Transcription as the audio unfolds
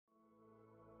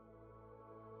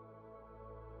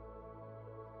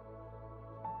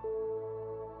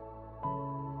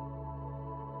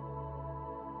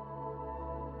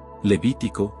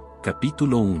Levítico,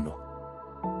 capítulo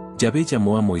 1. Yahvé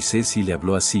llamó a Moisés y le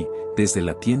habló así, desde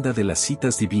la tienda de las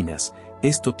citas divinas: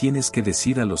 esto tienes que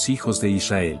decir a los hijos de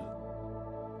Israel.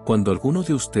 Cuando alguno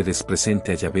de ustedes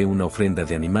presente a Yahvé una ofrenda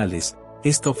de animales,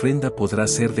 esta ofrenda podrá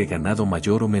ser de ganado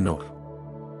mayor o menor.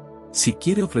 Si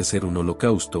quiere ofrecer un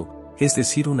holocausto, es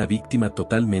decir, una víctima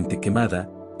totalmente quemada,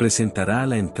 presentará a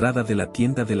la entrada de la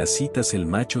tienda de las citas el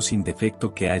macho sin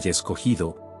defecto que haya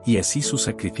escogido, y así su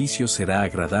sacrificio será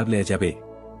agradable a Yahvé.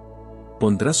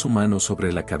 Pondrá su mano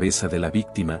sobre la cabeza de la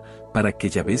víctima, para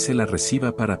que Yahvé se la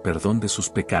reciba para perdón de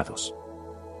sus pecados.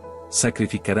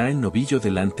 Sacrificará el novillo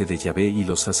delante de Yahvé y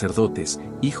los sacerdotes,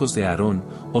 hijos de Aarón,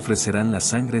 ofrecerán la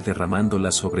sangre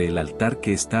derramándola sobre el altar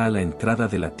que está a la entrada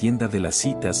de la tienda de las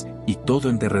citas, y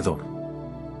todo en derredor.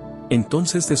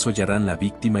 Entonces desollarán la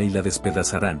víctima y la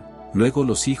despedazarán. Luego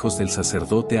los hijos del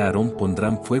sacerdote Aarón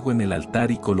pondrán fuego en el altar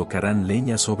y colocarán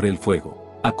leña sobre el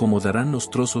fuego. Acomodarán los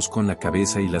trozos con la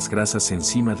cabeza y las grasas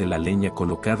encima de la leña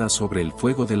colocada sobre el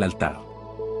fuego del altar.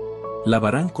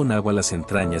 Lavarán con agua las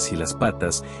entrañas y las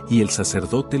patas, y el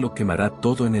sacerdote lo quemará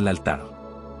todo en el altar.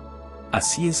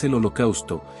 Así es el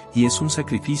holocausto, y es un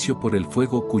sacrificio por el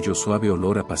fuego cuyo suave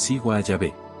olor apacigua a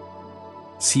Yahvé.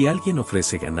 Si alguien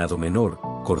ofrece ganado menor,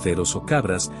 corderos o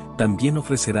cabras, también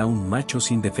ofrecerá un macho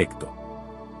sin defecto.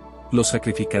 Lo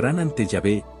sacrificarán ante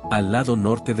Yahvé, al lado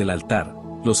norte del altar.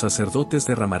 Los sacerdotes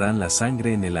derramarán la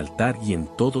sangre en el altar y en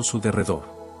todo su derredor.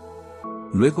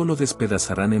 Luego lo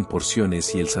despedazarán en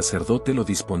porciones y el sacerdote lo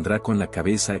dispondrá con la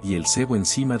cabeza y el sebo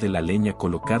encima de la leña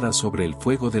colocada sobre el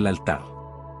fuego del altar.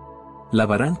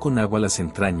 Lavarán con agua las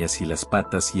entrañas y las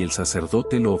patas y el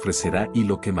sacerdote lo ofrecerá y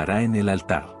lo quemará en el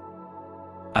altar.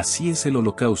 Así es el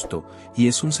holocausto, y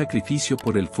es un sacrificio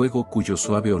por el fuego cuyo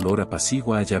suave olor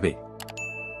apacigua a Yahvé.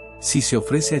 Si se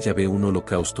ofrece a Yahvé un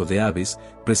holocausto de aves,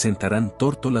 presentarán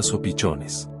tórtolas o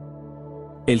pichones.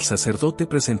 El sacerdote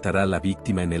presentará a la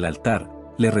víctima en el altar,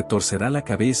 le retorcerá la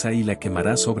cabeza y la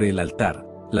quemará sobre el altar,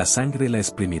 la sangre la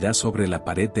exprimirá sobre la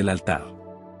pared del altar.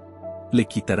 Le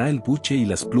quitará el buche y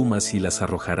las plumas y las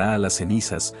arrojará a las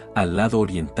cenizas, al lado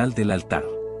oriental del altar.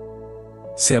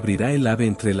 Se abrirá el ave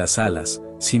entre las alas,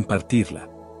 sin partirla.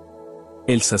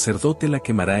 El sacerdote la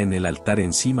quemará en el altar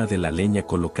encima de la leña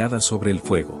colocada sobre el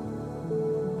fuego.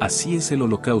 Así es el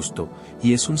holocausto,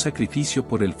 y es un sacrificio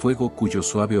por el fuego cuyo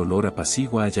suave olor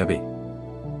apacigua a Yahvé.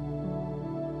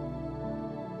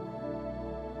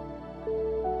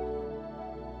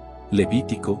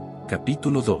 Levítico,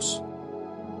 capítulo 2.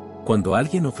 Cuando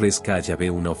alguien ofrezca a Yahvé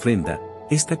una ofrenda,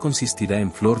 esta consistirá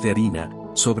en flor de harina,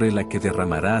 sobre la que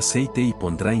derramará aceite y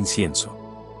pondrá incienso.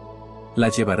 La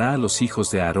llevará a los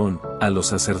hijos de Aarón, a los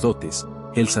sacerdotes.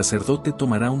 El sacerdote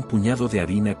tomará un puñado de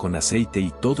harina con aceite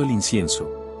y todo el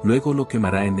incienso, luego lo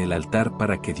quemará en el altar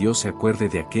para que Dios se acuerde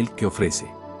de aquel que ofrece.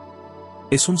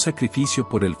 Es un sacrificio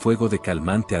por el fuego de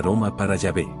calmante aroma para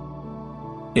Yahvé.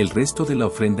 El resto de la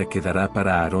ofrenda quedará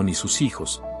para Aarón y sus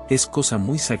hijos, es cosa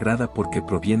muy sagrada porque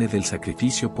proviene del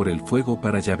sacrificio por el fuego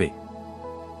para Yahvé.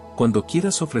 Cuando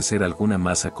quieras ofrecer alguna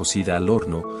masa cocida al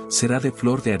horno, será de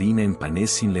flor de harina en panés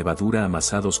sin levadura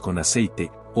amasados con aceite,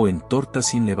 o en tortas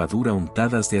sin levadura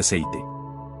untadas de aceite.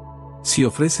 Si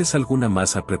ofreces alguna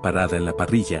masa preparada en la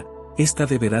parrilla, esta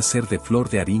deberá ser de flor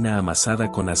de harina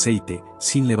amasada con aceite,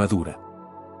 sin levadura.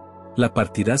 La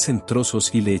partirás en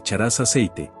trozos y le echarás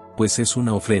aceite, pues es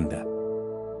una ofrenda.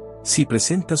 Si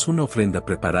presentas una ofrenda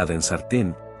preparada en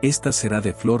sartén, esta será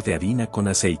de flor de harina con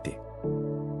aceite.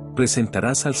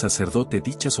 Presentarás al sacerdote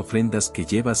dichas ofrendas que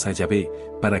llevas a Yahvé,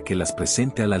 para que las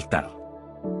presente al altar.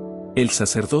 El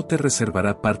sacerdote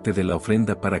reservará parte de la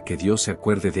ofrenda para que Dios se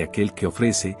acuerde de aquel que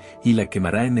ofrece, y la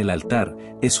quemará en el altar,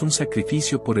 es un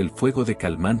sacrificio por el fuego de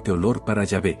calmante olor para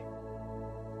Yahvé.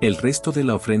 El resto de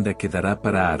la ofrenda quedará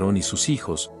para Aarón y sus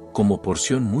hijos, como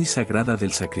porción muy sagrada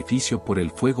del sacrificio por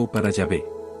el fuego para Yahvé.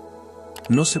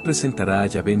 No se presentará a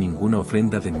Yahvé ninguna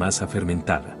ofrenda de masa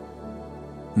fermentada.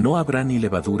 No habrá ni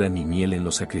levadura ni miel en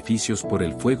los sacrificios por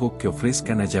el fuego que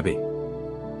ofrezcan a Yahvé.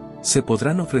 Se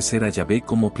podrán ofrecer a Yahvé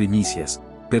como primicias,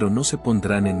 pero no se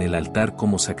pondrán en el altar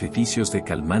como sacrificios de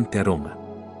calmante aroma.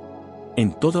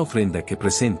 En toda ofrenda que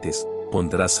presentes,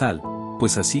 pondrás sal,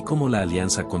 pues así como la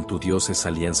alianza con tu Dios es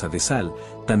alianza de sal,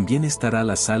 también estará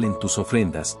la sal en tus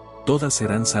ofrendas, todas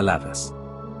serán saladas.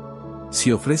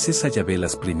 Si ofreces a Yahvé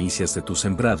las primicias de tus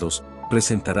sembrados,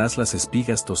 presentarás las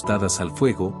espigas tostadas al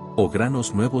fuego, o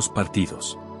granos nuevos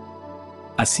partidos.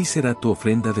 Así será tu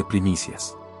ofrenda de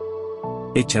primicias.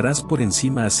 Echarás por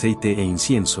encima aceite e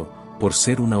incienso, por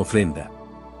ser una ofrenda.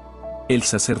 El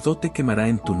sacerdote quemará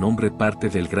en tu nombre parte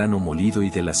del grano molido y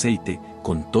del aceite,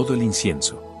 con todo el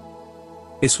incienso.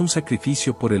 Es un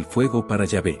sacrificio por el fuego para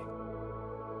Yahvé.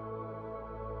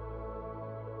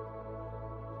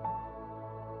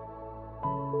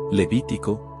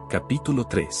 Levítico, capítulo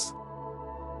 3.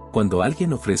 Cuando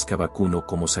alguien ofrezca vacuno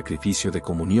como sacrificio de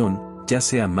comunión, ya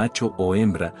sea macho o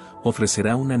hembra,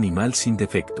 ofrecerá un animal sin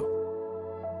defecto.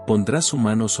 Pondrá su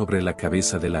mano sobre la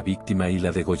cabeza de la víctima y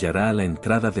la degollará a la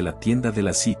entrada de la tienda de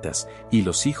las citas, y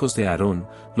los hijos de Aarón,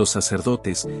 los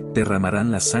sacerdotes,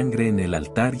 derramarán la sangre en el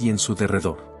altar y en su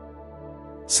derredor.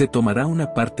 Se tomará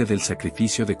una parte del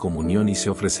sacrificio de comunión y se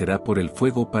ofrecerá por el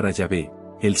fuego para Yahvé,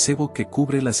 el sebo que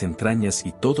cubre las entrañas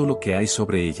y todo lo que hay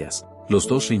sobre ellas, los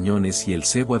 2 riñones y el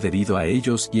sebo adherido a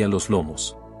ellos y a los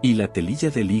lomos, y la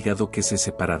telilla del hígado que se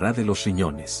separará de los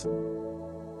riñones.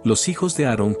 Los hijos de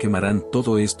Aarón quemarán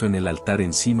todo esto en el altar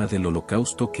encima del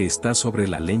holocausto que está sobre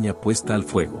la leña puesta al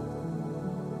fuego.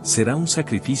 Será un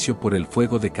sacrificio por el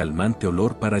fuego de calmante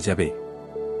olor para Yahvé.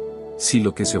 Si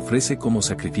lo que se ofrece como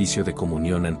sacrificio de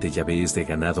comunión ante Yahvé es de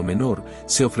ganado menor,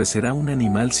 se ofrecerá un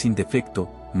animal sin defecto,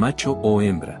 macho o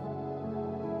hembra.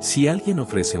 Si alguien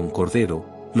ofrece un cordero,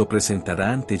 lo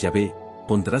presentará ante Yahvé,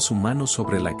 pondrá su mano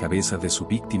sobre la cabeza de su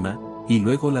víctima, y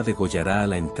luego la degollará a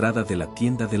la entrada de la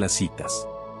tienda de las citas.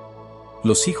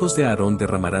 Los hijos de Aarón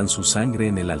derramarán su sangre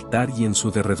en el altar y en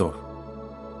su derredor.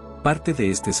 Parte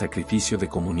de este sacrificio de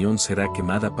comunión será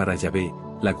quemada para Yahvé,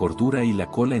 la gordura y la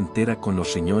cola entera con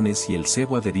los riñones y el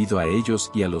sebo adherido a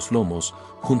ellos y a los lomos,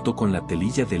 junto con la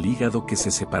telilla del hígado que se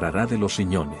separará de los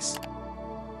riñones.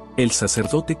 El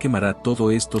sacerdote quemará todo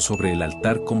esto sobre el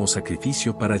altar como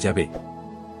sacrificio para Yahvé.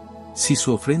 Si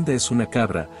su ofrenda es una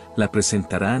cabra, la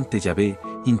presentará ante Yahvé,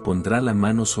 impondrá la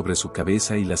mano sobre su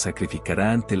cabeza y la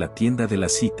sacrificará ante la tienda de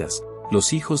las citas.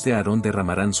 Los hijos de Aarón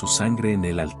derramarán su sangre en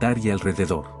el altar y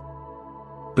alrededor.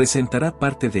 Presentará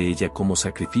parte de ella como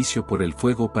sacrificio por el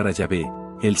fuego para Yahvé,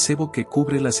 el sebo que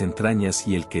cubre las entrañas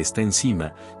y el que está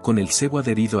encima, con el sebo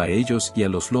adherido a ellos y a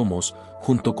los lomos,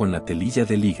 junto con la telilla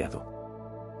del hígado.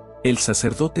 El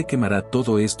sacerdote quemará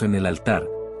todo esto en el altar,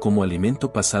 como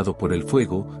alimento pasado por el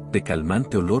fuego, de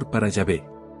calmante olor para Yahvé.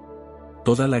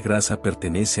 Toda la grasa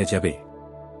pertenece a Yahvé.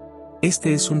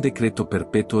 Este es un decreto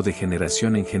perpetuo de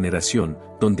generación en generación,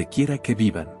 donde quiera que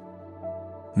vivan.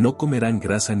 No comerán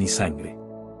grasa ni sangre.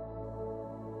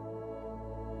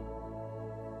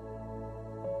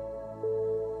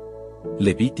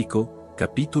 Levítico,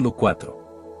 capítulo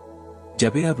 4.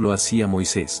 Yahvé habló así a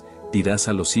Moisés: dirás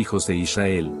a los hijos de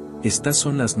Israel, estas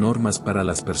son las normas para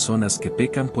las personas que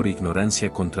pecan por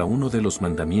ignorancia contra uno de los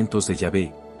mandamientos de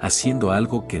Yahvé, haciendo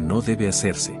algo que no debe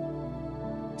hacerse.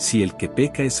 Si el que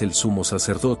peca es el sumo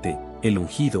sacerdote, el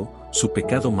ungido, su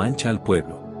pecado mancha al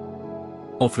pueblo.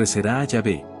 Ofrecerá a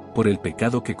Yahvé, por el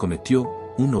pecado que cometió,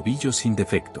 un novillo sin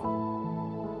defecto.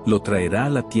 Lo traerá a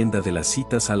la tienda de las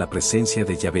citas a la presencia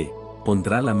de Yahvé,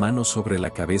 pondrá la mano sobre la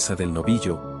cabeza del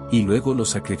novillo, y luego lo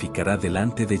sacrificará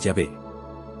delante de Yahvé.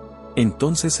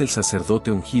 Entonces el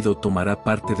sacerdote ungido tomará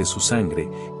parte de su sangre,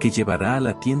 que llevará a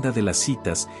la tienda de las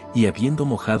citas, y habiendo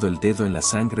mojado el dedo en la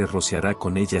sangre rociará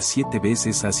con ella 7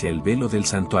 veces hacia el velo del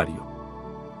santuario.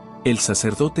 El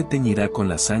sacerdote teñirá con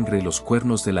la sangre los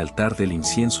cuernos del altar del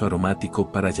incienso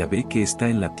aromático para Yahvé que está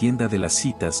en la tienda de las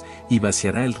citas, y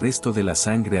vaciará el resto de la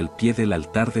sangre al pie del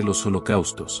altar de los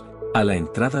holocaustos, a la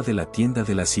entrada de la tienda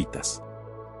de las citas.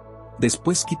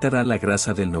 Después quitará la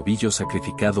grasa del novillo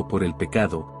sacrificado por el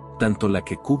pecado, tanto la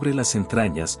que cubre las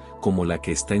entrañas, como la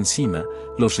que está encima,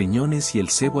 los riñones y el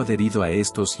sebo adherido a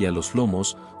estos y a los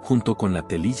lomos, junto con la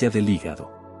telilla del hígado.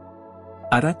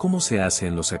 Hará como se hace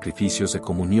en los sacrificios de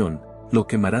comunión, lo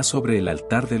quemará sobre el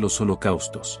altar de los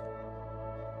holocaustos.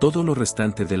 Todo lo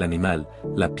restante del animal,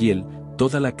 la piel,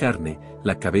 toda la carne,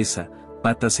 la cabeza,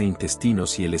 patas e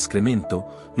intestinos y el excremento,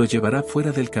 lo llevará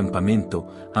fuera del campamento,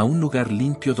 a un lugar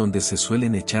limpio donde se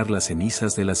suelen echar las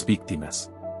cenizas de las víctimas.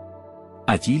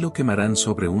 Allí lo quemarán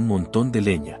sobre un montón de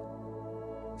leña.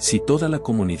 Si toda la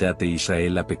comunidad de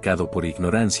Israel ha pecado por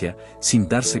ignorancia, sin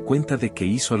darse cuenta de que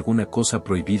hizo alguna cosa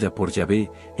prohibida por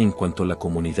Yahvé, en cuanto la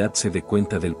comunidad se dé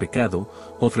cuenta del pecado,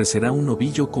 ofrecerá un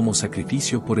novillo como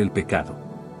sacrificio por el pecado.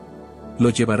 Lo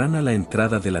llevarán a la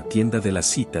entrada de la tienda de las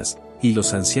citas, y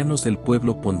los ancianos del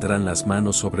pueblo pondrán las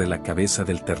manos sobre la cabeza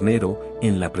del ternero,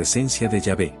 en la presencia de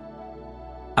Yahvé.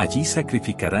 Allí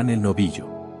sacrificarán el novillo.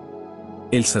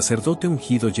 El sacerdote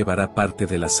ungido llevará parte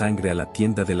de la sangre a la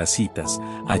tienda de las citas,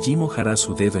 allí mojará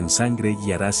su dedo en sangre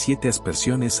y hará 7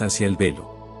 aspersiones hacia el velo.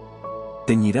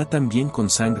 Teñirá también con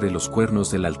sangre los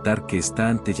cuernos del altar que está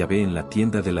ante Yahvé en la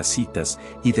tienda de las citas,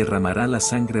 y derramará la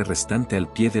sangre restante al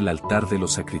pie del altar de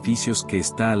los sacrificios que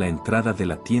está a la entrada de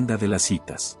la tienda de las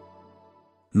citas.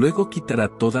 Luego quitará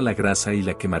toda la grasa y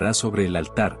la quemará sobre el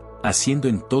altar, haciendo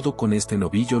en todo con este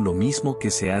novillo lo mismo que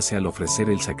se hace al ofrecer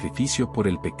el sacrificio por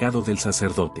el pecado del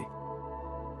sacerdote.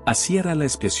 Así hará la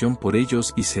expiación por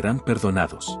ellos y serán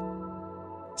perdonados.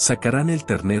 Sacarán el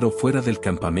ternero fuera del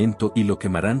campamento y lo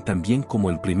quemarán también como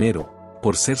el primero,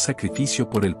 por ser sacrificio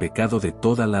por el pecado de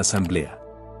toda la asamblea.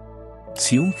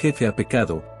 Si un jefe ha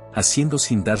pecado, haciendo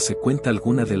sin darse cuenta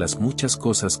alguna de las muchas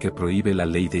cosas que prohíbe la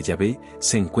ley de Yahvé,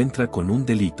 se encuentra con un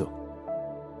delito.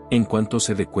 En cuanto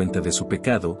se dé cuenta de su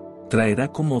pecado, traerá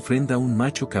como ofrenda un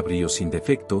macho cabrío sin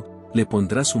defecto, le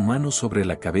pondrá su mano sobre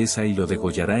la cabeza y lo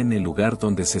degollará en el lugar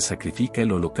donde se sacrifica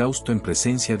el holocausto en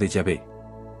presencia de Yahvé.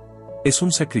 Es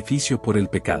un sacrificio por el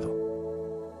pecado.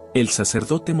 El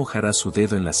sacerdote mojará su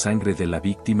dedo en la sangre de la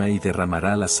víctima y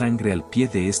derramará la sangre al pie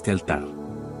de este altar.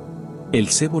 El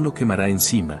cebo lo quemará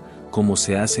encima, como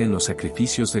se hace en los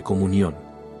sacrificios de comunión.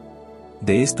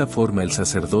 De esta forma el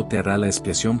sacerdote hará la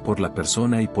expiación por la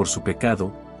persona y por su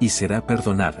pecado, y será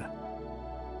perdonada.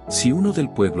 Si uno del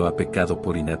pueblo ha pecado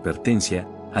por inadvertencia,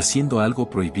 haciendo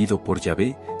algo prohibido por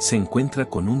Yahvé, se encuentra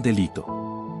con un delito.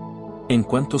 En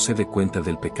cuanto se dé cuenta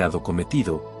del pecado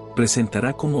cometido,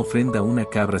 presentará como ofrenda una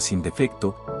cabra sin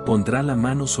defecto, pondrá la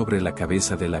mano sobre la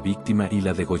cabeza de la víctima y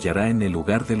la degollará en el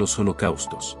lugar de los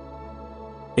holocaustos.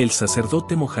 El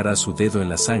sacerdote mojará su dedo en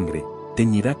la sangre,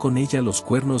 teñirá con ella los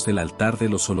cuernos del altar de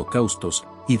los holocaustos,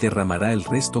 y derramará el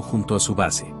resto junto a su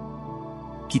base.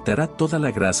 Quitará toda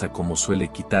la grasa como suele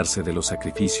quitarse de los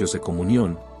sacrificios de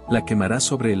comunión, la quemará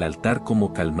sobre el altar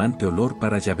como calmante olor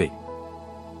para Yahvé.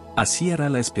 Así hará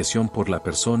la expiación por la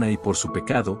persona y por su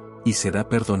pecado, y será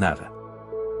perdonada.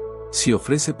 Si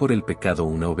ofrece por el pecado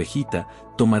una ovejita,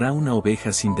 tomará una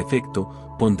oveja sin defecto,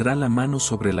 pondrá la mano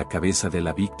sobre la cabeza de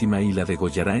la víctima y la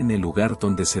degollará en el lugar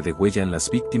donde se degüellan las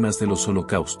víctimas de los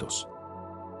holocaustos.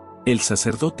 El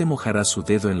sacerdote mojará su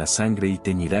dedo en la sangre y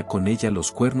teñirá con ella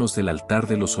los cuernos del altar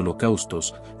de los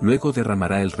holocaustos, luego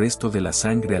derramará el resto de la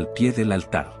sangre al pie del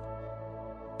altar.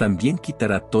 También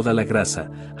quitará toda la grasa,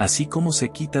 así como se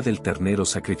quita del ternero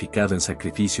sacrificado en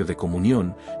sacrificio de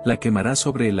comunión, la quemará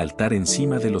sobre el altar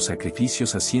encima de los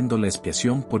sacrificios haciendo la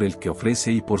expiación por el que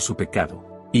ofrece y por su pecado,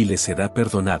 y le será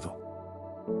perdonado.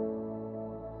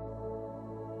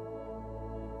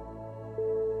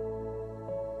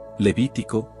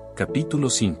 Levítico,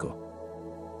 capítulo 5.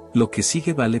 Lo que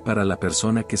sigue vale para la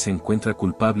persona que se encuentra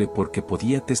culpable porque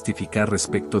podía testificar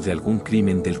respecto de algún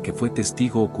crimen del que fue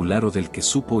testigo ocular o del que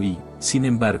supo y, sin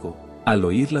embargo, al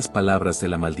oír las palabras de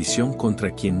la maldición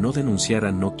contra quien no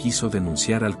denunciara no quiso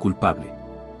denunciar al culpable.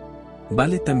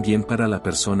 Vale también para la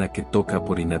persona que toca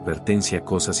por inadvertencia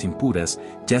cosas impuras,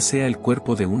 ya sea el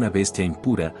cuerpo de una bestia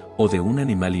impura, o de un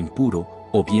animal impuro,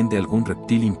 o bien de algún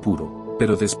reptil impuro,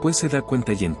 pero después se da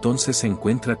cuenta y entonces se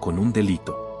encuentra con un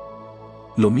delito.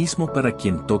 Lo mismo para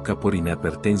quien toca por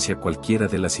inadvertencia cualquiera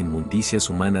de las inmundicias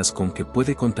humanas con que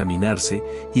puede contaminarse,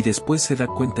 y después se da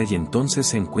cuenta y entonces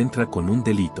se encuentra con un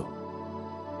delito.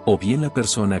 O bien la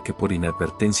persona que por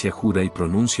inadvertencia jura y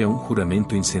pronuncia un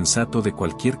juramento insensato de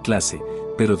cualquier clase,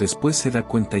 pero después se da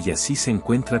cuenta y así se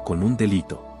encuentra con un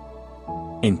delito.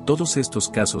 En todos estos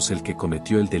casos el que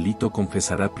cometió el delito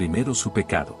confesará primero su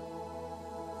pecado.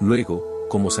 Luego,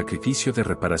 como sacrificio de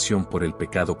reparación por el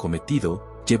pecado cometido,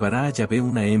 llevará a Yahvé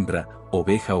una hembra,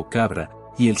 oveja o cabra,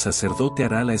 y el sacerdote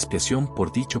hará la expiación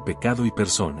por dicho pecado y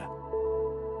persona.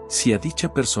 Si a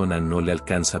dicha persona no le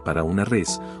alcanza para una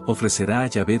res, ofrecerá a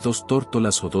Yahvé 2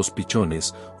 tórtolas o 2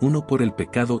 pichones, uno por el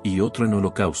pecado y otro en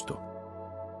holocausto.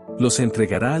 Los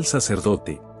entregará al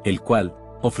sacerdote, el cual,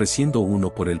 ofreciendo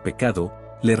uno por el pecado,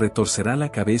 le retorcerá la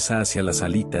cabeza hacia las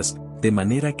alitas, de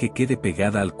manera que quede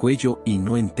pegada al cuello y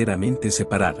no enteramente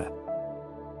separada.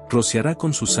 Rociará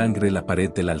con su sangre la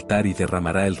pared del altar y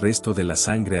derramará el resto de la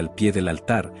sangre al pie del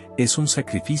altar, es un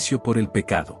sacrificio por el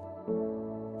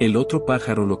pecado. El otro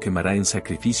pájaro lo quemará en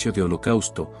sacrificio de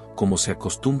holocausto, como se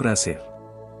acostumbra hacer.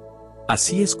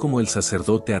 Así es como el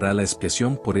sacerdote hará la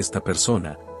expiación por esta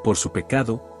persona, por su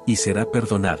pecado, y será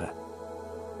perdonada.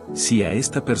 Si a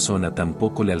esta persona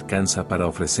tampoco le alcanza para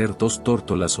ofrecer 2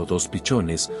 tórtolas o 2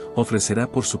 pichones, ofrecerá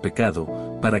por su pecado,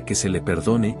 para que se le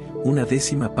perdone,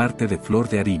 1/10 parte de flor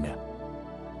de harina.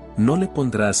 No le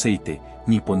pondrá aceite,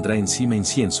 ni pondrá encima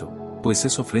incienso, pues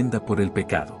es ofrenda por el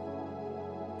pecado.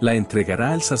 La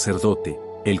entregará al sacerdote,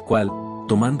 el cual,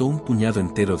 tomando un puñado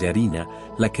entero de harina,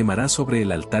 la quemará sobre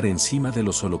el altar encima de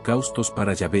los holocaustos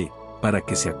para Yahvé, para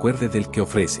que se acuerde del que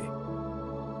ofrece.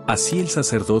 Así el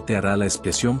sacerdote hará la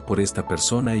expiación por esta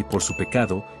persona y por su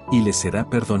pecado, y le será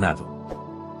perdonado.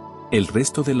 El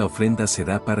resto de la ofrenda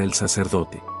será para el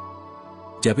sacerdote.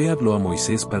 Yahvé habló a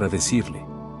Moisés para decirle: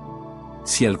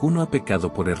 si alguno ha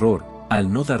pecado por error,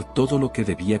 al no dar todo lo que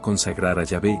debía consagrar a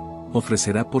Yahvé,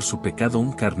 ofrecerá por su pecado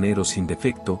un carnero sin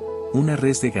defecto, una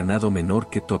res de ganado menor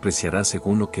que tú apreciarás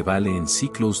según lo que vale en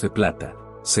siclos de plata,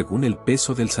 según el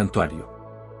peso del santuario.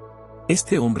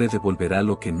 Este hombre devolverá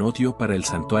lo que no dio para el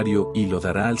santuario y lo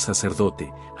dará al sacerdote,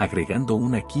 agregando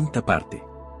una quinta parte.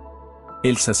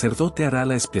 El sacerdote hará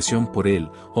la expiación por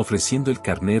él, ofreciendo el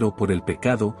carnero por el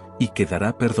pecado, y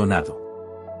quedará perdonado.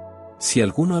 Si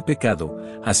alguno ha pecado,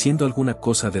 haciendo alguna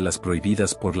cosa de las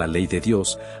prohibidas por la ley de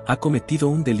Dios, ha cometido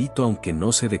un delito aunque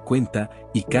no se dé cuenta,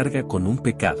 y carga con un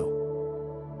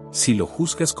pecado. Si lo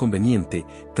juzgas conveniente,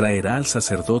 traerá al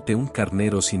sacerdote un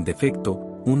carnero sin defecto,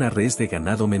 una res de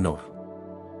ganado menor.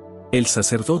 El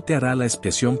sacerdote hará la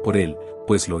expiación por él,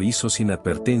 pues lo hizo sin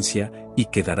advertencia, y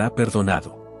quedará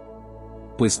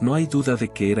perdonado. Pues no hay duda de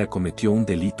que Era cometió un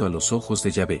delito a los ojos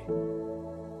de Yahvé.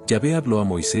 Yahvé habló a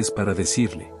Moisés para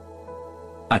decirle: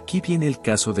 aquí viene el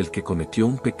caso del que cometió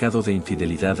un pecado de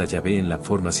infidelidad a Yahvé en la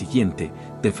forma siguiente: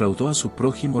 defraudó a su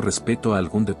prójimo respecto a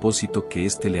algún depósito que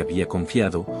éste le había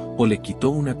confiado, o le quitó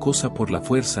una cosa por la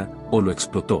fuerza, o lo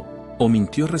explotó, o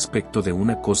mintió respecto de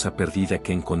una cosa perdida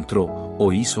que encontró,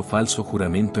 o hizo falso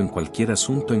juramento en cualquier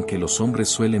asunto en que los hombres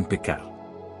suelen pecar.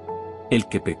 El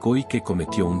que pecó y que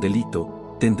cometió un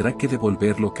delito, tendrá que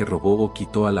devolver lo que robó o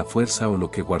quitó a la fuerza o lo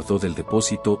que guardó del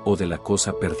depósito o de la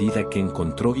cosa perdida que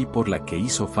encontró y por la que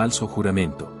hizo falso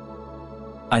juramento.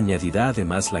 Añadirá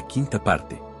además la quinta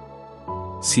parte.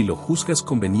 Si lo juzgas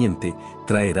conveniente,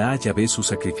 traerá a Yahvé su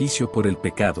sacrificio por el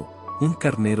pecado, un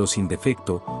carnero sin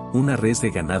defecto, una res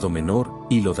de ganado menor,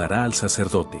 y lo dará al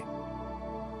sacerdote.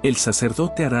 El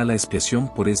sacerdote hará la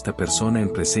expiación por esta persona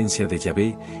en presencia de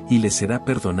Yahvé, y le será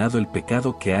perdonado el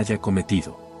pecado que haya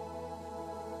cometido.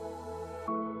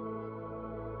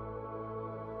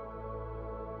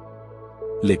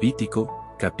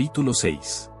 Levítico, capítulo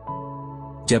 6.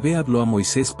 Yahvé habló a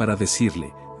Moisés para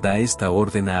decirle: da esta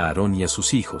orden a Aarón y a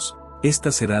sus hijos: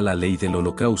 esta será la ley del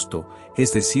holocausto,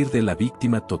 es decir, de la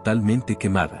víctima totalmente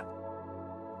quemada.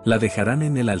 La dejarán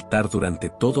en el altar durante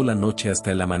toda la noche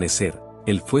hasta el amanecer,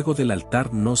 el fuego del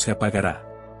altar no se apagará.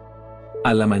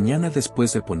 A la mañana,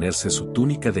 después de ponerse su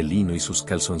túnica de lino y sus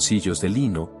calzoncillos de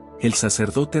lino, el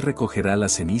sacerdote recogerá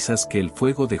las cenizas que el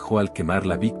fuego dejó al quemar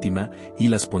la víctima, y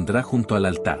las pondrá junto al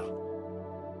altar.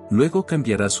 Luego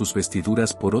cambiará sus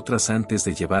vestiduras por otras antes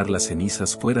de llevar las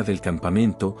cenizas fuera del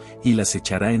campamento, y las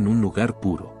echará en un lugar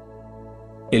puro.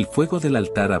 El fuego del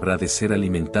altar habrá de ser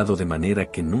alimentado de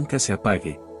manera que nunca se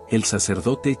apague. El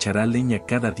sacerdote echará leña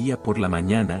cada día por la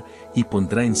mañana, y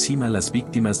pondrá encima las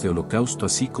víctimas de holocausto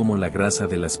así como la grasa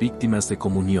de las víctimas de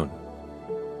comunión.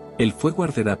 El fuego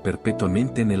arderá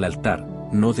perpetuamente en el altar,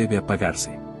 no debe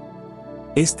apagarse.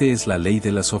 Esta es la ley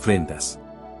de las ofrendas.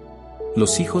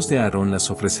 Los hijos de Aarón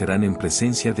las ofrecerán en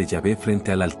presencia de Yahvé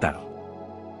frente al altar.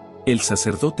 El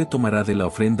sacerdote tomará de la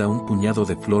ofrenda un puñado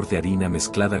de flor de harina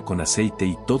mezclada con aceite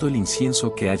y todo el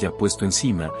incienso que haya puesto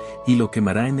encima, y lo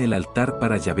quemará en el altar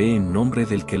para Yahvé en nombre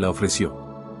del que la ofreció.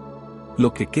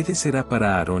 Lo que quede será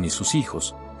para Aarón y sus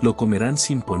hijos, lo comerán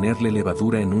sin ponerle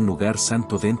levadura en un lugar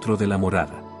santo dentro de la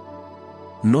morada.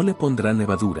 No le pondrán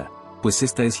levadura, pues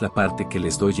esta es la parte que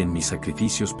les doy en mis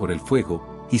sacrificios por el fuego,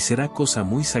 y será cosa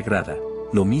muy sagrada,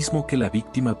 lo mismo que la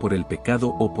víctima por el pecado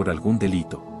o por algún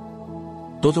delito.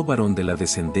 Todo varón de la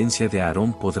descendencia de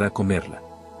Aarón podrá comerla.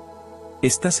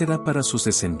 Esta será para sus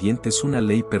descendientes una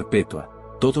ley perpetua: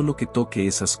 todo lo que toque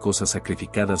esas cosas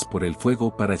sacrificadas por el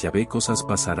fuego para Yahvé cosas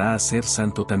pasará a ser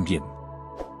santo también.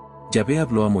 Yahvé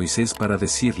habló a Moisés para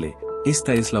decirle: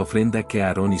 esta es la ofrenda que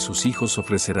Aarón y sus hijos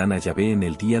ofrecerán a Yahvé en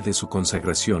el día de su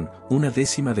consagración: una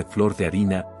décima de flor de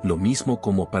harina, lo mismo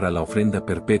como para la ofrenda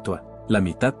perpetua, la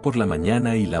mitad por la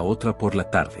mañana y la otra por la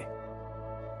tarde.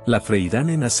 La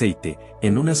freirán en aceite,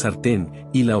 en una sartén,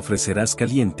 y la ofrecerás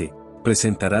caliente.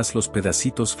 Presentarás los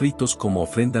pedacitos fritos como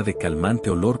ofrenda de calmante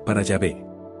olor para Yahvé.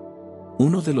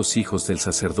 Uno de los hijos del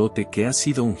sacerdote que ha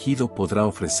sido ungido podrá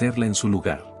ofrecerla en su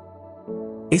lugar.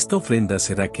 Esta ofrenda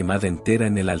será quemada entera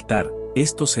en el altar,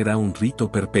 esto será un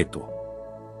rito perpetuo.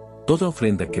 Toda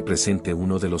ofrenda que presente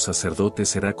uno de los sacerdotes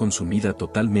será consumida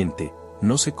totalmente,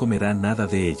 no se comerá nada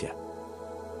de ella.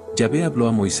 Yahvé habló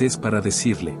a Moisés para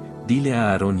decirle: dile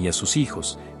a Aarón y a sus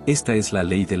hijos: esta es la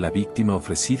ley de la víctima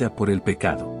ofrecida por el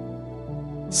pecado.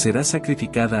 Será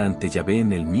sacrificada ante Yahvé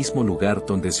en el mismo lugar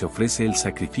donde se ofrece el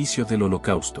sacrificio del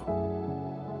holocausto.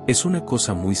 Es una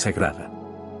cosa muy sagrada.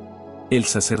 El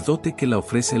sacerdote que la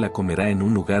ofrece la comerá en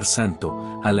un lugar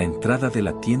santo, a la entrada de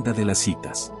la tienda de las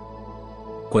citas.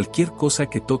 Cualquier cosa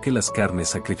que toque las carnes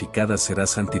sacrificadas será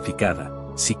santificada.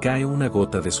 Si cae una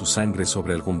gota de su sangre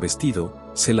sobre algún vestido,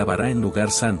 se lavará en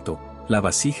lugar santo. La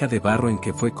vasija de barro en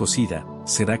que fue cocida,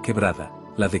 será quebrada.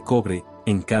 La de cobre,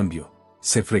 en cambio,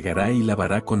 se fregará y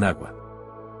lavará con agua.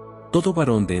 Todo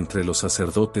varón de entre los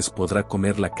sacerdotes podrá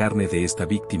comer la carne de esta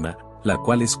víctima, la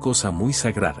cual es cosa muy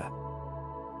sagrada.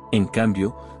 En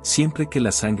cambio, siempre que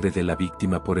la sangre de la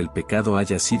víctima por el pecado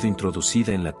haya sido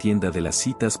introducida en la tienda de las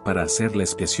citas para hacer la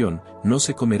expiación, no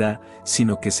se comerá,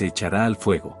 sino que se echará al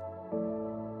fuego.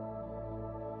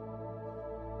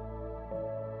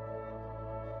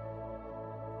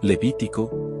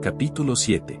 Levítico, capítulo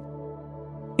 7.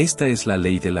 Esta es la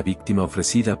ley de la víctima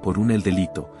ofrecida por el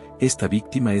delito. Esta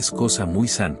víctima es cosa muy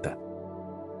santa.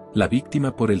 La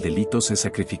víctima por el delito se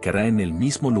sacrificará en el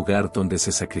mismo lugar donde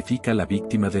se sacrifica la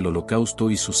víctima del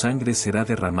holocausto y su sangre será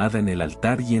derramada en el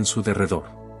altar y en su derredor.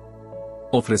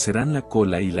 Ofrecerán la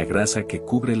cola y la grasa que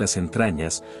cubre las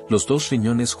entrañas, los 2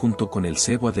 riñones junto con el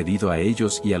sebo adherido a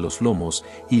ellos y a los lomos,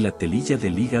 y la telilla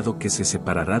del hígado que se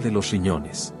separará de los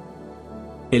riñones.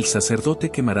 El sacerdote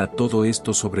quemará todo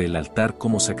esto sobre el altar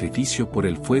como sacrificio por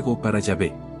el fuego para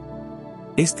Yahvé.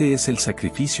 Este es el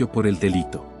sacrificio por el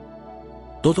delito.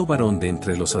 Todo varón de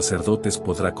entre los sacerdotes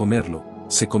podrá comerlo,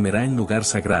 se comerá en lugar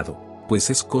sagrado, pues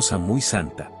es cosa muy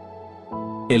santa.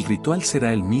 El ritual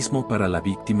será el mismo para la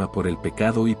víctima por el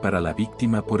pecado y para la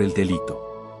víctima por el delito.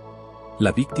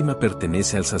 La víctima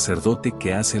pertenece al sacerdote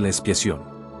que hace la expiación.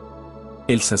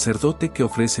 El sacerdote que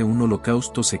ofrece un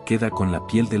holocausto se queda con la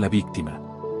piel de la víctima.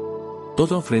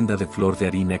 Toda ofrenda de flor de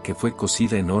harina que fue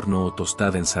cocida en horno o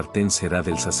tostada en sartén será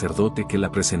del sacerdote que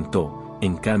la presentó.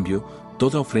 En cambio,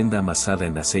 toda ofrenda amasada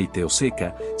en aceite o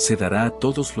seca, se dará a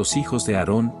todos los hijos de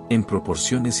Aarón, en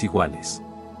proporciones iguales.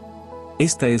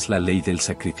 Esta es la ley del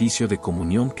sacrificio de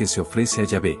comunión que se ofrece a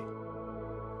Yahvé.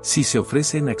 Si se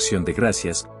ofrece en acción de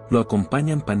gracias, lo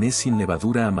acompañan panes sin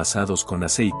levadura amasados con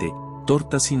aceite,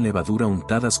 tortas sin levadura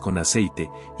untadas con aceite,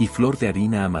 y flor de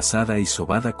harina amasada y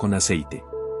sobada con aceite.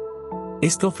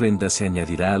 Esta ofrenda se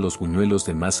añadirá a los buñuelos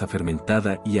de masa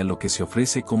fermentada y a lo que se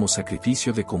ofrece como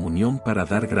sacrificio de comunión para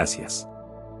dar gracias.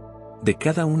 De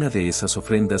cada una de esas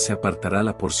ofrendas se apartará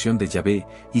la porción de Yahvé,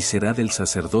 y será del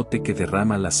sacerdote que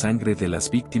derrama la sangre de las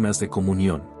víctimas de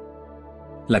comunión.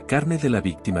 La carne de la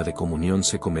víctima de comunión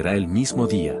se comerá el mismo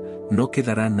día, no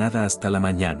quedará nada hasta la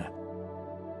mañana.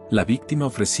 La víctima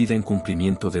ofrecida en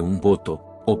cumplimiento de un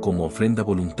voto, o como ofrenda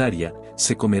voluntaria,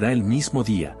 se comerá el mismo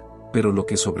día, pero lo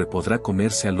que sobre podrá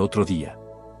comerse al otro día.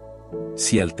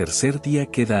 Si al tercer día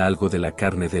queda algo de la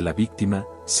carne de la víctima,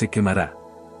 se quemará.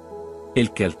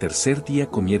 El que al tercer día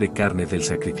comiere carne del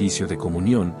sacrificio de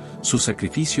comunión, su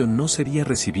sacrificio no sería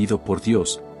recibido por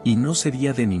Dios, y no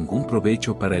sería de ningún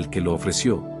provecho para el que lo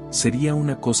ofreció, sería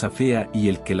una cosa fea y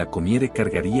el que la comiere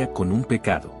cargaría con un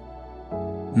pecado.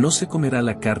 No se comerá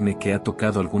la carne que ha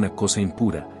tocado alguna cosa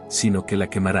impura, sino que la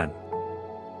quemarán.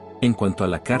 En cuanto a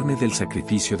la carne del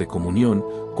sacrificio de comunión,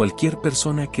 cualquier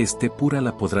persona que esté pura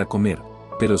la podrá comer,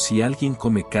 pero si alguien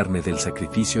come carne del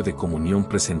sacrificio de comunión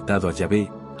presentado a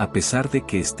Yahvé, a pesar de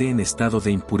que esté en estado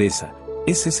de impureza,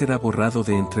 ese será borrado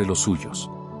de entre los suyos.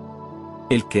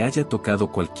 El que haya tocado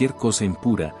cualquier cosa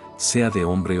impura, sea de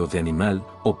hombre o de animal,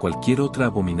 o cualquier otra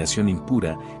abominación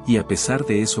impura, y a pesar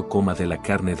de eso coma de la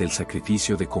carne del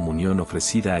sacrificio de comunión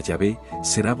ofrecida a Yahvé,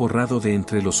 será borrado de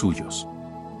entre los suyos.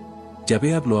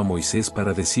 Yahvé habló a Moisés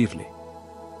para decirle: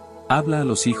 habla a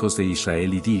los hijos de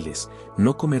Israel y diles,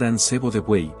 no comerán sebo de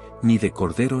buey, ni de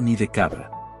cordero ni de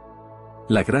cabra.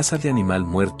 La grasa de animal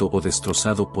muerto o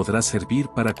destrozado podrá servir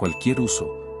para cualquier uso,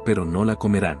 pero no la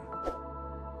comerán.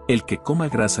 El que coma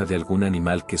grasa de algún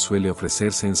animal que suele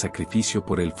ofrecerse en sacrificio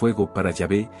por el fuego para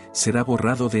Yahvé, será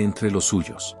borrado de entre los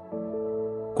suyos.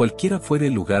 Cualquiera fuere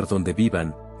el lugar donde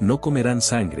vivan, no comerán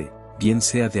sangre, bien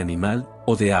sea de animal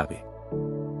o de ave.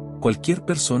 Cualquier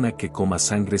persona que coma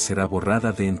sangre será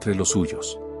borrada de entre los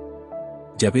suyos.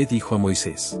 Yahvé dijo a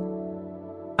Moisés: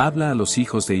 habla a los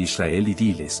hijos de Israel y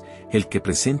diles, el que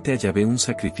presente a Yahvé un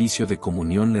sacrificio de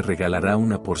comunión le regalará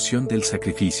una porción del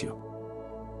sacrificio.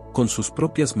 Con sus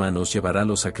propias manos llevará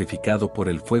lo sacrificado por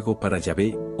el fuego para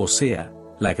Yahvé, o sea,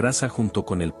 la grasa junto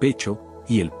con el pecho,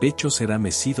 y el pecho será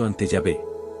mecido ante Yahvé.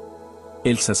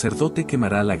 El sacerdote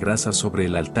quemará la grasa sobre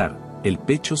el altar, el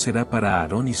pecho será para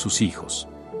Aarón y sus hijos.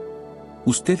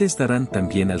 Ustedes darán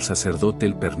también al sacerdote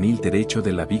el pernil derecho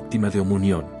de la víctima de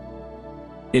comunión.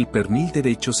 El pernil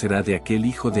derecho será de aquel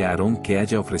hijo de Aarón que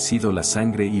haya ofrecido la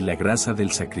sangre y la grasa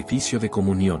del sacrificio de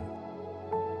comunión.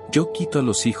 Yo quito a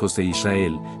los hijos de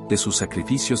Israel, de sus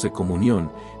sacrificios de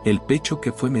comunión, el pecho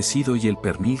que fue mecido y el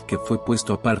pernil que fue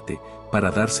puesto aparte,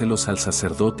 para dárselos al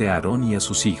sacerdote Aarón y a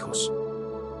sus hijos.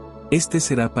 Este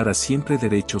será para siempre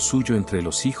derecho suyo entre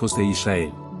los hijos de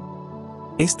Israel.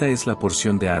 Esta es la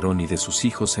porción de Aarón y de sus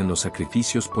hijos en los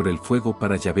sacrificios por el fuego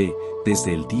para Yahvé,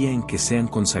 desde el día en que sean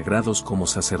consagrados como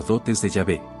sacerdotes de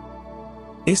Yahvé.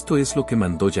 Esto es lo que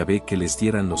mandó Yahvé que les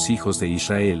dieran los hijos de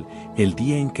Israel, el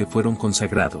día en que fueron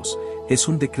consagrados, es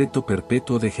un decreto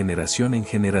perpetuo de generación en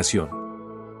generación.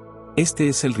 Este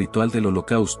es el ritual del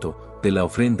holocausto, de la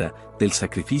ofrenda, del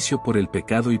sacrificio por el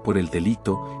pecado y por el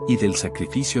delito, y del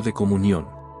sacrificio de comunión.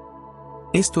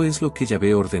 Esto es lo que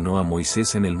Yahvé ordenó a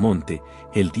Moisés en el monte,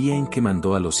 el día en que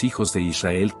mandó a los hijos de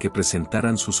Israel que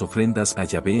presentaran sus ofrendas a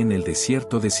Yahvé en el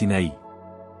desierto de Sinaí.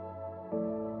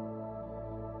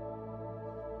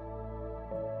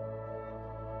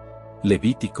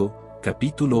 Levítico,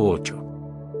 capítulo 8.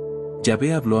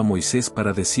 Yahvé habló a Moisés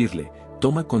para decirle: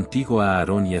 toma contigo a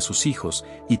Aarón y a sus hijos,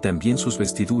 y también sus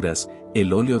vestiduras,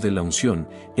 el óleo de la unción,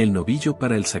 el novillo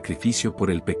para el sacrificio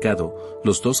por el pecado,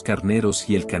 los 2 carneros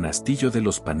y el canastillo de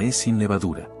los panes sin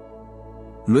levadura.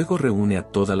 Luego reúne a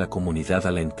toda la comunidad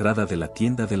a la entrada de la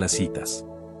tienda de las citas.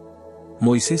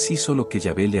 Moisés hizo lo que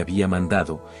Yahvé le había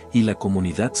mandado, y la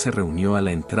comunidad se reunió a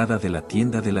la entrada de la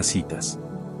tienda de las citas.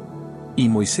 Y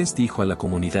Moisés dijo a la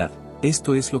comunidad: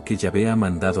 esto es lo que Yahvé ha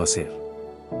mandado hacer.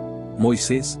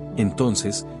 Moisés,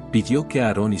 entonces, pidió que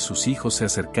Aarón y sus hijos se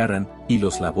acercaran, y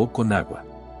los lavó con agua.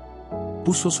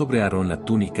 Puso sobre Aarón la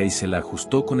túnica y se la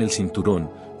ajustó con el cinturón,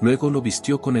 luego lo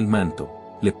vistió con el manto,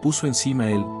 le puso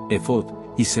encima el efod,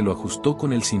 y se lo ajustó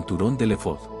con el cinturón del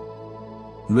efod.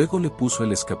 Luego le puso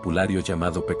el escapulario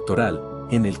llamado pectoral,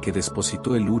 en el que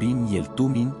depositó el urim y el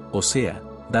tumim, o sea,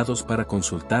 dados para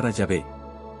consultar a Yahvé.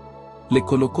 Le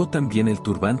colocó también el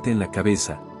turbante en la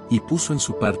cabeza, y puso en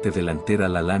su parte delantera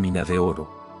la lámina de oro.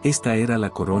 Esta era la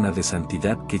corona de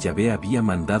santidad que Yahvé había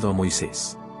mandado a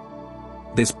Moisés.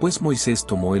 Después Moisés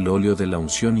tomó el óleo de la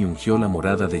unción y ungió la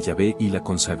morada de Yahvé y la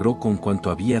consagró con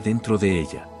cuanto había dentro de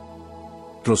ella.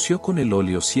 Roció con el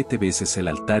óleo 7 veces el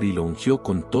altar y lo ungió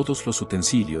con todos los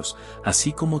utensilios,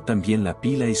 así como también la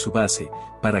pila y su base,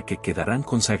 para que quedaran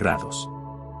consagrados.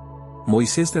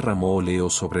 Moisés derramó óleo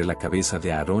sobre la cabeza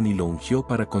de Aarón y lo ungió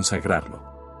para consagrarlo.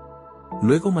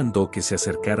 Luego mandó que se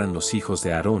acercaran los hijos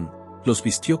de Aarón, los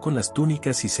vistió con las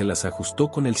túnicas y se las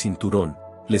ajustó con el cinturón,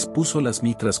 les puso las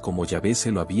mitras como Yahvé se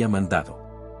lo había mandado.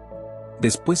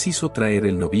 Después hizo traer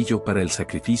el novillo para el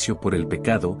sacrificio por el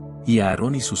pecado, y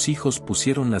Aarón y sus hijos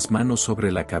pusieron las manos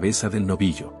sobre la cabeza del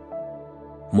novillo.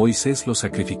 Moisés lo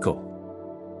sacrificó.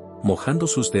 Mojando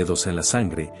sus dedos en la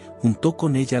sangre, untó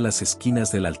con ella las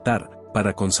esquinas del altar,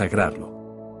 para consagrarlo.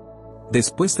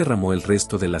 Después derramó el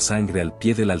resto de la sangre al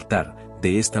pie del altar,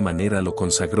 de esta manera lo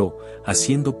consagró,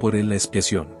 haciendo por él la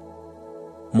expiación.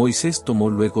 Moisés tomó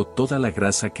luego toda la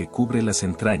grasa que cubre las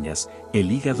entrañas,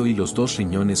 el hígado y los 2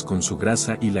 riñones con su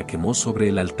grasa y la quemó sobre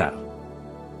el altar.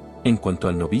 En cuanto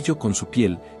al novillo con su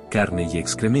piel, carne y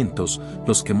excrementos,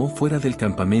 los quemó fuera del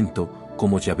campamento,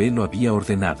 como Yahvé lo había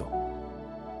ordenado.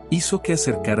 Hizo que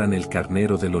acercaran el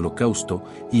carnero del holocausto,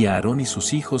 y Aarón y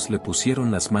sus hijos le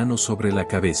pusieron las manos sobre la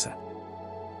cabeza.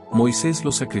 Moisés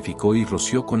lo sacrificó y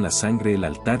roció con la sangre el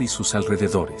altar y sus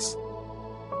alrededores.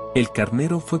 El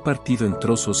carnero fue partido en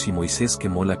trozos y Moisés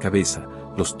quemó la cabeza,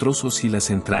 los trozos y las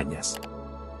entrañas.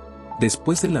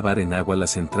 Después de lavar en agua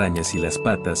las entrañas y las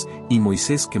patas, y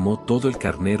Moisés quemó todo el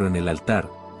carnero en el altar,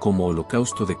 como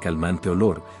holocausto de calmante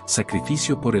olor,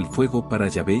 sacrificio por el fuego para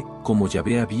Yahvé, como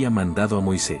Yahvé había mandado a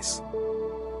Moisés.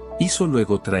 Hizo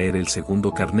luego traer el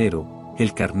segundo carnero,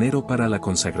 el carnero para la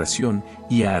consagración,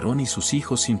 y Aarón y sus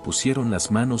hijos impusieron las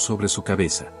manos sobre su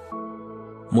cabeza.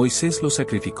 Moisés lo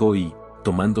sacrificó y,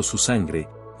 tomando su sangre,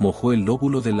 mojó el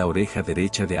lóbulo de la oreja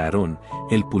derecha de Aarón,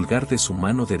 el pulgar de su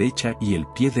mano derecha y el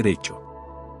pie derecho.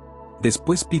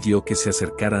 Después pidió que se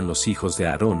acercaran los hijos de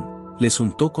Aarón, les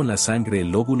untó con la sangre el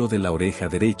lóbulo de la oreja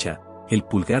derecha, el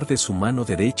pulgar de su mano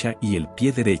derecha y el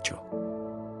pie derecho.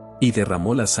 Y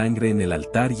derramó la sangre en el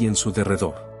altar y en su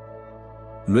derredor.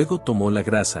 Luego tomó la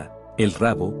grasa, el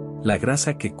rabo, la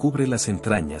grasa que cubre las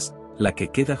entrañas, la que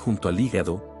queda junto al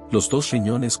hígado, los 2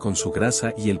 riñones con su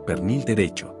grasa y el pernil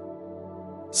derecho.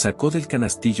 Sacó del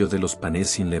canastillo de los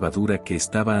panes sin levadura que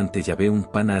estaba ante Yahvé un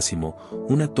pan ácimo,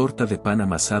 una torta de pan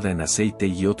amasada en aceite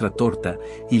y otra torta,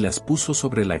 y las puso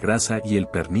sobre la grasa y el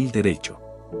pernil derecho.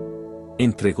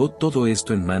 Entregó todo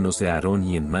esto en manos de Aarón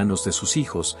y en manos de sus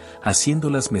hijos,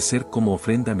 haciéndolas mecer como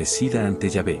ofrenda mecida ante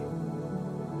Yahvé.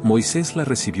 Moisés la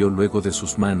recibió luego de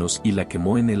sus manos y la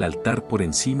quemó en el altar por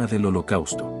encima del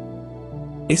holocausto.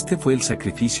 Este fue el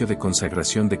sacrificio de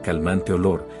consagración de calmante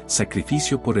olor,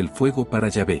 sacrificio por el fuego para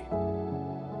Yahvé.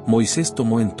 Moisés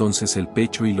tomó entonces el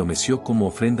pecho y lo meció como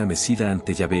ofrenda mecida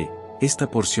ante Yahvé. Esta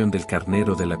porción del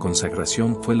carnero de la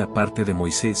consagración fue la parte de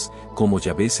Moisés, como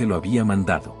Yahvé se lo había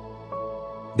mandado.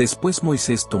 Después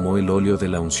Moisés tomó el óleo de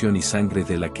la unción y sangre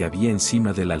de la que había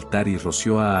encima del altar y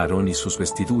roció a Aarón y sus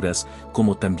vestiduras,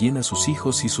 como también a sus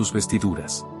hijos y sus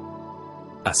vestiduras.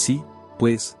 Así,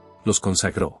 pues, los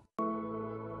consagró.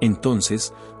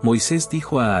 Entonces, Moisés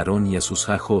dijo a Aarón y a sus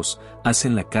hijos: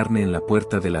 hacen la carne en la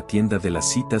puerta de la tienda de las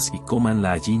citas y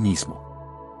cómanla allí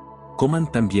mismo.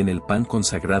 Coman también el pan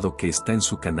consagrado que está en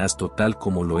su canasto tal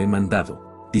como lo he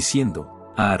mandado,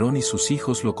 diciendo: Aarón y sus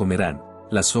hijos lo comerán,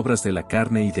 las sobras de la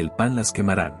carne y del pan las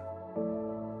quemarán.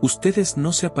 Ustedes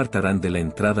no se apartarán de la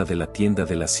entrada de la tienda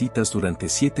de las citas durante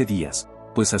 7 días,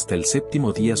 pues hasta el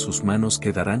 7º día sus manos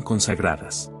quedarán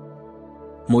consagradas.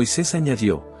 Moisés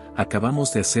añadió: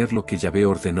 acabamos de hacer lo que Yahvé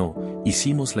ordenó,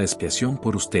 hicimos la expiación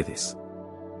por ustedes.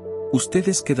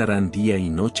 Ustedes quedarán día y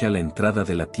noche a la entrada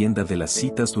de la tienda de las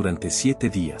citas durante 7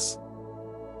 días.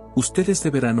 Ustedes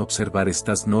deberán observar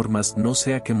estas normas no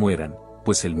sea que mueran,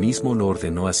 pues él mismo lo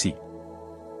ordenó así.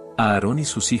 Aarón y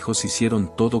sus hijos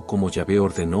hicieron todo como Yahvé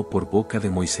ordenó por boca de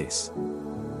Moisés.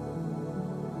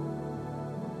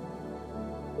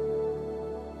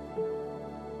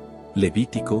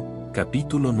 Levítico,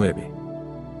 capítulo 9.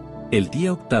 El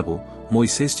día 8,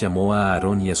 Moisés llamó a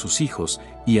Aarón y a sus hijos,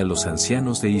 y a los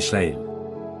ancianos de Israel.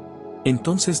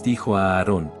 Entonces dijo a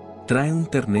Aarón: trae un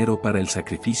ternero para el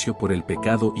sacrificio por el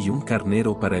pecado y un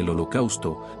carnero para el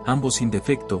holocausto, ambos sin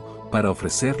defecto, para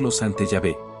ofrecerlos ante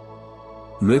Yahvé.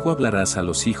 Luego hablarás a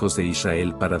los hijos de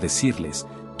Israel para decirles: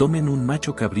 tomen un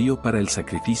macho cabrío para el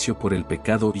sacrificio por el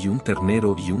pecado y un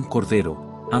ternero y un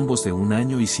cordero, ambos de 1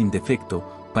 año y sin defecto,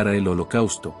 para el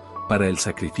holocausto, para el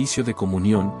sacrificio de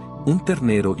comunión, un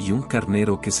ternero y un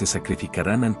carnero que se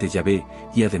sacrificarán ante Yahvé,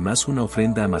 y además una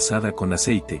ofrenda amasada con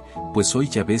aceite, pues hoy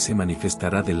Yahvé se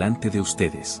manifestará delante de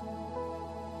ustedes.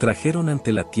 Trajeron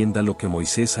ante la tienda lo que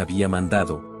Moisés había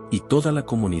mandado, y toda la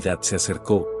comunidad se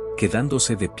acercó,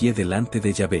 quedándose de pie delante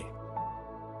de Yahvé.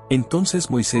 Entonces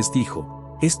Moisés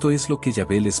dijo: esto es lo que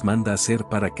Yahvé les manda hacer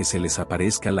para que se les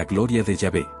aparezca la gloria de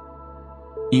Yahvé.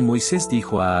 Y Moisés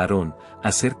dijo a Aarón: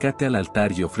 acércate al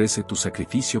altar y ofrece tu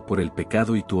sacrificio por el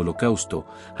pecado y tu holocausto,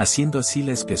 haciendo así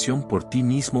la expiación por ti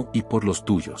mismo y por los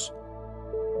tuyos.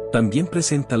 También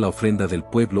presenta la ofrenda del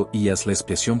pueblo y haz la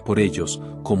expiación por ellos,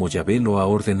 como Yahvé lo ha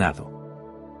ordenado.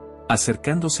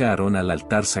 Acercándose Aarón al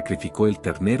altar sacrificó el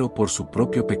ternero por su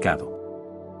propio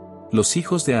pecado. Los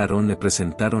hijos de Aarón le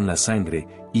presentaron la sangre,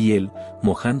 y él,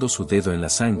 mojando su dedo en la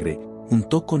sangre,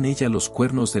 untó con ella los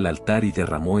cuernos del altar y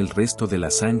derramó el resto de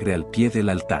la sangre al pie del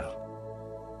altar.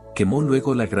 Quemó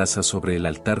luego la grasa sobre el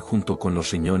altar junto con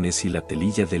los riñones y la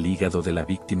telilla del hígado de la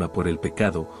víctima por el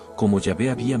pecado, como Yahvé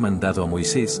había mandado a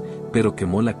Moisés, pero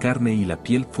quemó la carne y la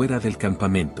piel fuera del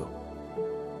campamento.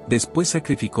 Después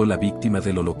sacrificó la víctima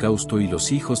del holocausto y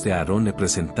los hijos de Aarón le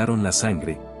presentaron la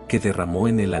sangre, que derramó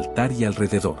en el altar y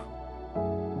alrededor.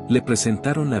 Le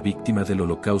presentaron la víctima del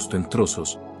holocausto en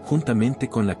trozos, juntamente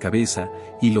con la cabeza,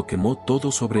 y lo quemó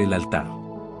todo sobre el altar.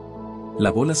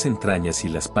 Lavó las entrañas y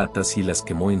las patas y las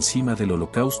quemó encima del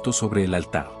holocausto sobre el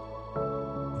altar.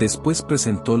 Después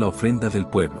presentó la ofrenda del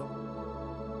pueblo.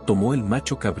 Tomó el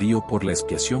macho cabrío por la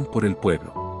expiación por el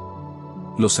pueblo.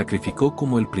 Lo sacrificó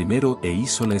como el primero e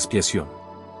hizo la expiación.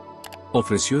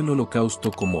 Ofreció el holocausto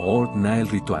como ordena el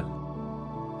ritual.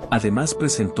 Además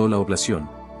presentó la oblación,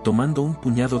 tomando un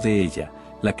puñado de ella,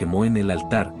 la quemó en el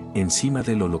altar, encima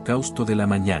del holocausto de la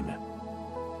mañana.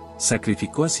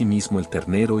 Sacrificó asimismo el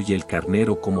ternero y el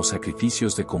carnero como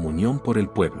sacrificios de comunión por el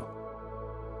pueblo.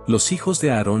 Los hijos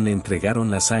de Aarón le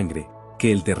entregaron la sangre,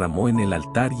 que él derramó en el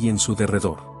altar y en su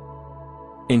derredor.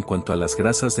 En cuanto a las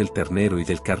grasas del ternero y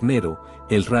del carnero,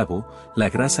 el rabo, la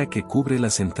grasa que cubre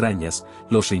las entrañas,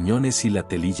 los riñones y la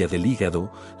telilla del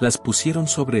hígado, las pusieron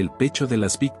sobre el pecho de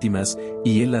las víctimas,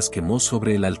 y él las quemó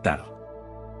sobre el altar.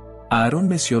 Aarón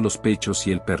meció los pechos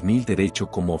y el pernil derecho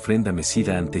como ofrenda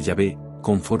mecida ante Yahvé,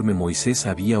 conforme Moisés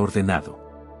había ordenado.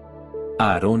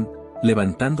 Aarón,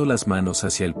 levantando las manos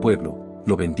hacia el pueblo,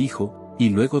 lo bendijo, y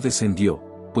luego descendió,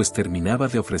 pues terminaba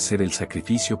de ofrecer el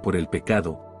sacrificio por el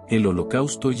pecado, el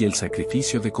holocausto y el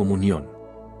sacrificio de comunión.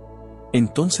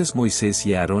 Entonces Moisés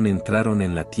y Aarón entraron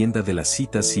en la tienda de las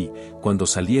citas y, cuando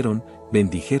salieron,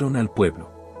 bendijeron al pueblo.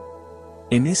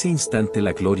 En ese instante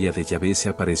la gloria de Yahvé se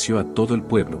apareció a todo el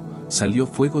pueblo, salió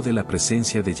fuego de la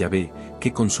presencia de Yahvé,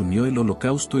 que consumió el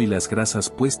holocausto y las grasas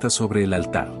puestas sobre el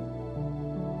altar.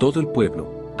 Todo el pueblo,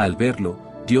 al verlo,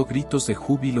 dio gritos de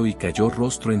júbilo y cayó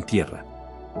rostro en tierra.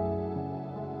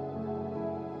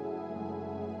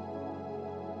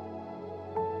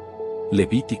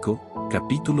 Levítico,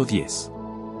 capítulo 10.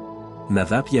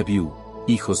 Nadab y Abiú,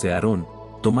 hijos de Aarón,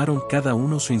 tomaron cada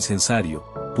uno su incensario,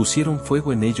 pusieron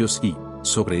fuego en ellos y,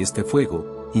 sobre este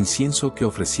fuego, incienso que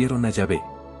ofrecieron a Yahvé.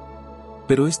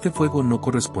 Pero este fuego no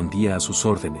correspondía a sus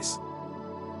órdenes.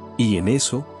 Y en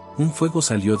eso, un fuego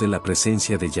salió de la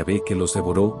presencia de Yahvé que los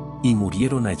devoró, y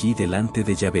murieron allí delante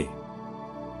de Yahvé.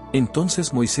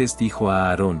 Entonces Moisés dijo a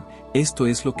Aarón, esto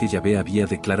es lo que Yahvé había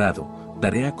declarado,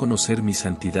 daré a conocer mi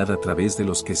santidad a través de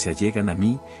los que se allegan a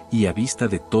mí, y a vista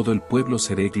de todo el pueblo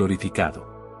seré glorificado.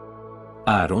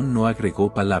 Aarón no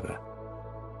agregó palabra.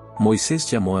 Moisés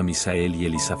llamó a Misael y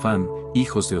Elisafán,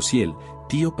 hijos de Osiel,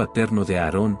 tío paterno de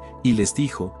Aarón, y les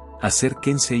dijo,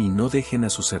 acérquense y no dejen a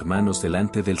sus hermanos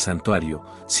delante del santuario,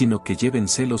 sino que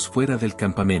llévenselos fuera del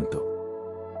campamento.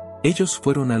 Ellos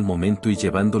fueron al momento y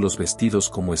llevando los vestidos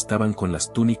como estaban con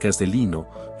las túnicas de lino,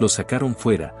 los sacaron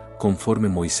fuera, conforme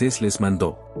Moisés les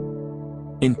mandó.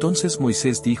 Entonces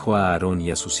Moisés dijo a Aarón y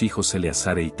a sus hijos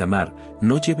Eleazar e Itamar,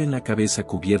 no lleven la cabeza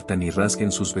cubierta ni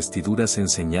rasguen sus vestiduras en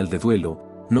señal de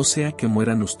duelo, no sea que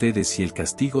mueran ustedes y el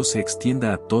castigo se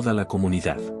extienda a toda la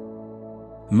comunidad.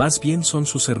 Más bien son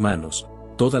sus hermanos,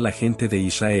 toda la gente de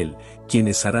Israel,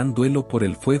 quienes harán duelo por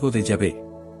el fuego de Yahvé.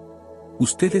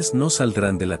 Ustedes no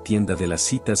saldrán de la tienda de las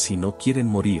citas si no quieren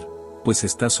morir, pues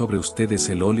está sobre ustedes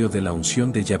el óleo de la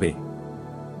unción de Yahvé.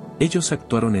 Ellos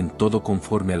actuaron en todo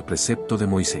conforme al precepto de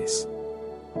Moisés.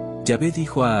 Yahvé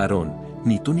dijo a Aarón,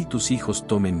 ni tú ni tus hijos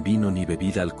tomen vino ni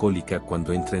bebida alcohólica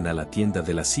cuando entren a la tienda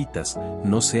de las citas,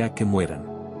 no sea que mueran.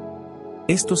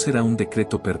 Esto será un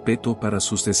decreto perpetuo para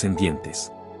sus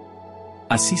descendientes.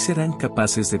 Así serán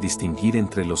capaces de distinguir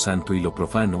entre lo santo y lo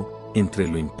profano, entre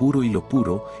lo impuro y lo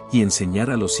puro, y enseñar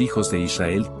a los hijos de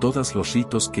Israel todos los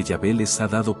ritos que Yahvé les ha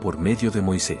dado por medio de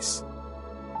Moisés.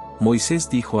 Moisés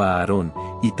dijo a Aarón,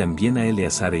 y también a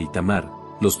Eleazar e Itamar,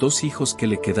 los dos hijos que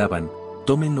le quedaban,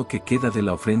 tomen lo que queda de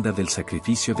la ofrenda del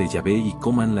sacrificio de Yahvé y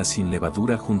cómanla sin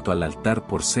levadura junto al altar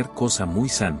por ser cosa muy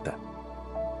santa.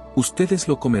 Ustedes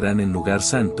lo comerán en lugar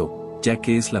santo, ya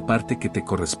que es la parte que te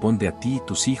corresponde a ti y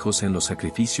tus hijos en los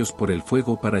sacrificios por el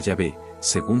fuego para Yahvé,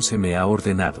 según se me ha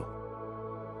ordenado.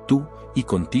 Tú, y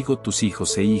contigo tus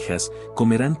hijos e hijas,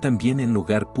 comerán también en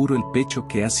lugar puro el pecho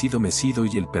que ha sido mecido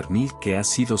y el pernil que ha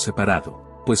sido separado,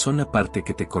 pues son la parte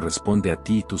que te corresponde a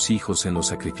ti y tus hijos en los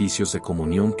sacrificios de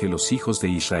comunión que los hijos de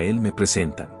Israel me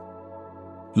presentan.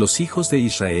 Los hijos de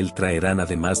Israel traerán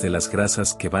además de las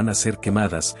grasas que van a ser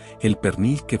quemadas, el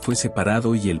pernil que fue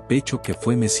separado y el pecho que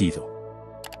fue mecido.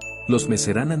 Los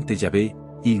mecerán ante Yahvé,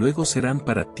 y luego serán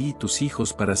para ti y tus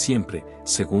hijos para siempre,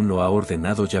 según lo ha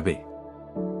ordenado Yahvé.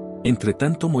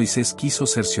 Entretanto Moisés quiso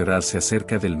cerciorarse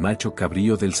acerca del macho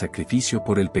cabrío del sacrificio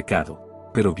por el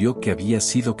pecado, pero vio que había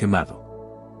sido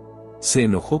quemado. Se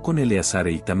enojó con Eleazar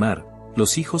e Itamar,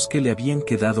 los hijos que le habían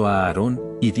quedado a Aarón,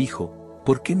 y dijo,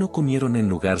 ¿por qué no comieron en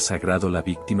lugar sagrado la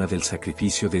víctima del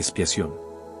sacrificio de expiación?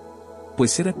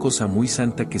 Pues era cosa muy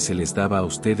santa que se les daba a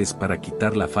ustedes para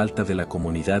quitar la falta de la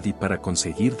comunidad y para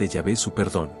conseguir de Yahvé su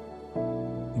perdón.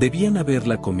 Debían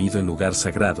haberla comido en lugar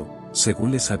sagrado,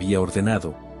 según les había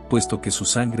ordenado, puesto que su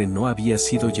sangre no había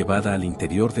sido llevada al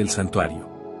interior del santuario.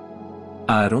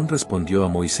 Aarón respondió a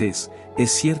Moisés,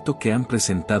 es cierto que han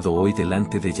presentado hoy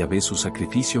delante de Yahvé su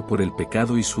sacrificio por el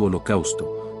pecado y su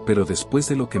holocausto, pero después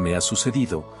de lo que me ha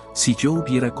sucedido, si yo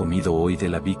hubiera comido hoy de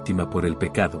la víctima por el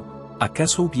pecado,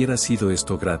 ¿acaso hubiera sido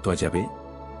esto grato a Yahvé?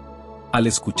 Al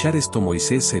escuchar esto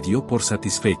Moisés se dio por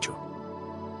satisfecho.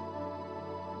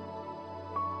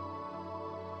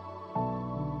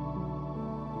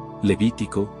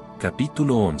 Levítico,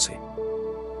 capítulo 11.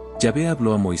 Yahvé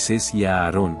habló a Moisés y a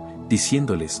Aarón,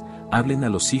 diciéndoles, hablen a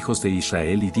los hijos de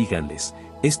Israel y díganles,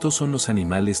 estos son los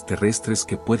animales terrestres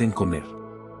que pueden comer.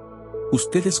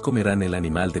 Ustedes comerán el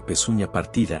animal de pezuña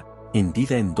partida,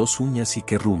 hendida en 2 uñas y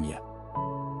que rumia.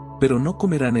 Pero no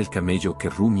comerán el camello que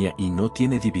rumia y no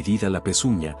tiene dividida la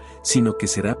pezuña, sino que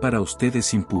será para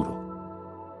ustedes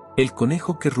impuro. El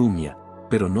conejo que rumia,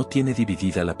 pero no tiene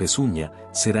dividida la pezuña,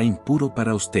 será impuro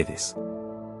para ustedes.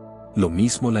 Lo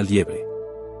mismo la liebre.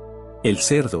 El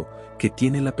cerdo, que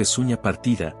tiene la pezuña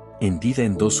partida, hendida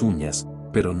en 2 uñas,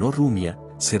 pero no rumia,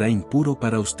 será impuro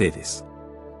para ustedes.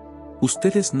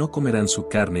 Ustedes no comerán su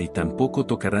carne y tampoco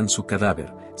tocarán su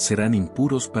cadáver, serán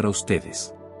impuros para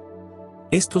ustedes.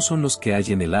 Estos son los que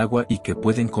hay en el agua y que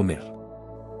pueden comer.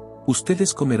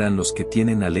 Ustedes comerán los que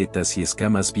tienen aletas y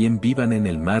escamas bien vivan en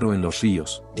el mar o en los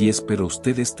ríos. 10 Pero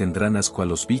ustedes tendrán asco a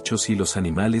los bichos y los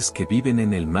animales que viven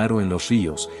en el mar o en los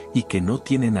ríos, y que no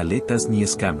tienen aletas ni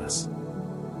escamas.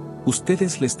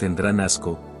 Ustedes les tendrán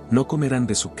asco, no comerán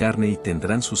de su carne y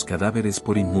tendrán sus cadáveres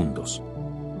por inmundos.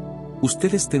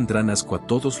 Ustedes tendrán asco a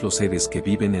todos los seres que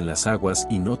viven en las aguas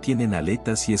y no tienen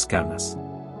aletas y escamas.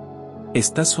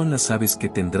 Estas son las aves que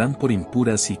tendrán por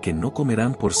impuras y que no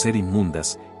comerán por ser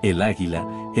inmundas, el águila,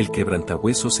 el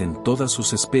quebrantahuesos en todas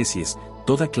sus especies,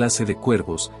 toda clase de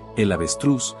cuervos, el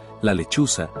avestruz, la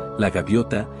lechuza, la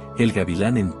gaviota, el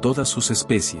gavilán en todas sus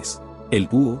especies, el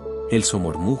búho, el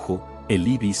somormujo, el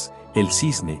ibis, el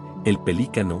cisne, el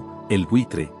pelícano, el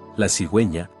buitre, la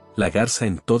cigüeña, la garza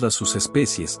en todas sus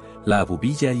especies, la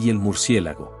abubilla y el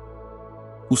murciélago.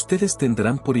 Ustedes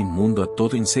tendrán por inmundo a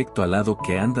todo insecto alado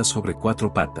que anda sobre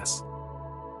 4 patas.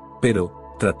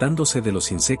 Pero, tratándose de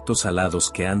los insectos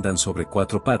alados que andan sobre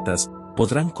 4 patas,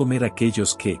 podrán comer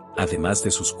aquellos que, además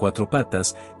de sus 4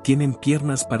 patas, tienen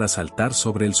piernas para saltar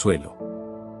sobre el suelo.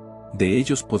 De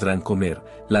ellos podrán comer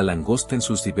la langosta en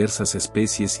sus diversas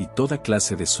especies y toda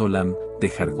clase de solam, de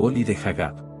jargol y de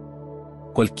jagab.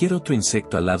 Cualquier otro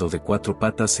insecto alado de 4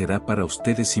 patas será para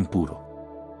ustedes impuro.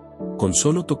 Con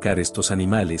solo tocar estos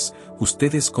animales,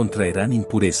 ustedes contraerán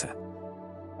impureza.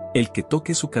 El que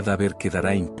toque su cadáver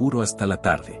quedará impuro hasta la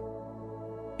tarde.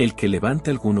 El que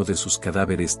levante alguno de sus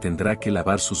cadáveres tendrá que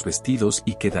lavar sus vestidos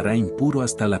y quedará impuro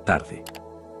hasta la tarde.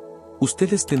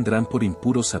 Ustedes tendrán por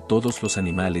impuros a todos los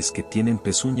animales que tienen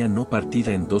pezuña no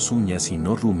partida en 2 uñas y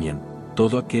no rumian,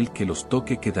 todo aquel que los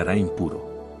toque quedará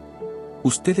impuro.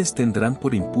 Ustedes tendrán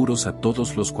por impuros a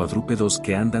todos los cuadrúpedos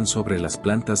que andan sobre las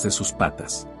plantas de sus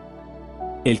patas.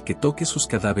 El que toque sus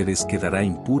cadáveres quedará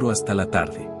impuro hasta la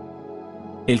tarde.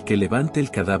 El que levante el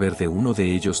cadáver de uno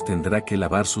de ellos tendrá que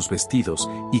lavar sus vestidos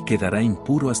y quedará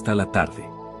impuro hasta la tarde.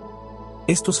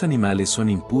 Estos animales son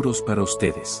impuros para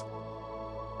ustedes.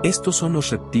 Estos son los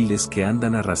reptiles que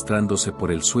andan arrastrándose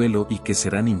por el suelo y que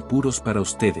serán impuros para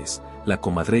ustedes: la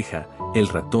comadreja, el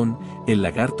ratón, el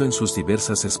lagarto en sus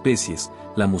diversas especies,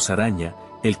 la musaraña,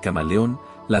 el camaleón,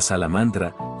 la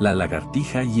salamandra, la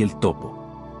lagartija y el topo.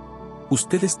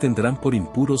 Ustedes tendrán por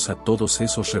impuros a todos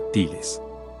esos reptiles.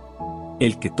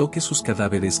 El que toque sus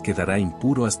cadáveres quedará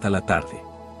impuro hasta la tarde.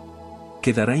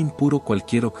 Quedará impuro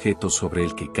cualquier objeto sobre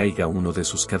el que caiga uno de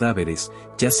sus cadáveres,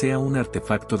 ya sea un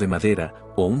artefacto de madera,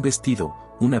 o un vestido,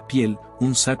 una piel,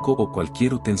 un saco o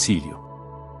cualquier utensilio.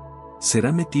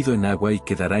 Será metido en agua y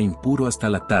quedará impuro hasta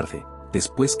la tarde,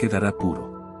 después quedará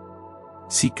puro.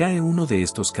 Si cae uno de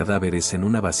estos cadáveres en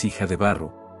una vasija de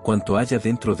barro, cuanto haya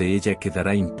dentro de ella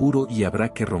quedará impuro y habrá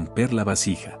que romper la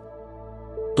vasija.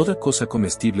 Toda cosa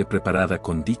comestible preparada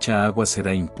con dicha agua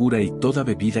será impura y toda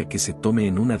bebida que se tome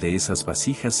en una de esas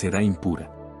vasijas será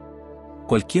impura.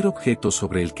 Cualquier objeto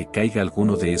sobre el que caiga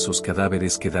alguno de esos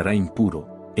cadáveres quedará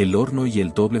impuro, el horno y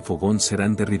el doble fogón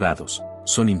serán derribados,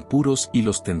 son impuros y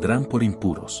los tendrán por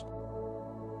impuros.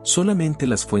 Solamente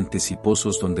las fuentes y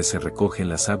pozos donde se recogen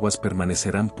las aguas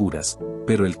permanecerán puras,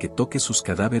 pero el que toque sus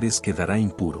cadáveres quedará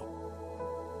impuro.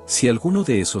 Si alguno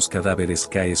de esos cadáveres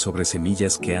cae sobre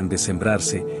semillas que han de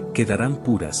sembrarse, quedarán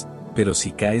puras, pero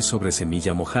si cae sobre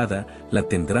semilla mojada, la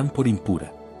tendrán por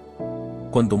impura.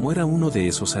 Cuando muera uno de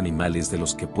esos animales de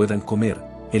los que puedan comer,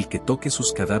 el que toque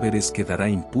sus cadáveres quedará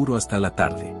impuro hasta la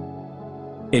tarde.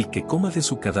 El que coma de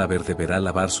su cadáver deberá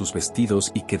lavar sus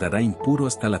vestidos y quedará impuro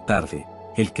hasta la tarde.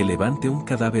 El que levante un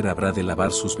cadáver habrá de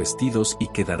lavar sus vestidos y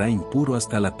quedará impuro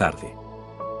hasta la tarde.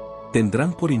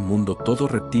 Tendrán por inmundo todo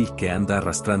reptil que anda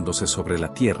arrastrándose sobre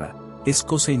la tierra, es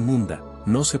cosa inmunda,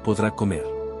 no se podrá comer.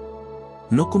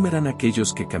 No comerán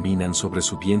aquellos que caminan sobre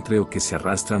su vientre o que se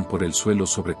arrastran por el suelo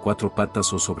sobre 4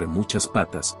 patas o sobre muchas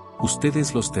patas,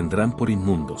 ustedes los tendrán por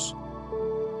inmundos.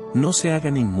 No se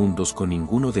hagan inmundos con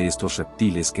ninguno de estos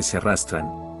reptiles que se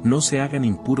arrastran, no se hagan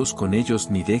impuros con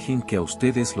ellos ni dejen que a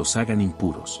ustedes los hagan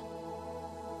impuros.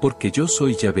 Porque yo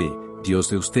soy Yahvé,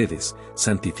 Dios de ustedes,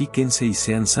 santifíquense y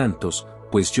sean santos,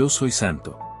 pues yo soy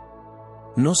santo.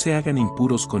 No se hagan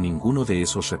impuros con ninguno de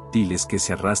esos reptiles que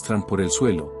se arrastran por el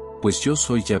suelo, pues yo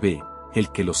soy Yahvé,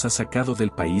 el que los ha sacado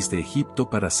del país de Egipto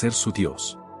para ser su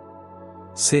Dios.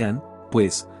 Sean,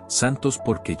 pues, santos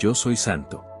porque yo soy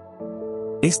santo.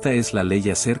 Esta es la ley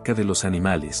acerca de los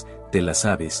animales, de las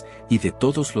aves, y de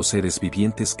todos los seres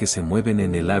vivientes que se mueven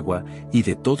en el agua, y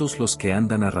de todos los que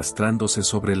andan arrastrándose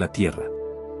sobre la tierra.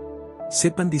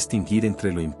 Sepan distinguir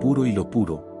entre lo impuro y lo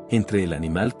puro, entre el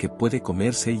animal que puede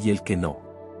comerse y el que no.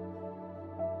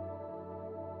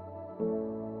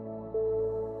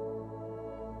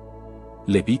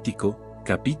 Levítico,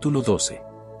 capítulo 12.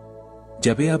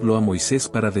 Yahvé habló a Moisés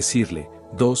para decirle: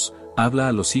 2. Habla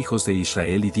a los hijos de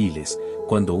Israel y diles: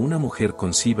 cuando una mujer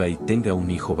conciba y tenga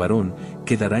un hijo varón,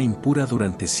 quedará impura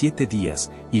durante 7 días,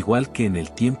 igual que en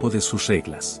el tiempo de sus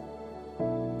reglas.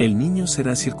 El niño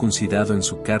será circuncidado en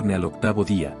su carne al 8º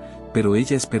día, pero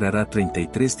ella esperará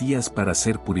 33 días para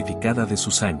ser purificada de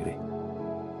su sangre.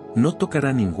 No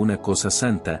tocará ninguna cosa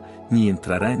santa, ni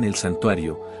entrará en el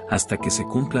santuario, hasta que se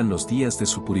cumplan los días de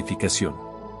su purificación.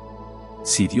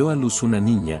 Si dio a luz una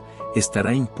niña,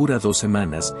 estará impura 2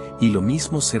 semanas, y lo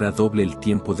mismo será doble el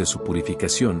tiempo de su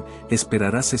purificación,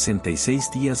 esperará 66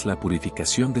 días la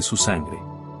purificación de su sangre.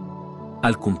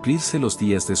 Al cumplirse los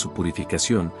días de su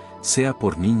purificación, sea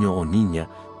por niño o niña,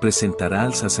 presentará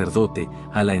al sacerdote,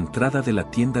 a la entrada de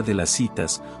la tienda de las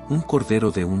citas, un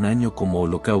cordero de 1 año como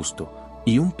holocausto,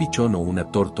 y un pichón o una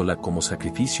tórtola como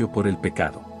sacrificio por el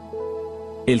pecado.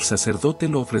 El sacerdote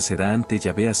lo ofrecerá ante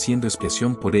Yahvé haciendo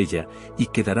expiación por ella, y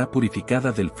quedará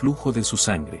purificada del flujo de su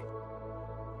sangre.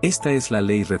 Esta es la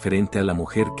ley referente a la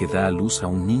mujer que da a luz a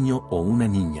un niño o una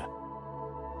niña.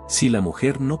 Si la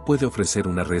mujer no puede ofrecer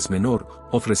una res menor,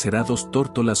 ofrecerá 2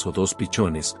 tórtolas o 2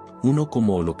 pichones, uno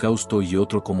como holocausto y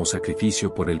otro como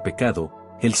sacrificio por el pecado.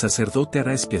 El sacerdote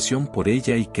hará expiación por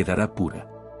ella y quedará pura.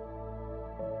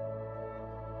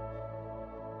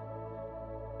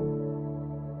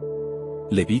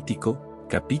 Levítico,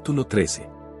 capítulo 13.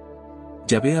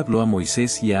 Yahvé habló a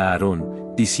Moisés y a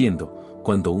Aarón, diciendo: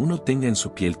 cuando uno tenga en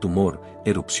su piel tumor,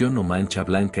 erupción o mancha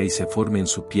blanca y se forme en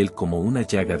su piel como una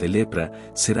llaga de lepra,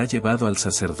 será llevado al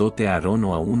sacerdote Aarón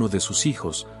o a uno de sus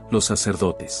hijos, los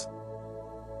sacerdotes.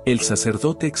 El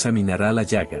sacerdote examinará la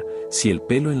llaga. Si el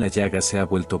pelo en la llaga se ha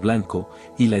vuelto blanco,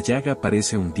 y la llaga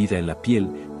parece hundida en la piel,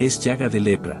 es llaga de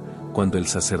lepra. Cuando el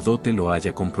sacerdote lo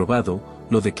haya comprobado,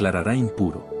 lo declarará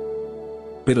impuro.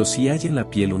 Pero si hay en la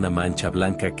piel una mancha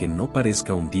blanca que no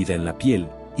parezca hundida en la piel,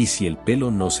 y si el pelo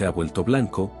no se ha vuelto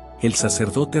blanco, el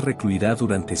sacerdote recluirá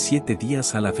durante 7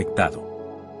 días al afectado.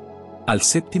 Al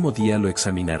 7º día lo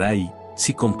examinará y,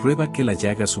 si comprueba que la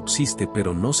llaga subsiste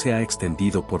pero no se ha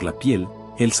extendido por la piel,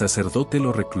 el sacerdote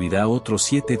lo recluirá otros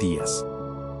 7 días.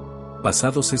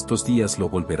 Pasados estos días lo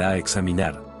volverá a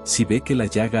examinar. Si ve que la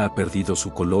llaga ha perdido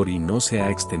su color y no se ha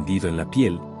extendido en la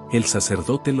piel, el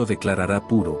sacerdote lo declarará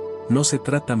puro. No se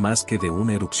trata más que de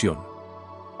una erupción.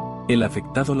 El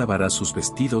afectado lavará sus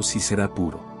vestidos y será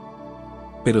puro.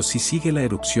 Pero si sigue la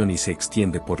erupción y se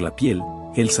extiende por la piel,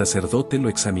 el sacerdote lo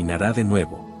examinará de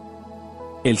nuevo.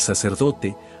 El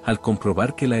sacerdote, al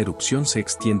comprobar que la erupción se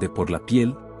extiende por la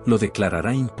piel, lo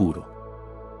declarará impuro.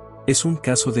 Es un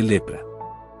caso de lepra.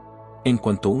 En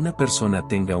cuanto una persona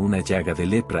tenga una llaga de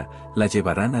lepra, la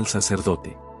llevarán al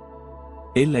sacerdote.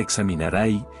 Él la examinará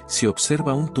y, si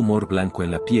observa un tumor blanco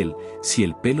en la piel, si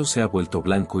el pelo se ha vuelto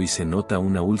blanco y se nota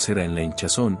una úlcera en la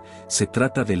hinchazón, se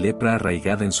trata de lepra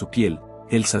arraigada en su piel,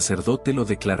 el sacerdote lo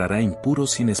declarará impuro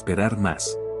sin esperar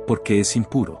más, porque es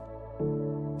impuro.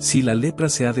 Si la lepra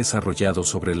se ha desarrollado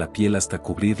sobre la piel hasta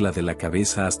cubrirla de la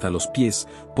cabeza hasta los pies,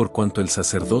 por cuanto el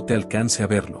sacerdote alcance a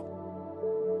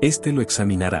verlo, éste lo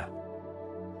examinará.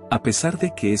 A pesar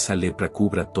de que esa lepra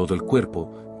cubra todo el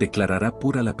cuerpo, declarará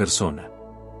pura la persona.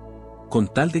 Con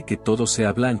tal de que todo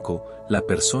sea blanco, la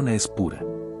persona es pura.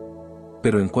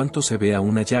 Pero en cuanto se vea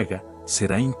una llaga,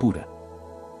 será impura.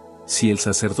 Si el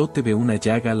sacerdote ve una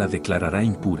llaga, la declarará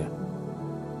impura.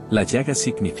 La llaga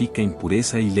significa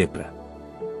impureza y lepra.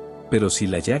 Pero si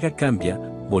la llaga cambia,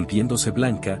 volviéndose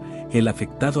blanca, el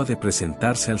afectado ha de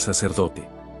presentarse al sacerdote.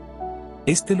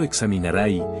 Éste lo examinará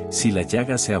y, si la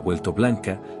llaga se ha vuelto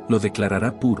blanca, lo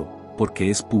declarará puro, porque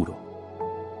es puro.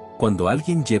 Cuando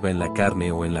alguien lleva en la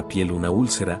carne o en la piel una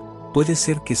úlcera, puede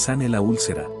ser que sane la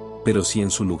úlcera, pero si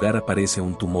en su lugar aparece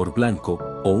un tumor blanco,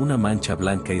 o una mancha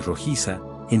blanca y rojiza,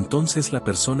 entonces la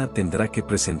persona tendrá que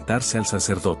presentarse al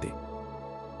sacerdote.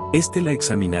 Éste la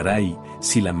examinará y,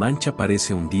 si la mancha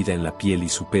parece hundida en la piel y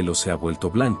su pelo se ha vuelto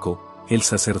blanco, el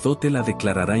sacerdote la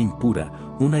declarará impura.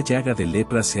 Una llaga de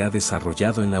lepra se ha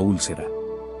desarrollado en la úlcera.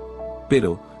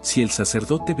 Pero, si el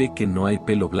sacerdote ve que no hay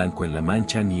pelo blanco en la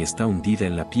mancha ni está hundida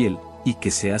en la piel, y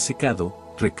que se ha secado,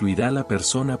 recluirá a la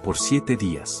persona por 7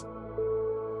 días.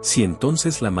 Si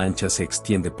entonces la mancha se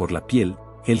extiende por la piel,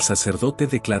 el sacerdote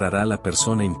declarará a la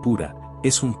persona impura.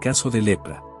 Es un caso de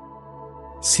lepra.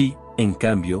 Si, en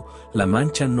cambio, la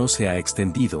mancha no se ha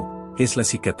extendido, es la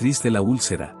cicatriz de la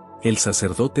úlcera, el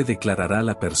sacerdote declarará a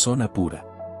la persona pura.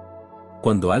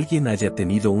 Cuando alguien haya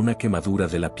tenido una quemadura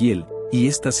de la piel, y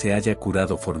ésta se haya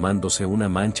curado formándose una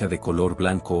mancha de color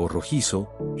blanco o rojizo,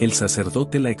 el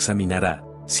sacerdote la examinará.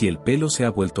 Si el pelo se ha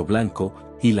vuelto blanco,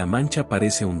 y la mancha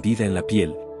parece hundida en la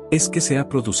piel, es que se ha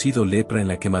producido lepra en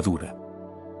la quemadura.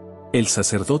 El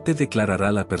sacerdote declarará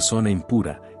a la persona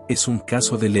impura. Es un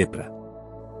caso de lepra.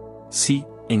 Si,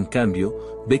 en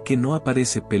cambio, ve que no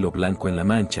aparece pelo blanco en la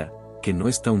mancha, que no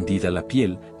está hundida la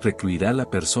piel, recluirá a la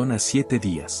persona 7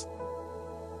 días.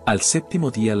 Al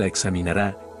 7º día la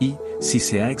examinará, y, si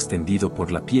se ha extendido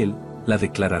por la piel, la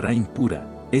declarará impura.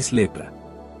 Es lepra.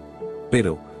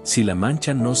 Pero, si la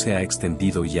mancha no se ha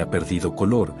extendido y ha perdido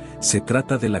color, se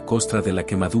trata de la costra de la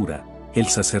quemadura, el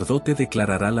sacerdote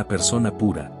declarará a la persona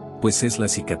pura, pues es la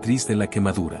cicatriz de la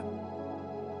quemadura.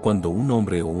 Cuando un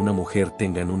hombre o una mujer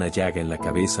tengan una llaga en la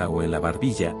cabeza o en la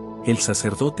barbilla, el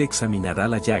sacerdote examinará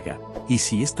la llaga. y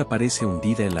si ésta parece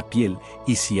hundida en la piel,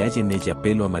 y si hay en ella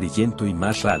pelo amarillento y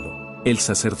más ralo, el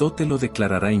sacerdote lo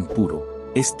declarará impuro,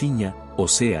 es tiña, o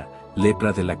sea,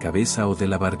 lepra de la cabeza o de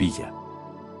la barbilla.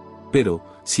 Pero,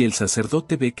 si el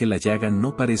sacerdote ve que la llaga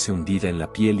no parece hundida en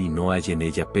la piel y no hay en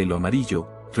ella pelo amarillo,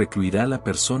 recluirá a la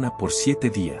persona por 7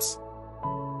 días.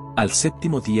 Al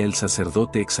séptimo día el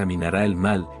sacerdote examinará el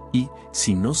mal, y,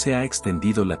 si no se ha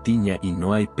extendido la tiña y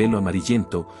no hay pelo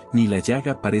amarillento, ni la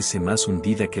llaga parece más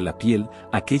hundida que la piel,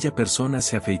 aquella persona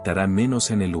se afeitará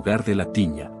menos en el lugar de la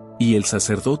tiña, y el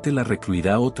sacerdote la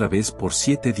recluirá otra vez por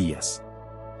 7 días.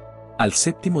 Al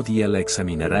séptimo día la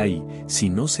examinará y, si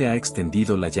no se ha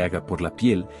extendido la llaga por la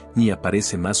piel, ni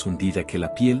aparece más hundida que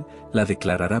la piel, la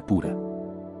declarará pura.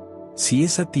 Si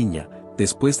esa tiña,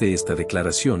 después de esta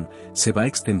declaración, se va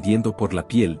extendiendo por la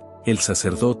piel, el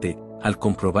sacerdote, al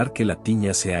comprobar que la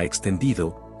tiña se ha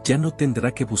extendido, ya no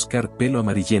tendrá que buscar pelo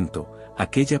amarillento,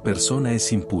 aquella persona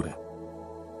es impura.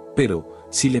 Pero,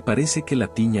 si le parece que la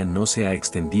tiña no se ha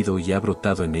extendido y ha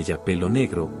brotado en ella pelo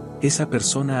negro, esa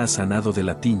persona ha sanado de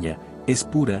la tiña, es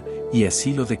pura, y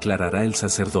así lo declarará el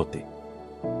sacerdote.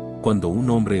 Cuando un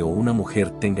hombre o una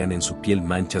mujer tengan en su piel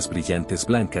manchas brillantes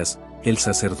blancas, el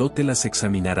sacerdote las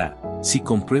examinará. Si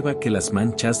comprueba que las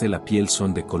manchas de la piel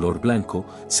son de color blanco,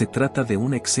 se trata de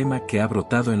un eczema que ha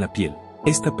brotado en la piel.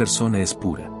 Esta persona es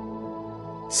pura.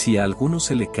 Si a alguno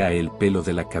se le cae el pelo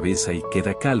de la cabeza y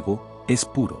queda calvo, es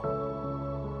puro.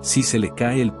 Si se le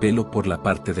cae el pelo por la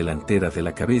parte delantera de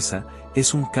la cabeza,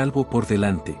 es un calvo por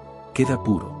delante, queda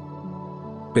puro.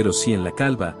 Pero si en la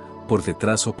calva, por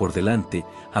detrás o por delante,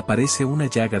 aparece una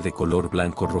llaga de color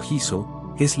blanco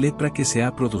rojizo, es lepra que se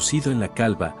ha producido en la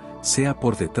calva, sea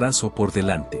por detrás o por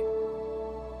delante.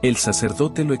 El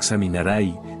sacerdote lo examinará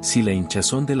y, si la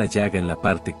hinchazón de la llaga en la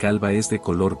parte calva es de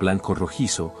color blanco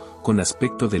rojizo, con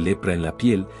aspecto de lepra en la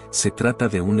piel, se trata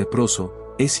de un leproso,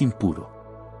 es impuro.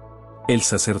 El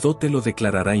sacerdote lo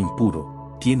declarará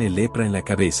impuro, tiene lepra en la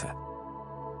cabeza.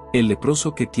 El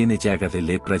leproso que tiene llaga de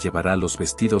lepra llevará los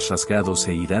vestidos rasgados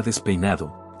e irá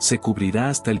despeinado, se cubrirá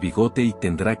hasta el bigote y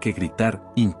tendrá que gritar,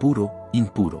 impuro,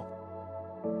 impuro.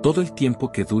 Todo el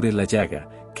tiempo que dure la llaga,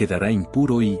 quedará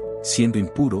impuro y, siendo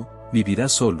impuro, vivirá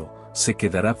solo, se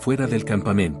quedará fuera del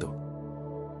campamento.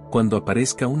 Cuando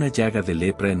aparezca una llaga de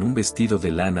lepra en un vestido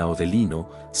de lana o de lino,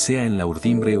 sea en la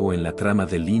urdimbre o en la trama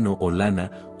de lino o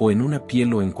lana, o en una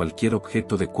piel o en cualquier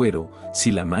objeto de cuero,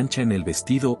 si la mancha en el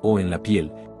vestido o en la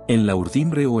piel, en la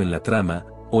urdimbre o en la trama,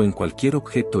 o en cualquier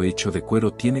objeto hecho de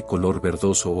cuero tiene color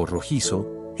verdoso o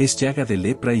rojizo, es llaga de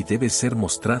lepra y debe ser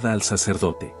mostrada al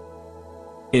sacerdote.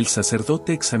 El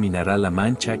sacerdote examinará la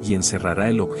mancha y encerrará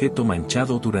el objeto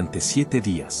manchado durante 7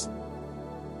 días.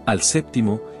 Al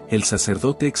séptimo, el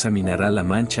sacerdote examinará la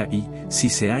mancha y, si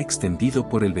se ha extendido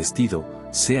por el vestido,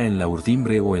 sea en la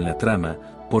urdimbre o en la trama,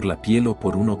 por la piel o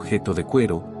por un objeto de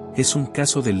cuero, es un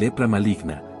caso de lepra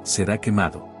maligna, será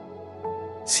quemado.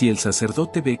 Si el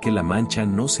sacerdote ve que la mancha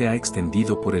no se ha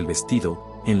extendido por el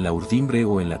vestido, en la urdimbre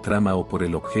o en la trama o por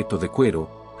el objeto de cuero,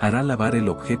 hará lavar el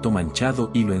objeto manchado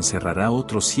y lo encerrará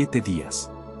otros 7 días.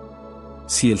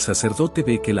 Si el sacerdote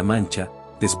ve que la mancha,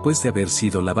 después de haber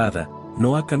sido lavada,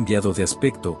 no ha cambiado de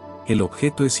aspecto, el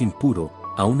objeto es impuro,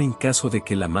 aun en caso de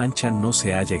que la mancha no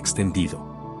se haya extendido.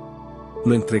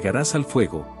 Lo entregarás al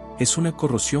fuego, es una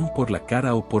corrosión por la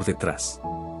cara o por detrás.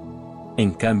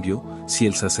 En cambio, si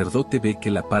el sacerdote ve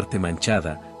que la parte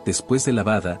manchada, después de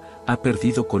lavada, ha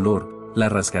perdido color, la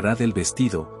rasgará del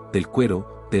vestido, del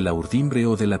cuero, de la urdimbre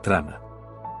o de la trama.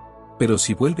 Pero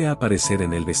si vuelve a aparecer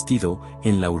en el vestido,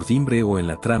 en la urdimbre o en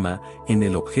la trama, en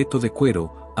el objeto de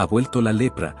cuero, ha vuelto la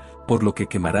lepra, por lo que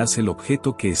quemarás el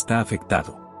objeto que está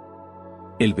afectado.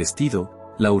 El vestido,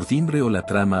 la urdimbre o la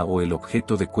trama o el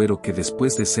objeto de cuero que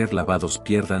después de ser lavados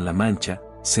pierdan la mancha,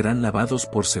 serán lavados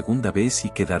por segunda vez y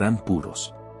quedarán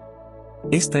puros.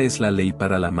 Esta es la ley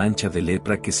para la mancha de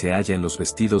lepra que se halla en los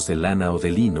vestidos de lana o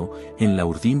de lino, en la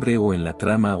urdimbre o en la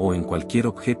trama o en cualquier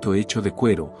objeto hecho de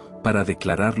cuero, para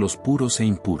declararlos puros e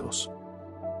impuros.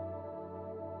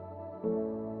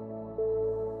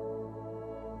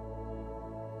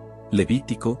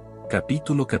 Levítico,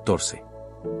 capítulo 14.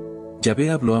 Yahvé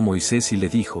habló a Moisés y le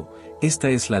dijo, esta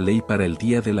es la ley para el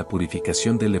día de la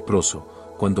purificación del leproso,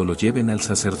 cuando lo lleven al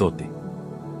sacerdote.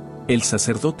 El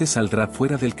sacerdote saldrá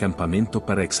fuera del campamento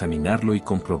para examinarlo y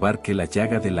comprobar que la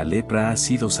llaga de la lepra ha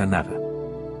sido sanada.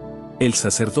 El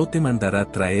sacerdote mandará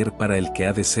traer para el que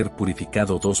ha de ser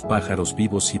purificado 2 pájaros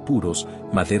vivos y puros,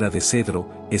 madera de cedro,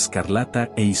 escarlata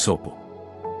e hisopo.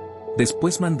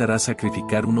 Después mandará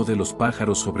sacrificar uno de los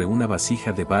pájaros sobre una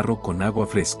vasija de barro con agua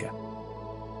fresca.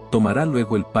 Tomará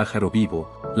luego el pájaro vivo,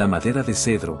 la madera de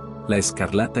cedro, la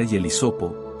escarlata y el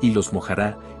hisopo, y los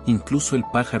mojará, incluso el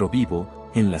pájaro vivo,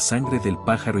 en la sangre del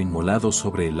pájaro inmolado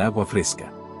sobre el agua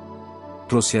fresca.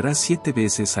 Rociará 7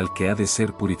 veces al que ha de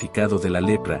ser purificado de la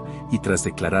lepra, y tras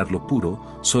declararlo puro,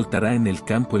 soltará en el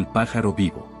campo el pájaro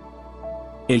vivo.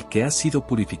 El que ha sido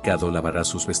purificado lavará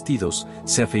sus vestidos,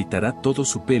 se afeitará todo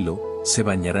su pelo, se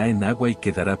bañará en agua y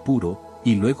quedará puro,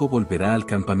 y luego volverá al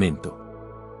campamento.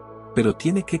 Pero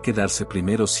tiene que quedarse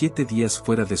primero 7 días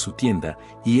fuera de su tienda,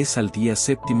 y es al día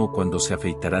 7º cuando se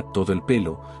afeitará todo el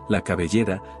pelo, la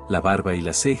cabellera, la barba y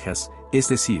las cejas, es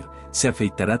decir, se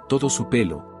afeitará todo su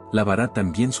pelo, lavará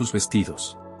también sus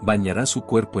vestidos, bañará su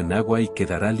cuerpo en agua y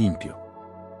quedará limpio.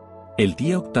 El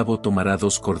día 8º tomará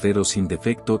 2 corderos sin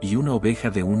defecto y una oveja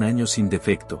de 1 año sin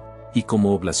defecto, y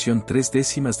como oblación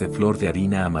 3/10 de flor de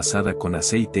harina amasada con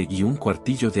aceite y 1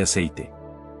 cuartillo de aceite.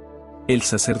 El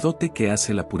sacerdote que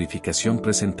hace la purificación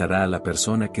presentará a la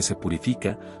persona que se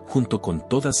purifica, junto con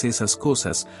todas esas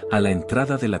cosas, a la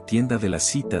entrada de la tienda de las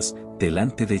citas,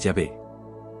 delante de Yahvé.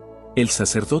 El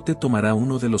sacerdote tomará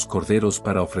uno de los corderos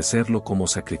para ofrecerlo como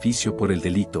sacrificio por el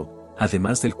delito,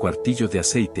 además del cuartillo de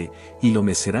aceite, y lo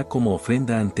mecerá como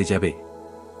ofrenda ante Yahvé.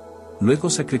 Luego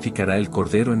sacrificará el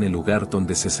cordero en el lugar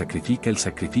donde se sacrifica el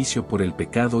sacrificio por el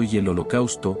pecado y el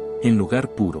holocausto, en lugar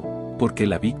puro, porque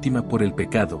la víctima por el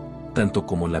pecado, tanto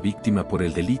como la víctima por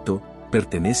el delito,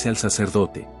 pertenece al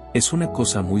sacerdote, es una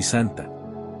cosa muy santa.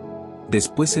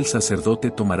 Después el sacerdote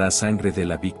tomará sangre de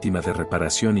la víctima de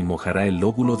reparación y mojará el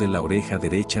lóbulo de la oreja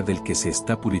derecha del que se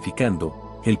está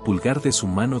purificando, el pulgar de su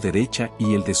mano derecha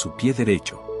y el de su pie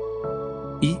derecho.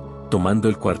 Y, tomando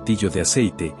el cuartillo de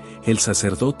aceite, el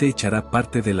sacerdote echará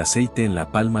parte del aceite en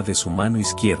la palma de su mano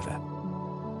izquierda.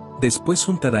 Después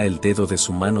untará el dedo de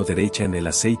su mano derecha en el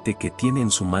aceite que tiene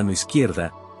en su mano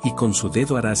izquierda, y con su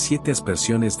dedo hará 7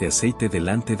 aspersiones de aceite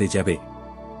delante de Yahvé.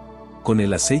 Con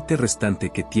el aceite restante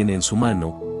que tiene en su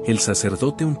mano, el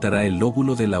sacerdote untará el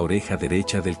lóbulo de la oreja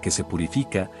derecha del que se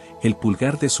purifica, el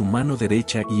pulgar de su mano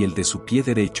derecha y el de su pie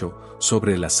derecho,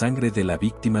 sobre la sangre de la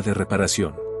víctima de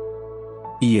reparación.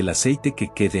 Y el aceite que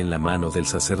quede en la mano del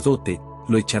sacerdote,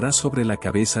 lo echará sobre la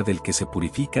cabeza del que se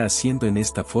purifica haciendo en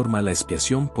esta forma la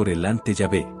expiación por el ante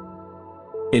Yahvé.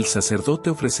 El sacerdote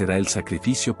ofrecerá el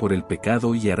sacrificio por el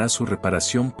pecado y hará su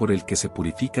reparación por el que se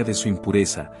purifica de su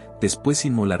impureza, después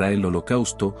inmolará el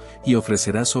holocausto, y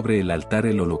ofrecerá sobre el altar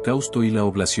el holocausto y la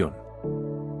oblación.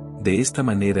 De esta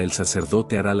manera el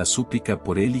sacerdote hará la súplica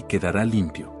por él y quedará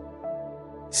limpio.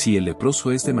 Si el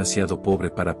leproso es demasiado pobre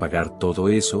para pagar todo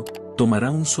eso,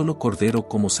 tomará un solo cordero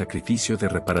como sacrificio de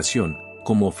reparación,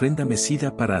 como ofrenda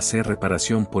mecida para hacer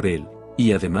reparación por él,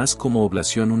 y además como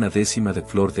oblación 1/10 de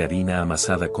flor de harina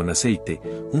amasada con aceite,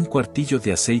 1 cuartillo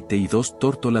de aceite y 2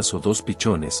 tórtolas o 2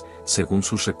 pichones, según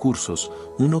sus recursos,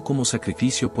 uno como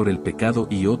sacrificio por el pecado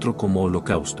y otro como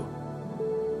holocausto.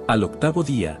 Al 8º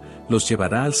día, los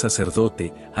llevará al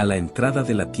sacerdote, a la entrada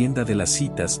de la tienda de las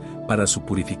citas, para su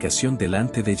purificación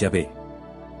delante de Yahvé.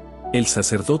 El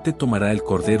sacerdote tomará el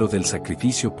cordero del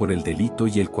sacrificio por el delito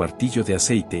y el cuartillo de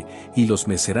aceite, y los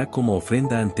mecerá como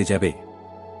ofrenda ante Yahvé.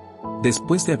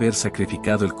 Después de haber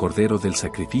sacrificado el cordero del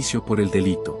sacrificio por el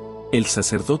delito, el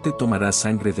sacerdote tomará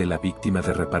sangre de la víctima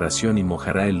de reparación y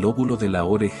mojará el lóbulo de la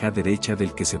oreja derecha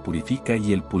del que se purifica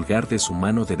y el pulgar de su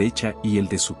mano derecha y el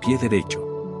de su pie derecho.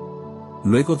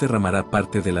 Luego derramará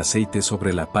parte del aceite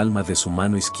sobre la palma de su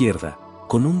mano izquierda,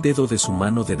 con un dedo de su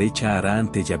mano derecha hará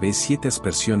ante Yahvé 7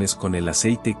 aspersiones con el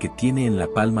aceite que tiene en la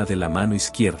palma de la mano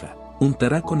izquierda.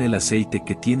 Untará con el aceite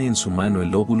que tiene en su mano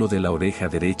el lóbulo de la oreja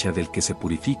derecha del que se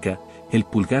purifica, el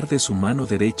pulgar de su mano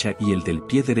derecha y el del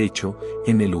pie derecho,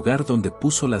 en el lugar donde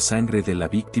puso la sangre de la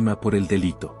víctima por el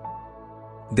delito.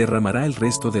 Derramará el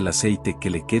resto del aceite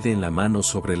que le quede en la mano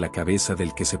sobre la cabeza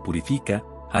del que se purifica,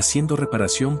 haciendo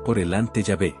reparación por el ante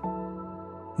Yahvé.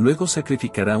 Luego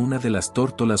sacrificará una de las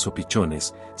tórtolas o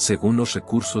pichones, según los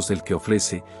recursos del que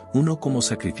ofrece, uno como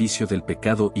sacrificio del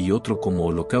pecado y otro como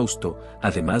holocausto,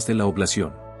 además de la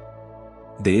oblación.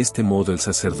 De este modo el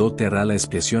sacerdote hará la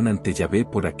expiación ante Yahvé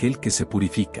por aquel que se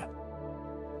purifica.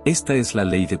 Esta es la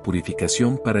ley de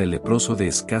purificación para el leproso de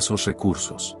escasos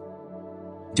recursos.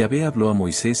 Yahvé habló a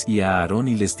Moisés y a Aarón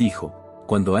y les dijo: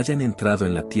 cuando hayan entrado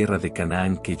en la tierra de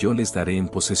Canaán que yo les daré en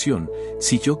posesión,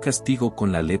 si yo castigo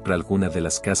con la lepra alguna de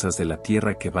las casas de la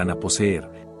tierra que van a poseer,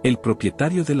 el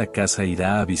propietario de la casa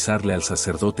irá a avisarle al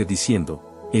sacerdote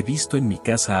diciendo: he visto en mi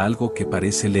casa algo que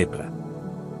parece lepra.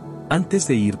 Antes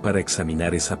de ir para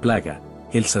examinar esa plaga,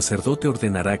 el sacerdote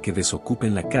ordenará que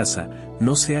desocupen la casa,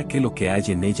 no sea que lo que hay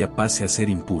en ella pase a ser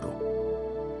impuro.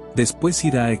 Después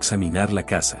irá a examinar la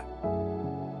casa.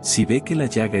 Si ve que la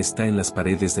llaga está en las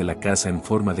paredes de la casa en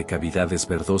forma de cavidades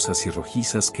verdosas y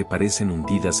rojizas que parecen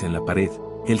hundidas en la pared,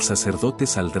 el sacerdote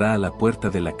saldrá a la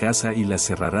puerta de la casa y la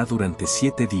cerrará durante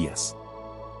 7 días.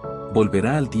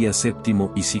 Volverá al día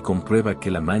séptimo y si comprueba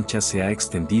que la mancha se ha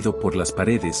extendido por las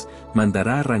paredes,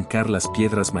 mandará arrancar las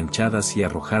piedras manchadas y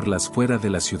arrojarlas fuera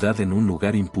de la ciudad en un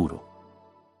lugar impuro.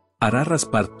 Hará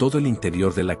raspar todo el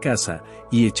interior de la casa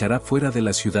y echará fuera de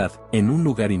la ciudad, en un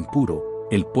lugar impuro,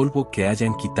 el polvo que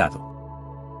hayan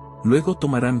quitado. Luego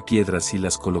tomarán piedras y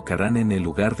las colocarán en el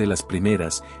lugar de las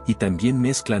primeras y también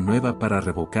mezcla nueva para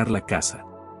revocar la casa.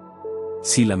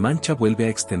 Si la mancha vuelve a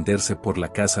extenderse por la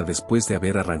casa después de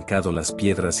haber arrancado las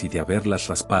piedras y de haberlas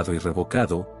raspado y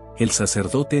revocado, el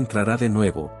sacerdote entrará de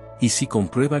nuevo, y si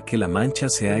comprueba que la mancha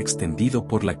se ha extendido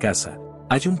por la casa,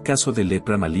 hay un caso de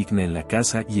lepra maligna en la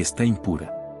casa y está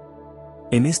impura.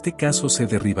 En este caso se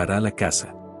derribará la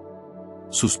casa.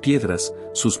 Sus piedras,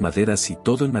 sus maderas y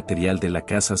todo el material de la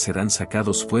casa serán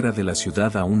sacados fuera de la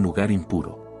ciudad a un lugar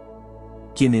impuro.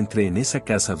 Quien entre en esa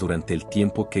casa durante el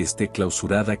tiempo que esté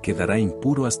clausurada quedará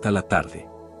impuro hasta la tarde.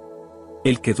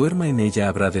 El que duerma en ella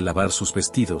habrá de lavar sus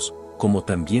vestidos, como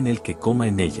también el que coma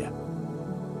en ella.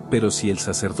 Pero si el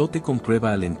sacerdote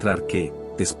comprueba al entrar que,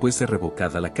 después de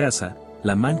revocada la casa,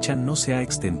 la mancha no se ha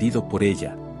extendido por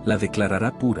ella, la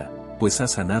declarará pura, pues ha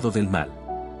sanado del mal.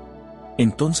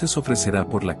 Entonces ofrecerá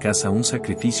por la casa un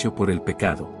sacrificio por el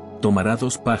pecado, tomará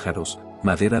 2 pájaros,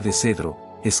 madera de cedro,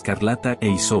 escarlata e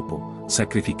hisopo,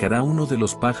 sacrificará uno de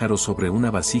los pájaros sobre una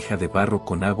vasija de barro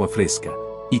con agua fresca,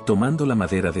 y tomando la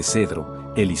madera de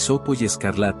cedro, el hisopo y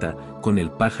escarlata, con el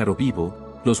pájaro vivo,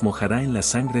 los mojará en la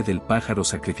sangre del pájaro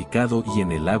sacrificado y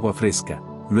en el agua fresca,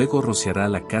 luego rociará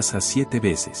la casa 7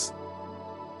 veces.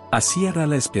 Así hará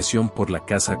la expiación por la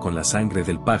casa con la sangre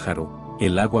del pájaro,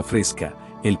 el agua fresca,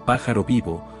 el pájaro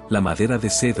vivo, la madera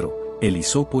de cedro, el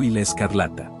hisopo y la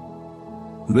escarlata.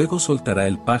 Luego soltará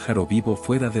el pájaro vivo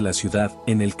fuera de la ciudad,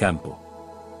 en el campo.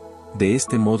 De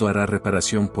este modo hará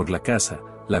reparación por la casa,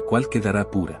 la cual quedará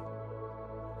pura.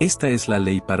 Esta es la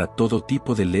ley para todo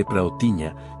tipo de lepra o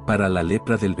tiña, para la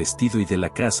lepra del vestido y de la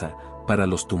casa, para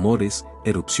los tumores,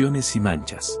 erupciones y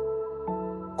manchas.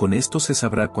 Con esto se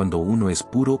sabrá cuando uno es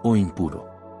puro o impuro.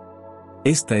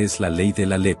 Esta es la ley de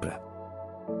la lepra.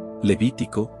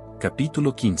 Levítico,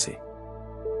 capítulo 15.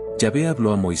 Yahvé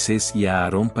habló a Moisés y a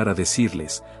Aarón para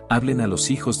decirles: hablen a los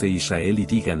hijos de Israel y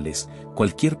díganles,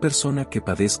 cualquier persona que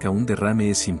padezca un derrame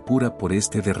es impura por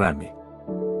este derrame.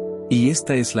 Y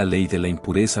esta es la ley de la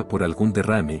impureza por algún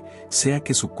derrame, sea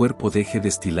que su cuerpo deje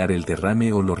destilar el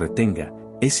derrame o lo retenga,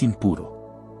 es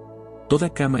impuro.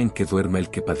 Toda cama en que duerma el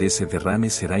que padece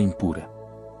derrame será impura.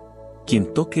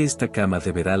 Quien toque esta cama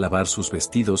deberá lavar sus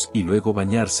vestidos y luego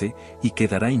bañarse, y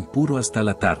quedará impuro hasta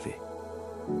la tarde.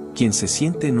 Quien se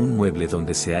siente en un mueble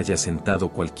donde se haya sentado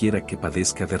cualquiera que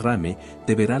padezca derrame,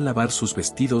 deberá lavar sus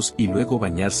vestidos y luego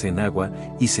bañarse en agua,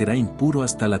 y será impuro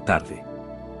hasta la tarde.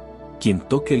 Quien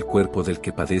toque el cuerpo del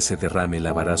que padece derrame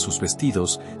lavará sus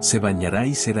vestidos, se bañará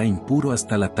y será impuro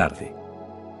hasta la tarde.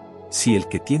 Si el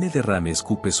que tiene derrame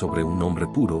escupe sobre un hombre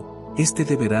puro, éste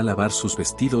deberá lavar sus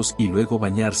vestidos y luego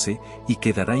bañarse, y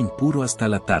quedará impuro hasta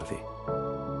la tarde.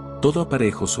 Todo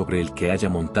aparejo sobre el que haya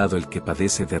montado el que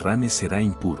padece derrame será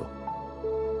impuro.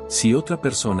 Si otra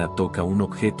persona toca un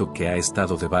objeto que ha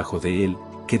estado debajo de él,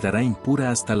 quedará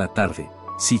impura hasta la tarde.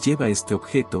 Si lleva este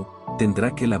objeto,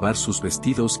 tendrá que lavar sus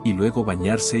vestidos y luego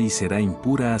bañarse y será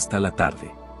impura hasta la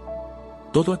tarde.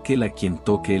 Todo aquel a quien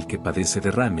toque el que padece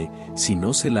derrame, si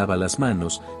no se lava las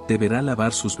manos, deberá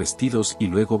lavar sus vestidos y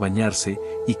luego bañarse,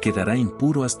 y quedará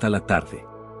impuro hasta la tarde.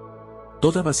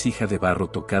 Toda vasija de barro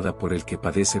tocada por el que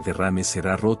padece derrame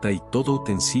será rota y todo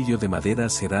utensilio de madera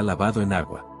será lavado en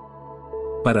agua.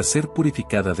 Para ser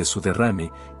purificada de su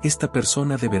derrame, esta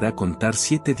persona deberá contar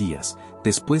 7 días,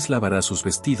 después lavará sus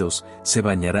vestidos, se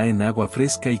bañará en agua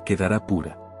fresca y quedará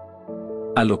pura.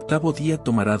 Al 8º día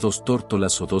tomará 2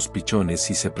 tórtolas o 2 pichones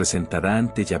y se presentará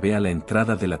ante Yahvé a la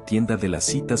entrada de la tienda de las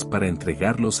citas para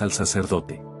entregarlos al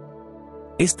sacerdote.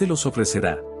 Este los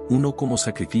ofrecerá, uno como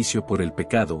sacrificio por el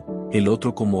pecado, el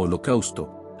otro como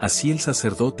holocausto, así el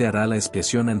sacerdote hará la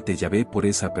expiación ante Yahvé por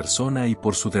esa persona y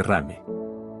por su derrame.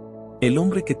 El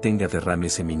hombre que tenga derrame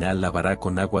seminal lavará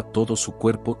con agua todo su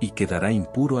cuerpo y quedará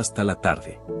impuro hasta la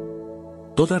tarde.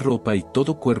 Toda ropa y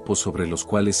todo cuerpo sobre los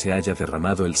cuales se haya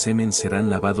derramado el semen serán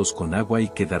lavados con agua y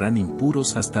quedarán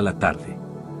impuros hasta la tarde.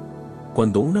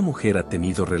 Cuando una mujer ha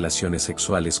tenido relaciones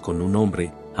sexuales con un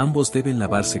hombre, ambos deben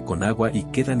lavarse con agua y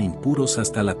quedan impuros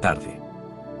hasta la tarde.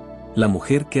 La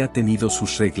mujer que ha tenido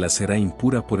sus reglas será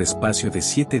impura por espacio de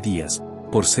 7 días,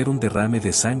 por ser un derrame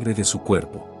de sangre de su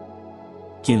cuerpo.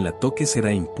 Quien la toque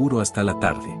será impuro hasta la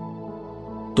tarde.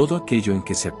 Todo aquello en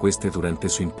que se acueste durante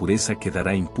su impureza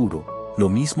quedará impuro, lo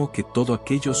mismo que todo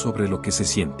aquello sobre lo que se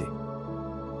siente.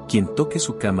 Quien toque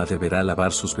su cama deberá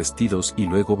lavar sus vestidos y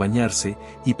luego bañarse,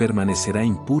 y permanecerá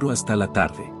impuro hasta la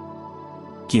tarde.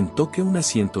 Quien toque un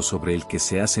asiento sobre el que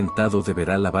se ha sentado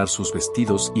deberá lavar sus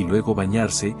vestidos y luego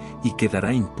bañarse, y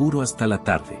quedará impuro hasta la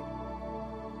tarde.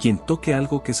 Quien toque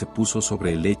algo que se puso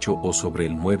sobre el lecho o sobre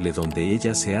el mueble donde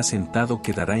ella se ha sentado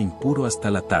quedará impuro hasta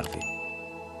la tarde.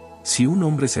 Si un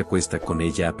hombre se acuesta con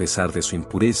ella a pesar de su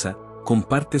impureza,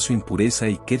 comparte su impureza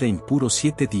y queda impuro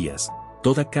 7 días,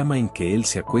 toda cama en que él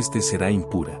se acueste será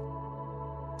impura.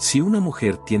 Si una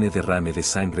mujer tiene derrame de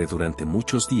sangre durante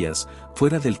muchos días,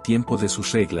 fuera del tiempo de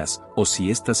sus reglas, o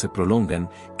si éstas se prolongan,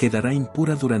 quedará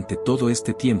impura durante todo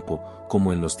este tiempo,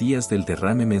 como en los días del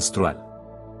derrame menstrual.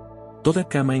 Toda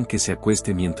cama en que se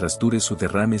acueste mientras dure su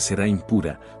derrame será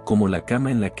impura, como la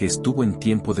cama en la que estuvo en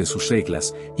tiempo de sus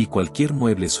reglas, y cualquier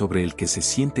mueble sobre el que se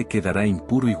siente quedará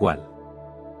impuro igual.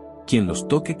 Quien los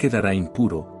toque quedará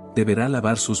impuro, deberá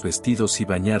lavar sus vestidos y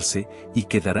bañarse, y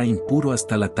quedará impuro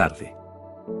hasta la tarde.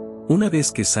 Una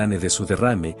vez que sane de su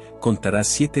derrame, contará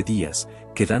 7 días,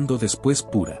 quedando después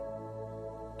pura.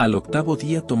 Al 8º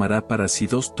día tomará para sí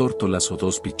 2 tórtolas o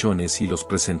 2 pichones y los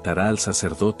presentará al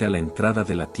sacerdote a la entrada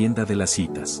de la tienda de las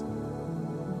citas.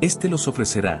 Este los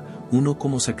ofrecerá, uno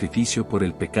como sacrificio por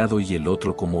el pecado y el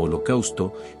otro como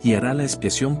holocausto, y hará la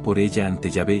expiación por ella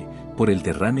ante Yahvé, por el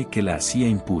derrame que la hacía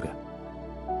impura.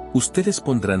 Ustedes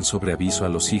pondrán sobre aviso a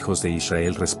los hijos de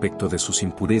Israel respecto de sus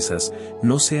impurezas,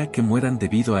 no sea que mueran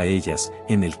debido a ellas,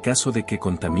 en el caso de que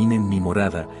contaminen mi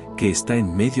morada, que está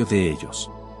en medio de ellos.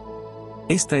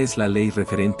 Esta es la ley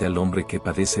referente al hombre que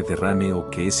padece derrame o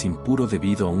que es impuro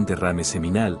debido a un derrame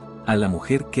seminal, a la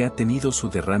mujer que ha tenido su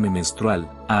derrame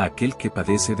menstrual, a aquel que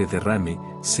padece de derrame,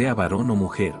 sea varón o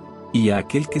mujer, y a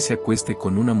aquel que se acueste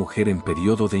con una mujer en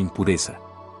periodo de impureza.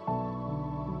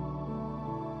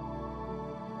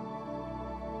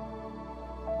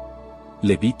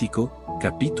 Levítico,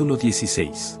 capítulo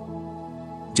 16.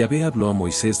 Yahvé habló a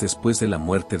Moisés después de la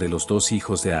muerte de los 2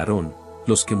 hijos de Aarón,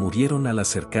 los que murieron al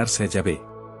acercarse a Yahvé.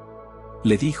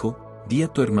 Le dijo: di a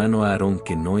tu hermano Aarón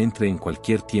que no entre en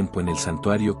cualquier tiempo en el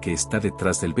santuario que está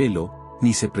detrás del velo,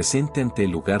 ni se presente ante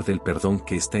el lugar del perdón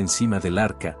que está encima del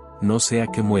arca, no sea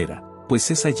que muera,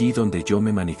 pues es allí donde yo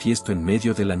me manifiesto en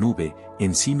medio de la nube,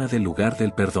 encima del lugar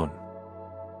del perdón.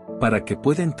 Para que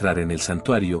pueda entrar en el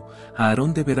santuario,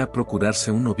 Aarón deberá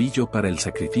procurarse un novillo para el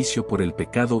sacrificio por el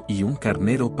pecado y un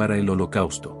carnero para el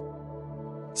holocausto.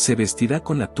 Se vestirá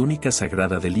con la túnica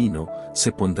sagrada de lino,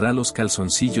 se pondrá los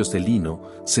calzoncillos de lino,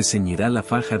 se ceñirá la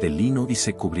faja de lino y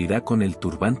se cubrirá con el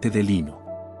turbante de lino.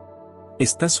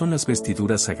 Estas son las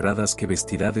vestiduras sagradas que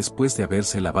vestirá después de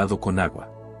haberse lavado con agua.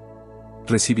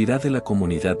 Recibirá de la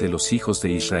comunidad de los hijos de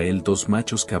Israel 2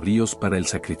 machos cabríos para el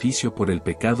sacrificio por el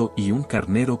pecado y un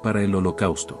carnero para el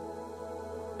holocausto.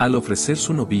 Al ofrecer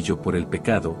su novillo por el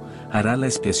pecado, hará la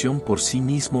expiación por sí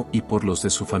mismo y por los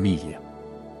de su familia.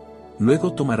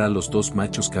 Luego tomará los 2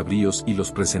 machos cabríos y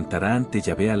los presentará ante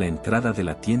Yahvé a la entrada de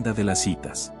la tienda de las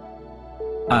citas.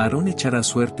 Aarón echará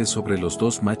suerte sobre los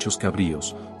 2 machos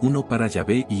cabríos, uno para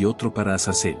Yahvé y otro para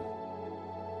Azazel.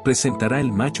 Presentará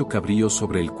el macho cabrío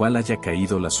sobre el cual haya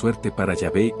caído la suerte para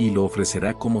Yahvé y lo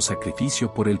ofrecerá como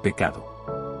sacrificio por el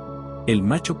pecado. El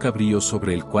macho cabrío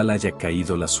sobre el cual haya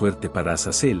caído la suerte para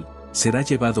Azazel, será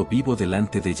llevado vivo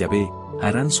delante de Yahvé,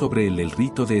 harán sobre él el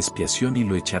rito de expiación y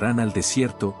lo echarán al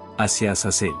desierto, hacia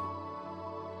Azazel.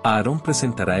 Aarón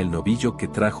presentará el novillo que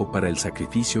trajo para el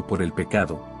sacrificio por el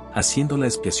pecado, haciendo la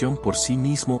expiación por sí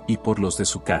mismo y por los de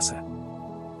su casa.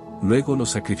 Luego lo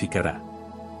sacrificará.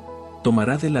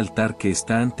 Tomará del altar que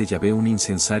está ante Yahvé un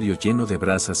incensario lleno de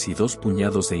brasas y 2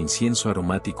 puñados de incienso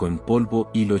aromático en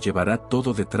polvo y lo llevará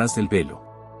todo detrás del velo.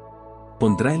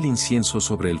 Pondrá el incienso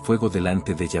sobre el fuego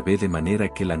delante de Yahvé de manera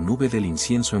que la nube del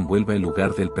incienso envuelva el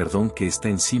lugar del perdón que está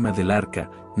encima del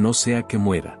arca, no sea que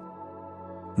muera.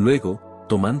 Luego,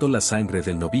 tomando la sangre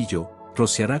del novillo,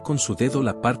 rociará con su dedo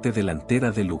la parte delantera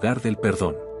del lugar del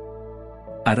perdón.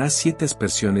 Hará 7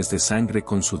 aspersiones de sangre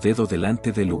con su dedo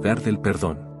delante del lugar del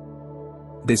perdón.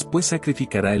 Después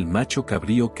sacrificará el macho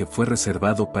cabrío que fue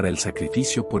reservado para el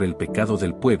sacrificio por el pecado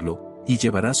del pueblo, y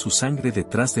llevará su sangre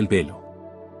detrás del velo.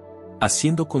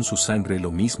 Haciendo con su sangre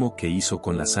lo mismo que hizo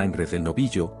con la sangre del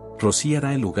novillo,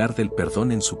 rociará el lugar del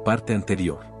perdón en su parte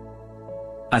anterior.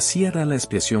 Así hará la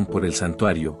expiación por el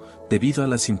santuario, debido a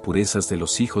las impurezas de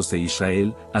los hijos de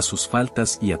Israel, a sus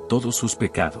faltas y a todos sus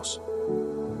pecados.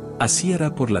 Así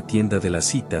hará por la tienda de las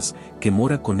citas, que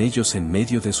mora con ellos en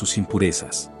medio de sus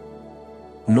impurezas.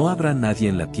 No habrá nadie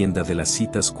en la tienda de las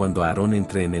citas cuando Aarón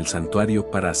entre en el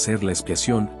santuario para hacer la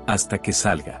expiación, hasta que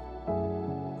salga.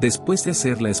 Después de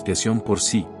hacer la expiación por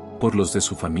sí, por los de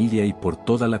su familia y por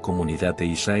toda la comunidad de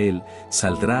Israel,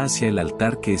 saldrá hacia el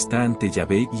altar que está ante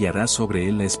Yahvé y hará sobre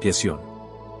él la expiación.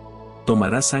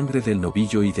 Tomará sangre del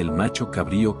novillo y del macho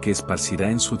cabrío que esparcirá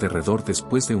en su derredor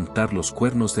después de untar los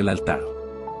cuernos del altar.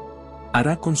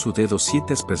 Hará con su dedo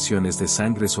 7 aspersiones de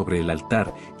sangre sobre el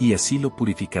altar, y así lo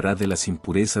purificará de las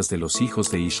impurezas de los hijos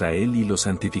de Israel y lo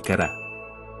santificará.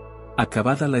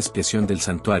 Acabada la expiación del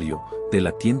santuario, de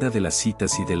la tienda de las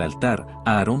citas y del altar,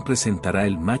 Aarón presentará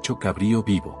el macho cabrío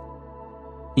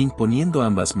vivo. Imponiendo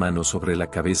ambas manos sobre la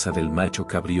cabeza del macho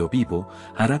cabrío vivo,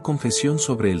 hará confesión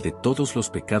sobre él de todos los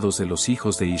pecados de los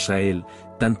hijos de Israel,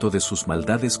 tanto de sus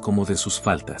maldades como de sus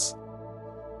faltas.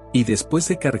 Y después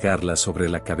de cargarla sobre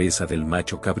la cabeza del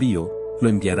macho cabrío, lo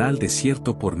enviará al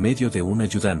desierto por medio de un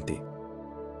ayudante.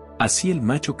 Así el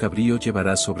macho cabrío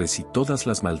llevará sobre sí todas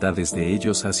las maldades de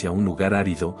ellos hacia un lugar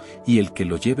árido, y el que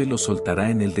lo lleve lo soltará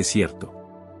en el desierto.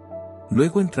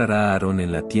 Luego entrará Aarón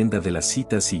en la tienda de las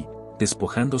citas y,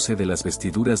 despojándose de las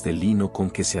vestiduras de lino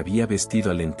con que se había vestido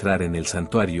al entrar en el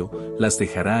santuario, las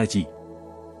dejará allí.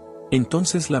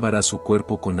 Entonces lavará su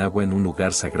cuerpo con agua en un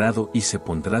lugar sagrado y se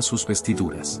pondrá sus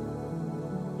vestiduras.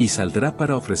 Y saldrá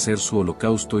para ofrecer su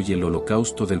holocausto y el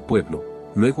holocausto del pueblo.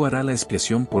 Luego hará la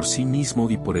expiación por sí mismo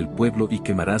y por el pueblo y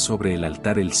quemará sobre el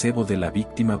altar el cebo de la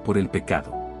víctima por el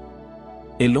pecado.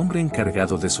 El hombre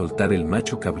encargado de soltar el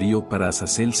macho cabrío para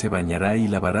Azazel se bañará y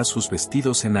lavará sus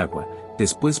vestidos en agua,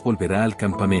 después volverá al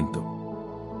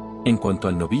campamento. En cuanto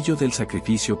al novillo del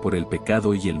sacrificio por el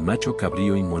pecado y el macho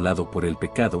cabrío inmolado por el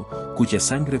pecado, cuya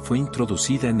sangre fue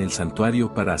introducida en el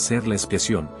santuario para hacer la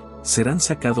expiación, serán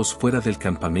sacados fuera del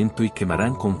campamento y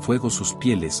quemarán con fuego sus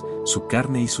pieles, su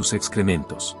carne y sus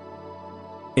excrementos.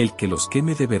 El que los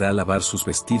queme deberá lavar sus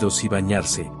vestidos y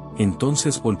bañarse,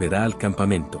 entonces volverá al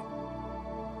campamento.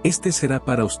 Este será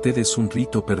para ustedes un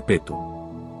rito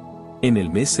perpetuo. En el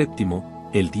mes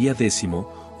séptimo, el día 10,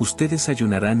 ustedes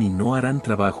ayunarán y no harán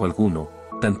trabajo alguno,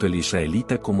 tanto el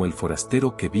israelita como el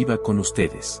forastero que viva con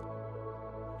ustedes.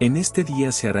 En este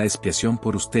día se hará expiación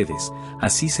por ustedes,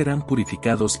 así serán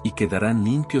purificados y quedarán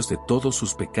limpios de todos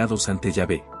sus pecados ante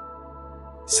Yahvé.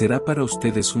 Será para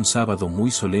ustedes un sábado muy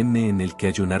solemne en el que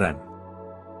ayunarán.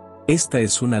 Esta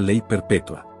es una ley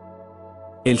perpetua.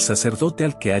 El sacerdote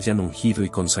al que hayan ungido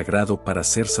y consagrado para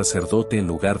ser sacerdote en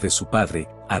lugar de su padre,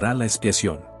 hará la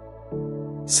expiación.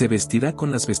 Se vestirá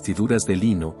con las vestiduras de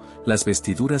lino, las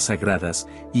vestiduras sagradas,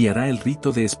 y hará el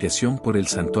rito de expiación por el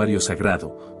santuario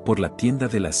sagrado, por la tienda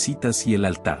de las citas y el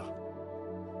altar.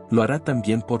 Lo hará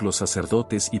también por los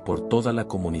sacerdotes y por toda la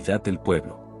comunidad del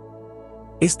pueblo.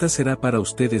 Esta será para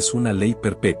ustedes una ley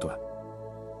perpetua.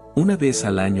 Una vez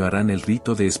al año harán el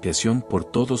rito de expiación por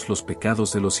todos los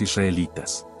pecados de los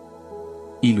israelitas.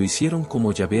 Y lo hicieron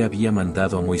como Yahvé había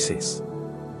mandado a Moisés.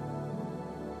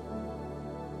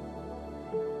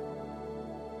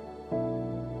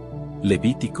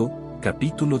 Levítico,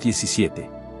 capítulo 17.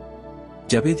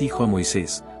 Yahvé dijo a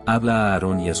Moisés: habla a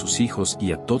Aarón y a sus hijos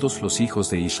y a todos los hijos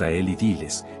de Israel y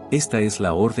diles, esta es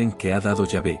la orden que ha dado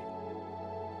Yahvé.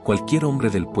 Cualquier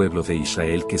hombre del pueblo de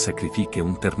Israel que sacrifique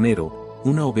un ternero,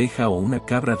 una oveja o una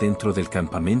cabra dentro del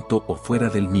campamento o fuera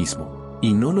del mismo,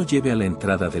 y no lo lleve a la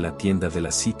entrada de la tienda de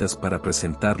las citas para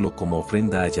presentarlo como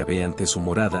ofrenda a Yahvé ante su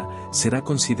morada, será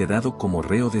considerado como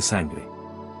reo de sangre.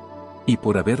 Y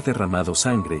por haber derramado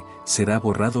sangre, será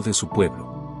borrado de su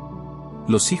pueblo.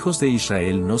 Los hijos de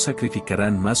Israel no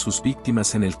sacrificarán más sus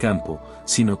víctimas en el campo,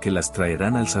 sino que las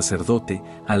traerán al sacerdote,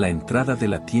 a la entrada de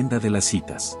la tienda de las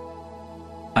citas.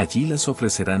 Allí las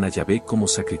ofrecerán a Yahvé como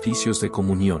sacrificios de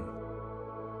comunión.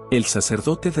 El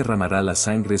sacerdote derramará la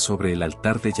sangre sobre el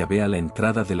altar de Yahvé a la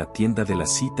entrada de la tienda de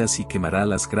las citas y quemará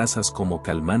las grasas como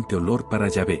calmante olor para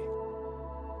Yahvé.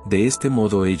 De este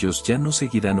modo ellos ya no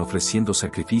seguirán ofreciendo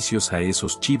sacrificios a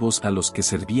esos chivos a los que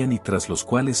servían y tras los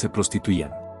cuales se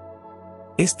prostituían.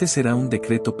 Este será un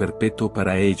decreto perpetuo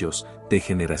para ellos, de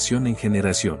generación en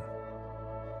generación.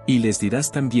 Y les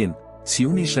dirás también, si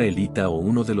un israelita o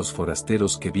uno de los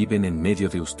forasteros que viven en medio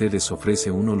de ustedes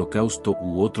ofrece un holocausto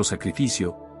u otro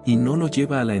sacrificio, y no lo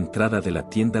lleva a la entrada de la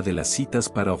tienda de las citas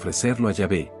para ofrecerlo a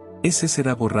Yahvé, ese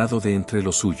será borrado de entre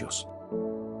los suyos.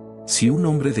 Si un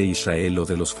hombre de Israel o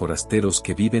de los forasteros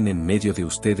que viven en medio de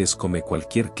ustedes come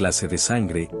cualquier clase de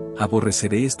sangre,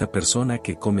 aborreceré esta persona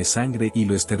que come sangre y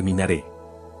lo exterminaré.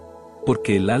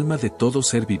 Porque el alma de todo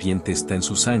ser viviente está en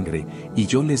su sangre, y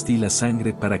yo les di la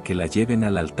sangre para que la lleven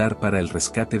al altar para el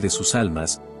rescate de sus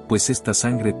almas, pues esta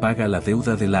sangre paga la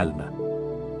deuda del alma.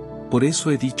 Por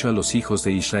eso he dicho a los hijos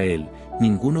de Israel,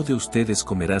 ninguno de ustedes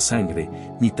comerá sangre,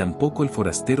 ni tampoco el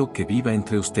forastero que viva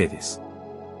entre ustedes.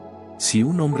 Si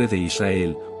un hombre de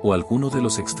Israel, o alguno de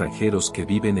los extranjeros que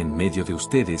viven en medio de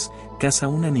ustedes, caza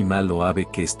un animal o ave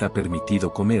que está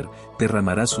permitido comer,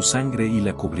 derramará su sangre y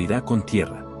la cubrirá con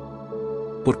tierra.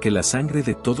 Porque la sangre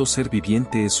de todo ser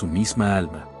viviente es su misma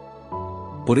alma.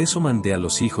 Por eso mandé a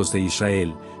los hijos de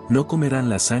Israel, no comerán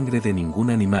la sangre de ningún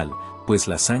animal, pues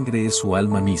la sangre es su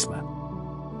alma misma.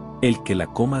 El que la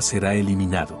coma será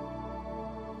eliminado.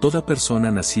 Toda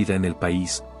persona nacida en el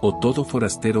país, o todo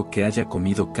forastero que haya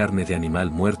comido carne de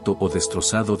animal muerto o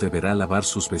destrozado deberá lavar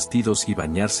sus vestidos y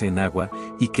bañarse en agua,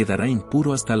 y quedará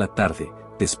impuro hasta la tarde,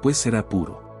 después será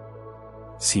puro.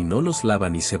 Si no los lava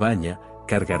ni se baña,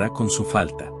 cargará con su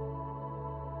falta.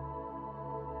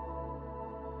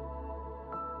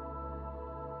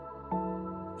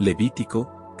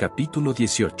 Levítico, capítulo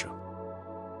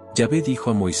 18. Yahvé dijo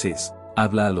a Moisés,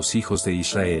 habla a los hijos de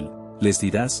Israel, les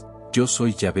dirás, yo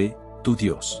soy Yahvé, tu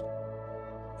Dios.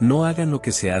 No hagan lo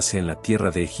que se hace en la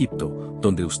tierra de Egipto,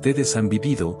 donde ustedes han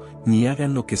vivido, ni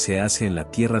hagan lo que se hace en la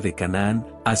tierra de Canaán,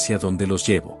 hacia donde los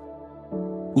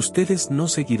llevo. Ustedes no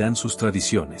seguirán sus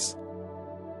tradiciones.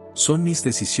 Son mis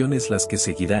decisiones las que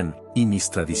seguirán, y mis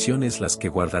tradiciones las que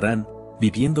guardarán,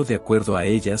 viviendo de acuerdo a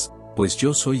ellas, pues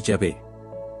yo soy Yahvé.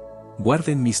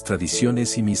 Guarden mis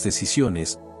tradiciones y mis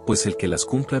decisiones, pues el que las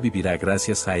cumpla vivirá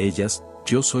gracias a ellas,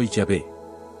 yo soy Yahvé.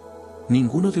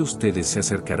 Ninguno de ustedes se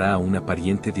acercará a una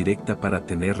pariente directa para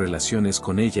tener relaciones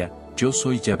con ella, yo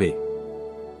soy Yahvé.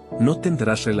 No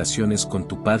tendrás relaciones con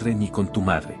tu padre ni con tu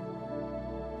madre.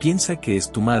 Piensa que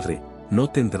es tu madre, no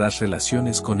tendrás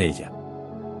relaciones con ella.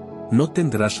 No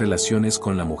tendrás relaciones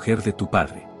con la mujer de tu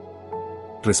padre.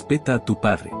 Respeta a tu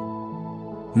padre.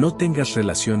 No tengas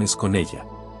relaciones con ella.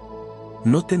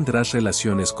 No tendrás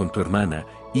relaciones con tu hermana,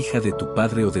 hija de tu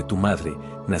padre o de tu madre,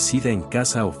 nacida en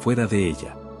casa o fuera de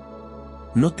ella.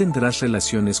 No tendrás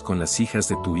relaciones con las hijas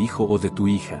de tu hijo o de tu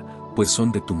hija, pues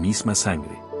son de tu misma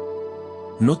sangre.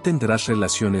 No tendrás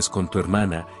relaciones con tu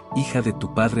hermana, hija de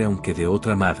tu padre aunque de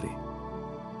otra madre.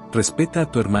 Respeta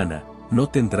a tu hermana, no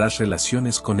tendrás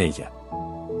relaciones con ella.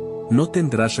 No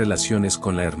tendrás relaciones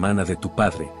con la hermana de tu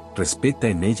padre, respeta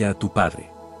en ella a tu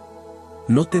padre.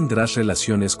 No tendrás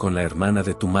relaciones con la hermana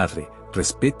de tu madre,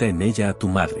 respeta en ella a tu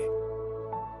madre.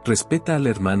 Respeta al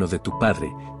hermano de tu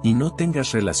padre, y no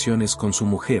tengas relaciones con su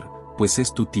mujer, pues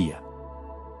es tu tía.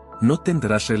 No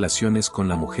tendrás relaciones con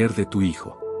la mujer de tu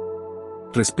hijo.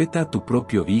 Respeta a tu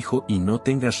propio hijo y no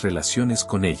tengas relaciones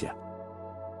con ella.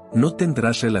 No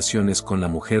tendrás relaciones con la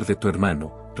mujer de tu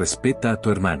hermano, respeta a tu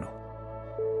hermano.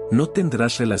 No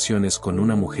tendrás relaciones con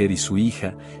una mujer y su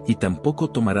hija, y tampoco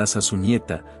tomarás a su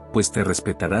nieta, pues te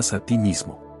respetarás a ti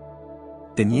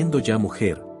mismo. Teniendo ya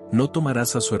mujer, no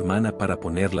tomarás a su hermana para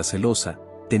ponerla celosa,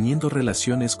 teniendo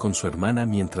relaciones con su hermana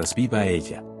mientras viva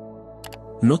ella.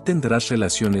 No tendrás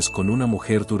relaciones con una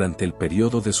mujer durante el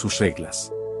periodo de sus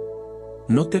reglas.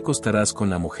 No te acostarás con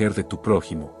la mujer de tu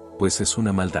prójimo, pues es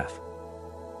una maldad.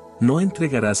 No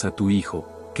entregarás a tu hijo,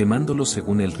 quemándolo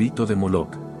según el rito de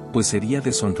Moloc, pues sería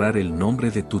deshonrar el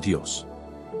nombre de tu Dios.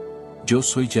 Yo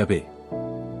soy Yahvé.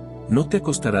 No te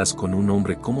acostarás con un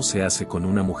hombre como se hace con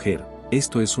una mujer,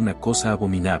 esto es una cosa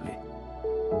abominable.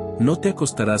 No te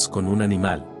acostarás con un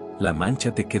animal, la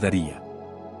mancha te quedaría.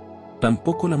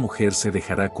 Tampoco la mujer se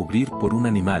dejará cubrir por un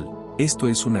animal, esto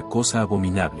es una cosa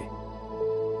abominable.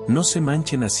 No se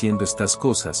manchen haciendo estas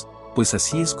cosas, pues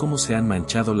así es como se han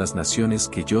manchado las naciones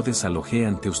que yo desalojé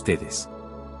ante ustedes.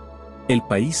 El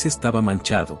país estaba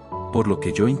manchado, por lo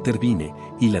que yo intervine,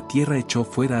 y la tierra echó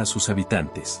fuera a sus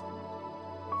habitantes.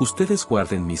 Ustedes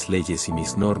guarden mis leyes y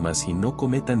mis normas y no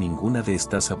cometan ninguna de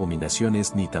estas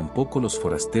abominaciones ni tampoco los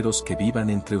forasteros que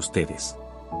vivan entre ustedes.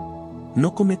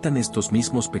 No cometan estos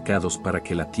mismos pecados para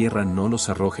que la tierra no los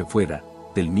arroje fuera,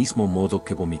 del mismo modo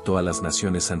que vomitó a las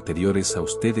naciones anteriores a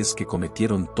ustedes que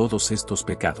cometieron todos estos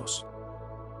pecados.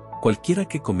 Cualquiera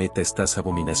que cometa estas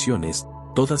abominaciones,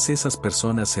 todas esas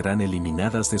personas serán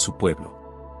eliminadas de su pueblo.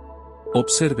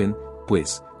 Observen,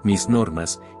 pues, mis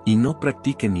normas, y no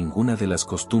practiquen ninguna de las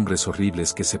costumbres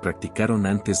horribles que se practicaron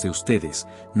antes de ustedes,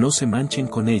 no se manchen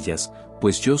con ellas,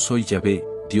 pues yo soy Yahvé,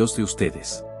 Dios de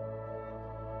ustedes.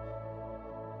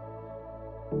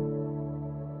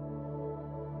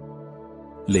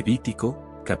 Levítico,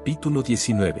 capítulo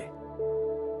 19.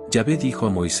 Yahvé dijo a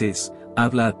Moisés,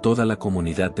 habla a toda la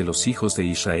comunidad de los hijos de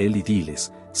Israel y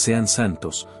diles, sean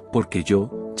santos, porque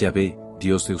yo, Yahvé,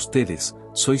 Dios de ustedes,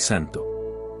 soy santo.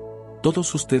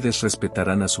 Todos ustedes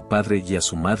respetarán a su padre y a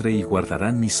su madre y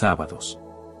guardarán mis sábados.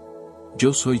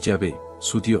 Yo soy Yahvé,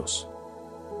 su Dios.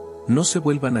 No se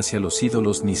vuelvan hacia los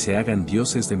ídolos ni se hagan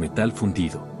dioses de metal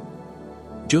fundido.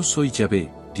 Yo soy Yahvé,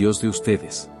 Dios de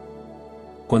ustedes.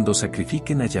 Cuando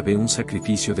sacrifiquen a Yahvé un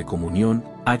sacrificio de comunión,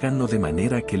 háganlo de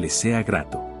manera que les sea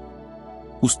grato.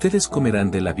 Ustedes comerán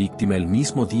de la víctima el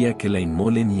mismo día que la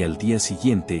inmolen y al día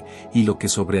siguiente, y lo que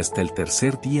sobre hasta el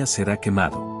tercer día será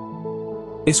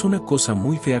quemado. Es una cosa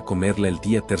muy fea comerla el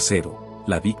día tercero,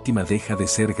 la víctima deja de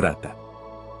ser grata.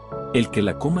 El que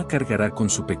la coma cargará con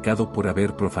su pecado por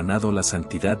haber profanado la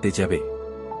santidad de Yahvé.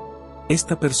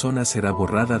 Esta persona será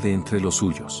borrada de entre los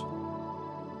suyos.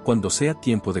 Cuando sea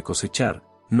tiempo de cosechar,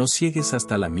 no ciegues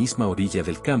hasta la misma orilla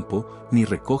del campo, ni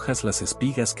recojas las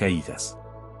espigas caídas.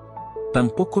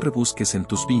 Tampoco rebusques en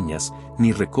tus viñas,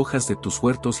 ni recojas de tus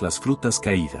huertos las frutas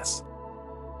caídas.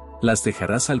 Las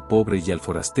dejarás al pobre y al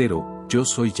forastero, yo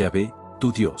soy Yahvé,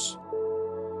 tu Dios.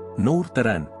 No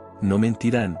hurtarán, no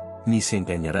mentirán, ni se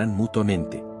engañarán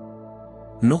mutuamente.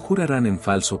 No jurarán en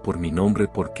falso por mi nombre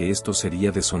porque esto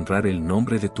sería deshonrar el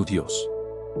nombre de tu Dios.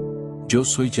 Yo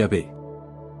soy Yahvé.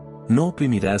 No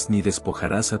oprimirás ni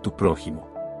despojarás a tu prójimo.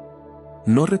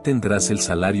 No retendrás el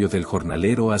salario del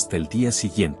jornalero hasta el día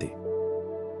siguiente.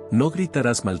 No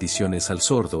gritarás maldiciones al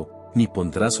sordo, ni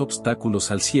pondrás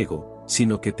obstáculos al ciego,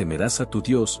 sino que temerás a tu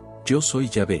Dios, yo soy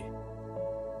Yahvé.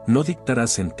 No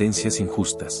dictarás sentencias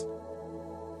injustas.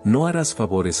 No harás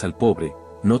favores al pobre,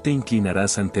 no te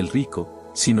inclinarás ante el rico,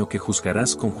 sino que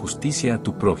juzgarás con justicia a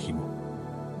tu prójimo.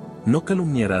 No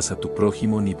calumniarás a tu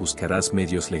prójimo ni buscarás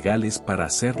medios legales para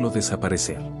hacerlo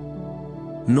desaparecer.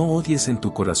 No odies en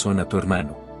tu corazón a tu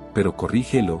hermano, pero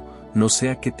corrígelo, no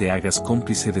sea que te hagas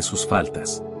cómplice de sus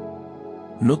faltas.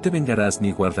 No te vengarás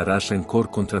ni guardarás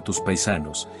rencor contra tus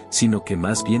paisanos, sino que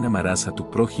más bien amarás a tu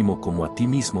prójimo como a ti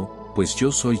mismo, pues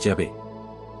yo soy Yahvé.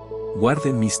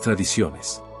 Guarden mis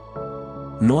tradiciones.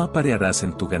 No aparearás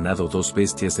en tu ganado dos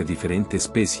bestias de diferente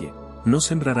especie, no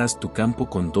sembrarás tu campo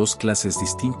con dos clases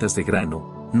distintas de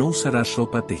grano, no usarás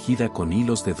ropa tejida con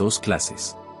hilos de dos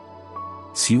clases.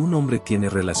 Si un hombre tiene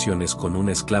relaciones con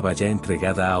una esclava ya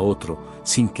entregada a otro,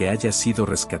 sin que haya sido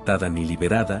rescatada ni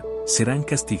liberada, serán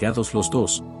castigados los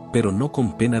dos, pero no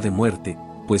con pena de muerte,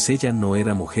 pues ella no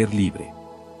era mujer libre.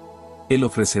 Él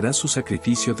ofrecerá su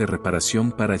sacrificio de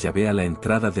reparación para Yahvé a la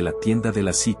entrada de la tienda de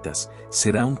las citas,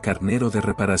 será un carnero de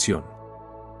reparación.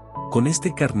 Con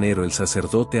este carnero el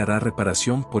sacerdote hará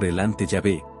reparación por él ante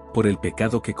Yahvé, por el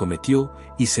pecado que cometió,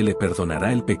 y se le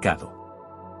perdonará el pecado.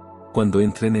 Cuando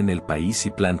entren en el país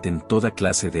y planten toda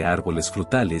clase de árboles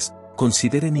frutales,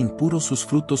 consideren impuros sus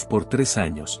frutos por 3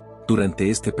 años, durante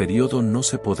este periodo no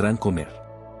se podrán comer.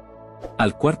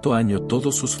 Al cuarto año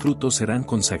todos sus frutos serán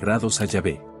consagrados a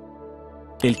Yahvé.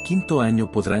 El quinto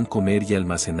año podrán comer y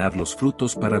almacenar los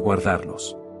frutos para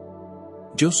guardarlos.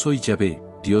 Yo soy Yahvé,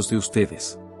 Dios de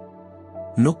ustedes.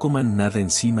 No coman nada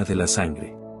encima de la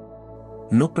sangre.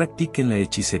 No practiquen la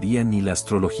hechicería ni la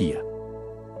astrología.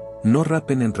 No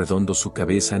rapen en redondo su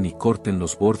cabeza ni corten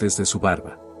los bordes de su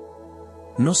barba.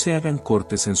 No se hagan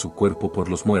cortes en su cuerpo por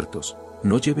los muertos,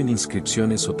 no lleven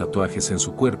inscripciones o tatuajes en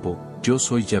su cuerpo, yo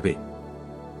soy Yahvé.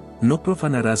 No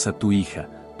profanarás a tu hija,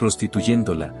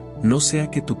 prostituyéndola, no sea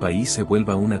que tu país se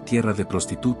vuelva una tierra de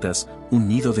prostitutas, un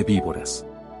nido de víboras.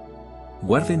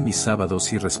 Guarden mis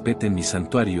sábados y respeten mi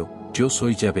santuario, yo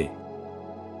soy Yahvé.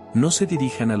 No se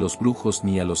dirijan a los brujos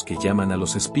ni a los que llaman a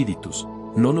los espíritus,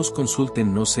 no los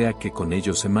consulten no sea que con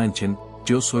ellos se manchen,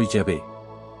 yo soy Yahvé.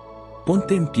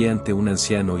 Ponte en pie ante un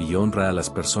anciano y honra a las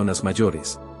personas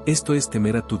mayores, esto es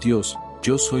temer a tu Dios,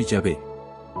 yo soy Yahvé.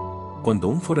 Cuando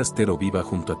un forastero viva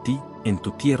junto a ti, en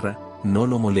tu tierra, no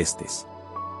lo molestes.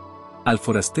 Al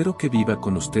forastero que viva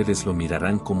con ustedes lo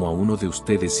mirarán como a uno de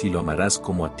ustedes y lo amarás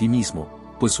como a ti mismo,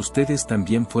 pues ustedes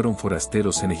también fueron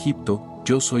forasteros en Egipto,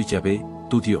 yo soy Yahvé,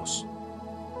 tu Dios.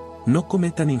 No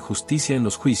cometan injusticia en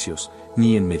los juicios,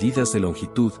 ni en medidas de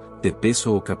longitud, de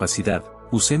peso o capacidad,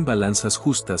 usen balanzas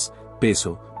justas,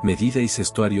 peso, medida y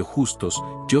cestuario justos,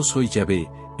 yo soy Yahvé,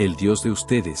 el Dios de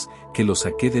ustedes, que los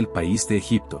saqué del país de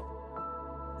Egipto.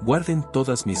 Guarden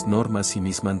todas mis normas y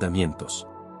mis mandamientos.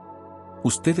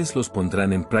 Ustedes los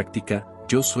pondrán en práctica,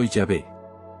 yo soy Yahvé.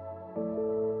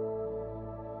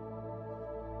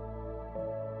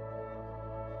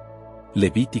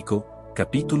 Levítico,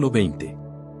 capítulo 20.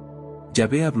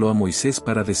 Yahvé habló a Moisés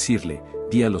para decirle,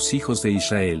 di a los hijos de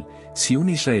Israel, si un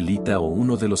israelita o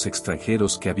uno de los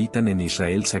extranjeros que habitan en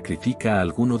Israel sacrifica a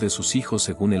alguno de sus hijos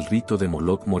según el rito de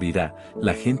Moloc morirá,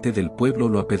 la gente del pueblo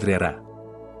lo apedreará.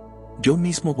 Yo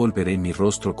mismo volveré mi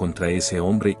rostro contra ese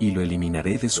hombre y lo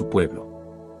eliminaré de su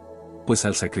pueblo. Pues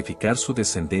al sacrificar su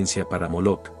descendencia para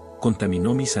Moloc,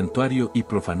 contaminó mi santuario y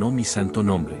profanó mi santo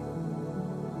nombre.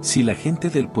 Si la gente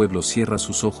del pueblo cierra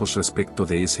sus ojos respecto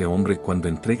de ese hombre cuando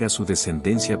entrega su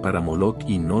descendencia para Moloc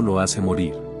y no lo hace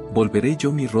morir, volveré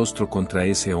yo mi rostro contra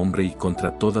ese hombre y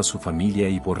contra toda su familia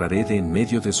y borraré de en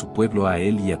medio de su pueblo a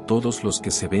él y a todos los que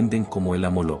se venden como él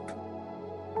a Moloc.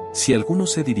 Si alguno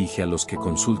se dirige a los que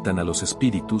consultan a los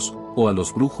espíritus, o a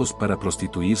los brujos para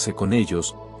prostituirse con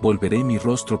ellos, volveré mi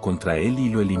rostro contra él y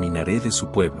lo eliminaré de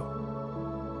su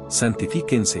pueblo.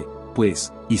 Santifíquense,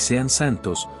 pues, y sean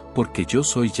santos, porque yo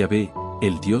soy Yahvé,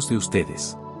 el Dios de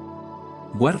ustedes.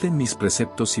 Guarden mis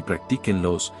preceptos y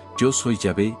practíquenlos, yo soy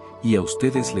Yahvé, y a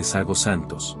ustedes les hago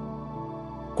santos.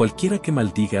 Cualquiera que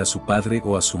maldiga a su padre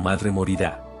o a su madre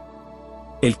morirá.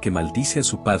 El que maldice a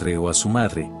su padre o a su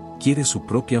madre, quiere su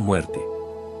propia muerte.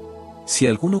 Si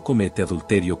alguno comete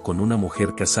adulterio con una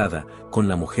mujer casada, con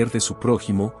la mujer de su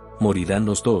prójimo, morirán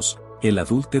los dos, el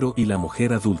adúltero y la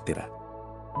mujer adúltera.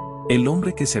 El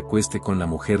hombre que se acueste con la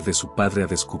mujer de su padre ha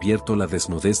descubierto la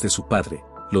desnudez de su padre,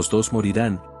 los dos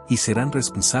morirán, y serán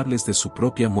responsables de su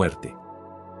propia muerte.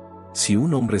 Si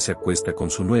un hombre se acuesta con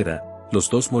su nuera, los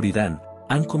dos morirán,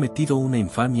 han cometido una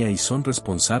infamia y son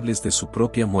responsables de su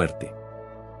propia muerte.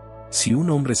 Si un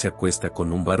hombre se acuesta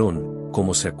con un varón,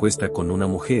 como se acuesta con una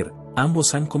mujer,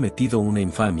 ambos han cometido una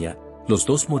infamia, los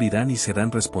dos morirán y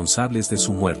serán responsables de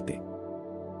su muerte.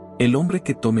 El hombre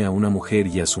que tome a una mujer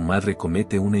y a su madre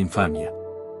comete una infamia.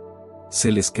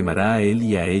 Se les quemará a él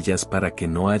y a ellas para que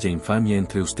no haya infamia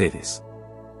entre ustedes.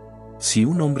 Si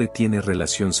un hombre tiene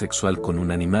relación sexual con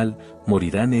un animal,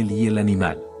 morirán él y el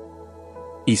animal.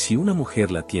 Y si una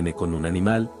mujer la tiene con un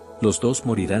animal, los dos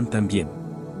morirán también.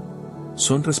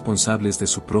 Son responsables de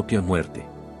su propia muerte.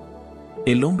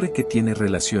 El hombre que tiene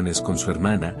relaciones con su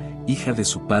hermana, hija de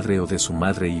su padre o de su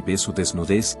madre y ve su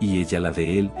desnudez y ella la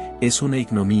de él, es una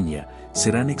ignominia,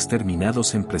 serán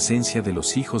exterminados en presencia de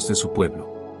los hijos de su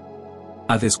pueblo.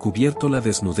 Ha descubierto la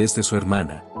desnudez de su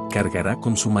hermana, cargará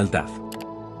con su maldad.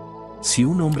 Si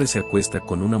un hombre se acuesta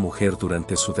con una mujer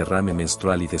durante su derrame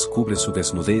menstrual y descubre su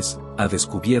desnudez, ha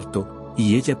descubierto,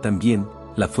 y ella también,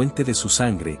 la fuente de su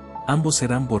sangre, ambos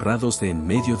serán borrados de en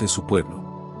medio de su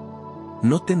pueblo.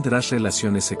 No tendrás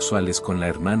relaciones sexuales con la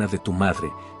hermana de tu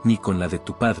madre, ni con la de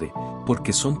tu padre,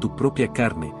 porque son tu propia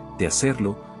carne, de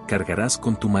hacerlo, cargarás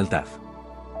con tu maldad.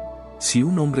 Si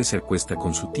un hombre se acuesta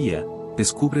con su tía,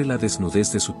 descubre la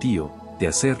desnudez de su tío, de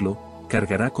hacerlo,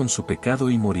 cargará con su pecado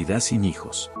y morirá sin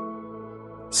hijos.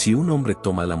 Si un hombre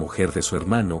toma la mujer de su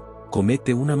hermano,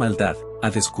 comete una maldad, ha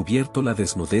descubierto la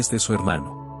desnudez de su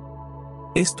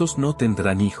hermano. Estos no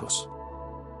tendrán hijos.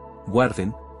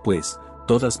 Guarden, pues,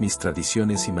 todas mis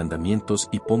tradiciones y mandamientos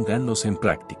y pónganlos en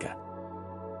práctica.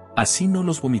 Así no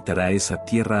los vomitará esa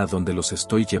tierra a donde los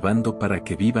estoy llevando para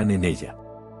que vivan en ella.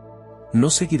 No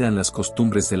seguirán las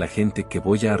costumbres de la gente que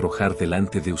voy a arrojar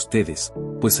delante de ustedes,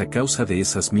 pues a causa de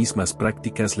esas mismas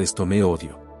prácticas les tomé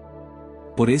odio.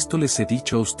 Por esto les he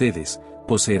dicho a ustedes,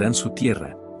 poseerán su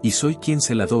tierra, y soy quien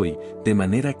se la doy, de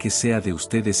manera que sea de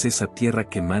ustedes esa tierra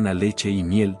que mana leche y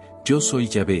miel, yo soy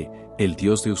Yahvé, el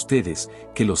Dios de ustedes,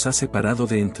 que los ha separado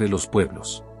de entre los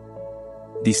pueblos.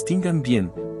 Distingan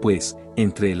bien, pues,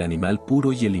 entre el animal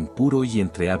puro y el impuro y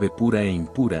entre ave pura e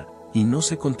impura, y no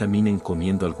se contaminen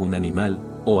comiendo algún animal,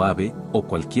 o ave, o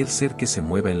cualquier ser que se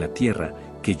mueva en la tierra,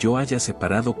 que yo haya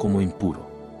separado como impuro.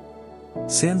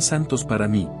 Sean santos para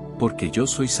mí, porque yo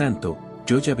soy santo,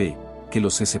 yo Yahvé, que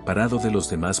los he separado de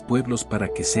los demás pueblos para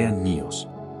que sean míos.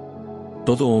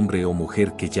 Todo hombre o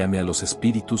mujer que llame a los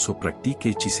espíritus o practique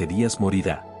hechicerías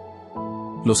morirá.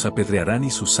 Los apedrearán y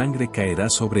su sangre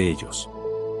caerá sobre ellos.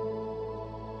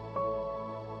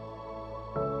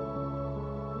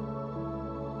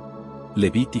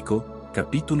 Levítico,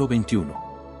 capítulo 21.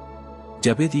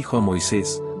 Yahvé dijo a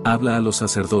Moisés, habla a los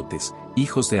sacerdotes,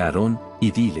 hijos de Aarón,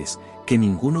 y diles, que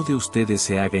ninguno de ustedes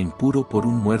se haga impuro por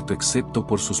un muerto excepto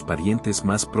por sus parientes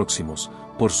más próximos,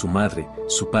 por su madre,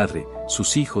 su padre,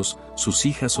 sus hijos, sus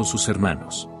hijas o sus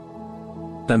hermanos.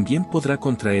 También podrá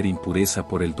contraer impureza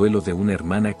por el duelo de una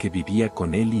hermana que vivía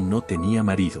con él y no tenía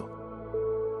marido.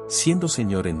 Siendo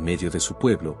señor en medio de su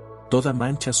pueblo, toda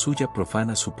mancha suya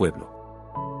profana su pueblo.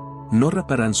 No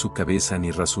raparán su cabeza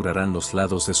ni rasurarán los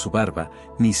lados de su barba,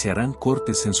 ni se harán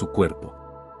cortes en su cuerpo.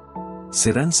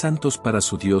 Serán santos para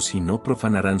su Dios y no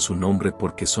profanarán su nombre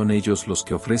porque son ellos los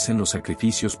que ofrecen los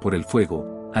sacrificios por el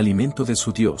fuego, alimento de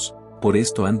su Dios, por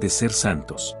esto han de ser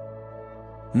santos.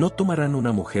 No tomarán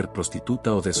una mujer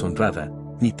prostituta o deshonrada,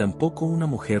 ni tampoco una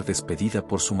mujer despedida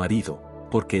por su marido,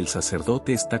 porque el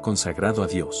sacerdote está consagrado a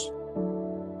Dios.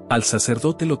 Al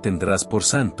sacerdote lo tendrás por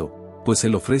santo, pues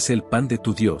él ofrece el pan de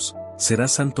tu Dios, será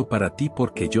santo para ti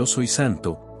porque yo soy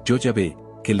santo, yo Yahvé,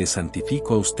 que les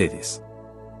santifico a ustedes.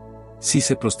 Si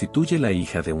se prostituye la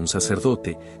hija de un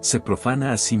sacerdote, se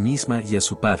profana a sí misma y a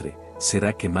su padre,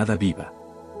 será quemada viva.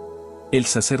 El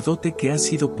sacerdote que ha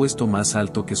sido puesto más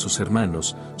alto que sus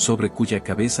hermanos, sobre cuya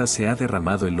cabeza se ha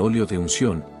derramado el óleo de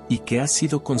unción, y que ha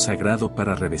sido consagrado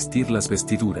para revestir las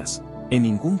vestiduras, En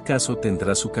ningún caso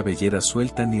tendrá su cabellera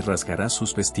suelta ni rasgará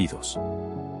sus vestidos.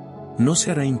 No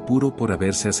se hará impuro por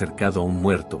haberse acercado a un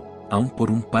muerto, aun por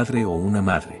un padre o una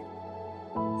madre.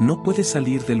 No puede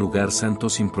salir del lugar santo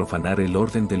sin profanar el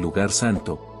orden del lugar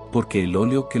santo, porque el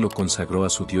óleo que lo consagró a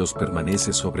su Dios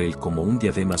permanece sobre él como un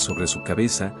diadema sobre su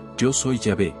cabeza. Yo soy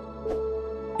Yahvé.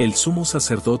 El sumo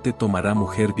sacerdote tomará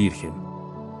mujer virgen.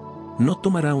 No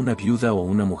tomará una viuda o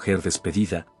una mujer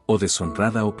despedida, o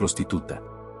deshonrada o prostituta.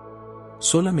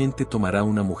 Solamente tomará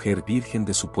una mujer virgen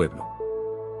de su pueblo.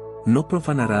 No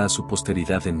profanará a su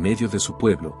posteridad en medio de su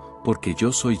pueblo, porque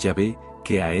yo soy Yahvé,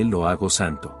 que a él lo hago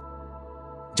santo.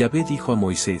 Yahvé dijo a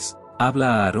Moisés: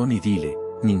 habla a Aarón y dile: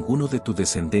 ninguno de tu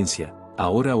descendencia,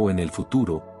 ahora o en el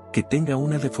futuro, que tenga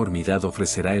una deformidad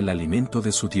ofrecerá el alimento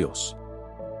de su Dios.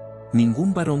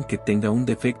 Ningún varón que tenga un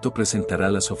defecto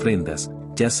presentará las ofrendas,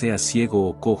 ya sea ciego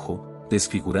o cojo,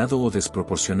 desfigurado o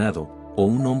desproporcionado, o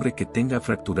un hombre que tenga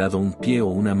fracturado un pie o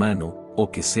una mano,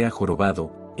 o que sea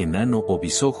jorobado, enano o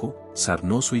bisojo,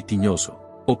 sarnoso y tiñoso,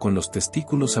 o con los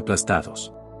testículos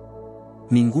aplastados.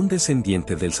 Ningún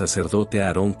descendiente del sacerdote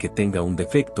Aarón que tenga un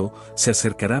defecto, se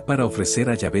acercará para ofrecer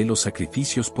a Yahvé los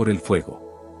sacrificios por el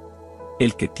fuego.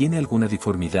 El que tiene alguna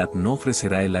deformidad no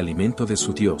ofrecerá el alimento de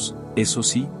su Dios, eso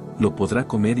sí, lo podrá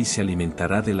comer y se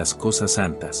alimentará de las cosas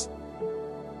santas.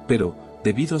 Pero,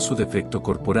 debido a su defecto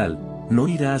corporal, no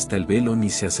irá hasta el velo ni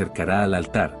se acercará al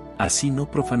altar, así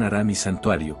no profanará mi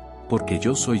santuario, porque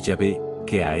yo soy Yahvé,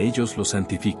 que a ellos los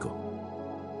santifico.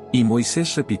 Y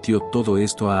Moisés repitió todo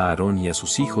esto a Aarón y a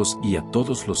sus hijos y a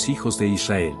todos los hijos de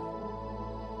Israel.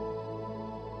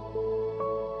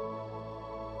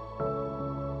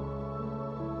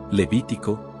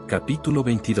 Levítico, capítulo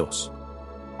 22.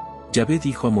 Yahvé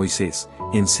dijo a Moisés: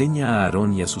 enseña a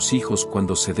Aarón y a sus hijos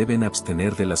cuando se deben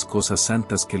abstener de las cosas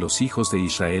santas que los hijos de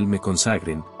Israel me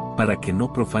consagren, para que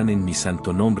no profanen mi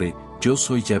santo nombre. Yo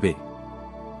soy Yahvé.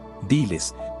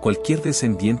 Diles: cualquier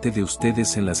descendiente de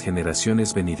ustedes en las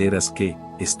generaciones venideras que,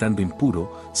 estando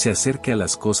impuro, se acerque a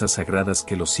las cosas sagradas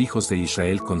que los hijos de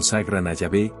Israel consagran a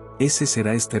Yahvé, ese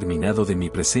será exterminado de mi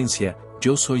presencia.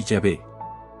 Yo soy Yahvé.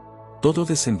 Todo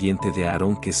descendiente de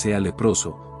Aarón que sea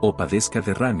leproso, o padezca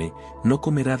derrame, no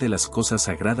comerá de las cosas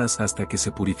sagradas hasta que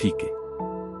se purifique.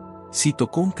 Si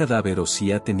tocó un cadáver o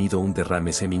si ha tenido un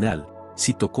derrame seminal,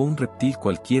 si tocó un reptil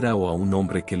cualquiera o a un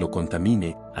hombre que lo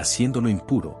contamine, haciéndolo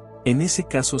impuro, en ese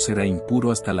caso será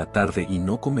impuro hasta la tarde y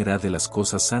no comerá de las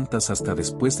cosas santas hasta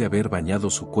después de haber bañado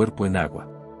su cuerpo en agua.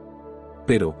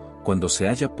 Pero, cuando se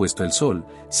haya puesto el sol,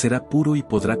 será puro y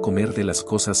podrá comer de las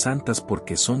cosas santas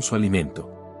porque son su alimento.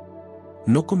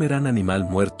 No comerán animal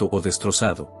muerto o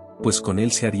destrozado, pues con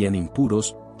él se harían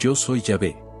impuros. Yo soy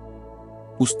Yahvé.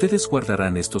 Ustedes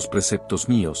guardarán estos preceptos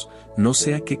míos, no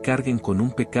sea que carguen con un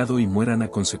pecado y mueran a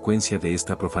consecuencia de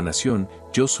esta profanación.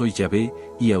 Yo soy Yahvé,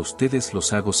 y a ustedes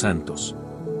los hago santos.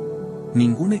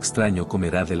 Ningún extraño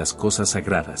comerá de las cosas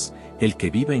sagradas. El que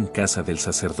viva en casa del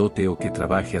sacerdote o que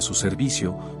trabaje a su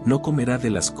servicio, no comerá de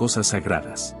las cosas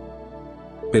sagradas.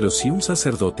 Pero si un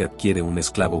sacerdote adquiere un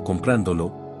esclavo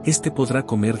comprándolo, éste podrá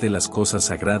comer de las cosas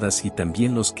sagradas y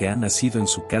también los que han nacido en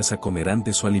su casa comerán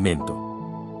de su alimento.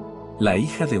 La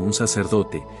hija de un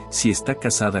sacerdote, si está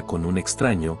casada con un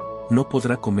extraño, no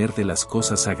podrá comer de las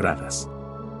cosas sagradas.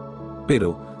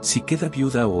 Pero, si queda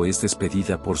viuda o es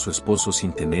despedida por su esposo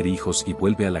sin tener hijos y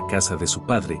vuelve a la casa de su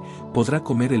padre, podrá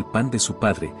comer el pan de su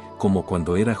padre, como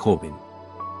cuando era joven.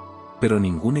 Pero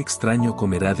ningún extraño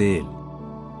comerá de él.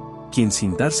 Quien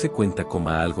sin darse cuenta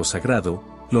coma algo sagrado,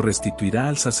 lo restituirá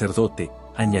al sacerdote,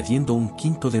 añadiendo un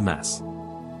quinto de más.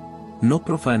 No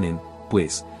profanen,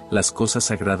 pues, las cosas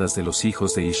sagradas de los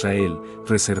hijos de Israel,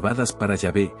 reservadas para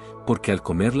Yahvé, porque al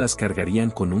comerlas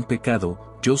cargarían con un pecado.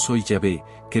 Yo soy Yahvé,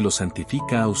 que los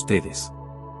santifica a ustedes.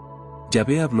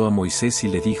 Yahvé habló a Moisés y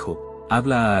le dijo: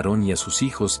 habla a Aarón y a sus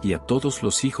hijos y a todos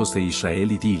los hijos de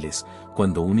Israel y diles: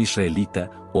 cuando un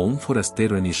israelita, o un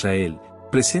forastero en Israel,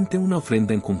 presente una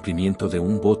ofrenda en cumplimiento de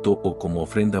un voto o como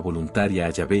ofrenda voluntaria a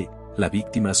Yahvé, la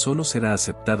víctima solo será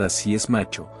aceptada si es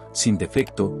macho, sin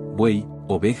defecto, buey,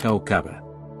 oveja o cabra.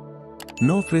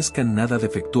 No ofrezcan nada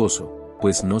defectuoso,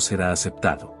 pues no será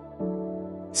aceptado.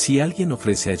 Si alguien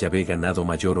ofrece a Yahvé ganado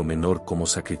mayor o menor como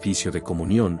sacrificio de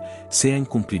comunión, sea en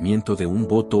cumplimiento de un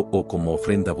voto o como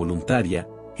ofrenda voluntaria,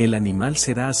 el animal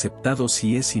será aceptado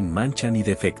si es sin mancha ni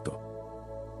defecto.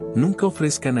 Nunca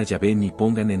ofrezcan a Yahvé ni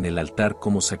pongan en el altar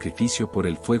como sacrificio por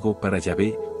el fuego para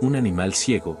Yahvé un animal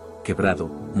ciego, quebrado,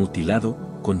 mutilado,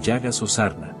 con llagas o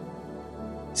sarna.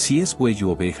 Si es buey u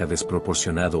oveja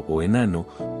desproporcionado o enano,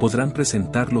 podrán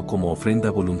presentarlo como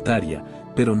ofrenda voluntaria,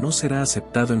 pero no será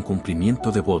aceptado en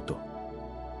cumplimiento de voto.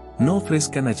 No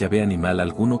ofrezcan a Yahvé animal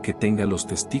alguno que tenga los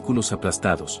testículos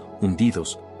aplastados,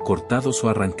 hundidos, cortados o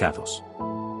arrancados.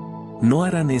 No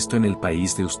harán esto en el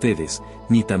país de ustedes,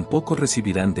 ni tampoco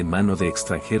recibirán de mano de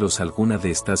extranjeros alguna de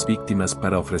estas víctimas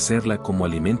para ofrecerla como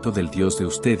alimento del Dios de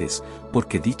ustedes,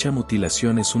 porque dicha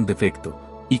mutilación es un defecto,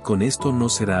 y con esto no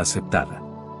será aceptada.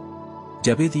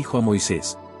 Yahvé dijo a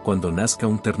Moisés: cuando nazca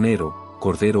un ternero,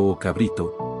 cordero o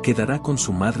cabrito, quedará con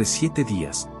su madre 7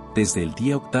 días, desde el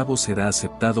día 8º será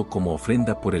aceptado como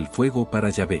ofrenda por el fuego para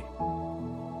Yahvé.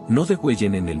 No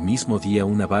degüellen en el mismo día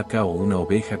una vaca o una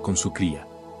oveja con su cría.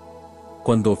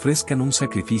 Cuando ofrezcan un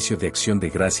sacrificio de acción de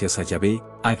gracias a Yahvé,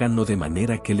 háganlo de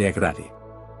manera que le agrade.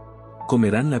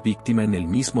 Comerán la víctima en el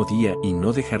mismo día y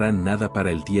no dejarán nada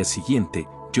para el día siguiente.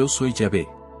 Yo soy Yahvé.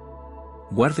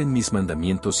 Guarden mis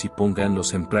mandamientos y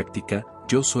pónganlos en práctica.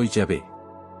 Yo soy Yahvé.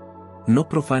 No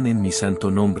profanen mi santo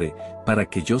nombre, para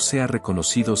que yo sea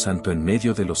reconocido santo en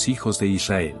medio de los hijos de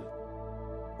Israel.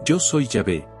 Yo soy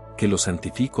Yahvé, que los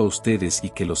santifico a ustedes y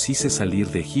que los hice salir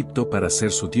de Egipto para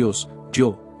ser su Dios.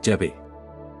 Yo, Yahvé.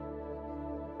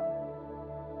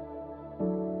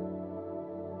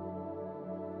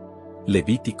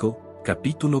 Levítico,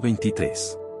 capítulo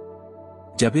 23.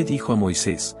 Yahvé dijo a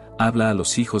Moisés: habla a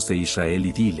los hijos de Israel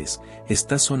y diles: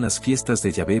 estas son las fiestas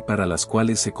de Yahvé para las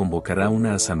cuales se convocará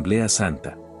una asamblea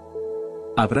santa.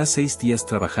 Habrá 6 días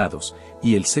trabajados,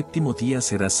 y el 7º día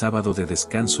será sábado de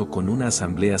descanso con una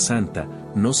asamblea santa,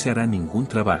 no se hará ningún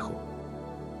trabajo.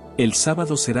 El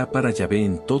sábado será para Yahvé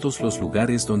en todos los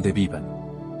lugares donde vivan.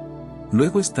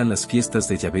 Luego están las fiestas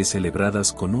de Yahvé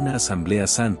celebradas con una asamblea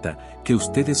santa, que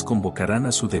ustedes convocarán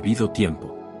a su debido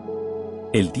tiempo.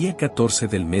 El día 14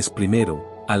 del mes primero,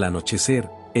 al anochecer,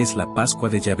 es la Pascua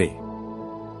de Yahvé.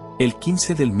 El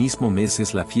 15 del mismo mes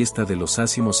es la fiesta de los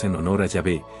ázimos en honor a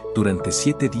Yahvé. Durante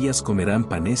 7 días comerán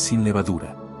panes sin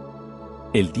levadura.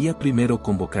 El día primero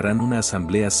convocarán una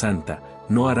asamblea santa,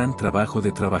 no harán trabajo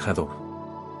de trabajador.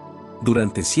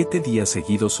 Durante 7 días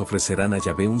seguidos ofrecerán a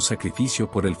Yahvé un sacrificio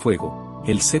por el fuego.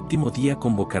 El 7º día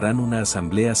convocarán una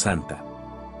asamblea santa.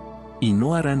 Y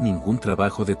no harán ningún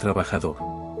trabajo de trabajador.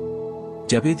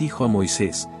 Yahvé dijo a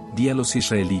Moisés: di a los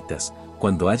israelitas: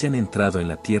 cuando hayan entrado en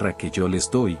la tierra que yo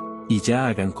les doy, y ya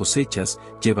hagan cosechas,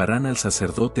 llevarán al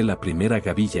sacerdote la primera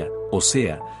gavilla, o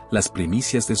sea, las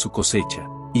primicias de su cosecha,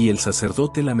 y el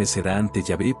sacerdote la mecerá ante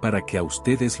Yahvé para que a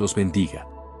ustedes los bendiga.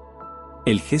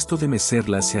 El gesto de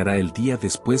mecerla se hará el día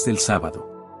después del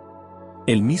sábado.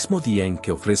 El mismo día en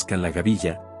que ofrezcan la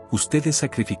gavilla, ustedes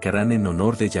sacrificarán en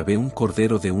honor de Yahvé un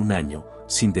cordero de 1 año,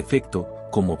 sin defecto,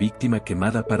 como víctima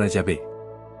quemada para Yahvé.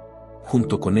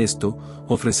 Junto con esto,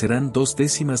 ofrecerán 2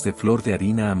 décimas de flor de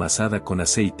harina amasada con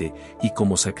aceite, y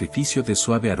como sacrificio de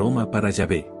suave aroma para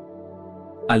Yahvé.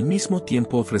 Al mismo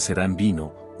tiempo ofrecerán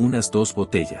vino, unas 2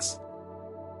 botellas.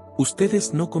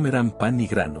 Ustedes no comerán pan ni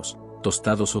granos,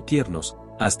 tostados o tiernos,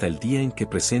 hasta el día en que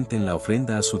presenten la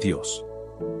ofrenda a su Dios.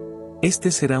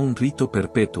 Este será un rito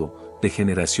perpetuo, de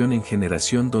generación en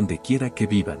generación donde quiera que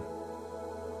vivan.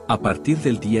 A partir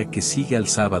del día que sigue al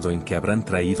sábado en que habrán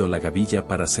traído la gavilla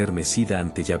para ser mecida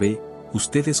ante Yahvé,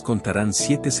 ustedes contarán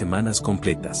 7 semanas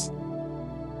completas.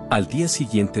 Al día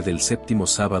siguiente del 7º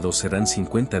sábado serán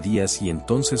 50 días y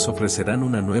entonces ofrecerán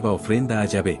una nueva ofrenda a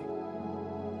Yahvé.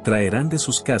 Traerán de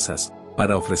sus casas,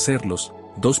 para ofrecerlos,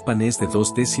 2 panes de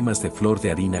 2 décimas de flor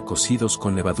de harina cocidos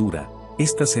con levadura.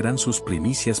 Estas serán sus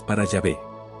primicias para Yahvé.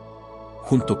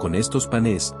 Junto con estos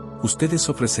panes, ustedes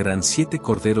ofrecerán 7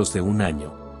 corderos de 1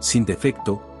 año, sin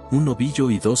defecto, 1 novillo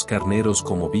y 2 carneros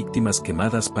como víctimas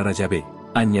quemadas para Yahvé.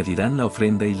 Añadirán la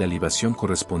ofrenda y la libación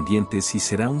correspondientes y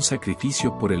será un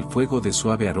sacrificio por el fuego de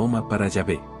suave aroma para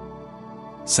Yahvé.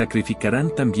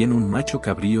 Sacrificarán también un macho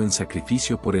cabrío en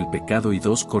sacrificio por el pecado y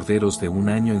 2 corderos de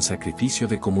 1 año en sacrificio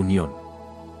de comunión.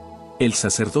 El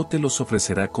sacerdote los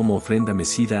ofrecerá como ofrenda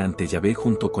mecida ante Yahvé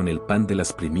junto con el pan de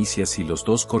las primicias y los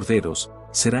 2 corderos,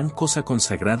 serán cosa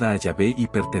consagrada a Yahvé y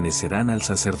pertenecerán al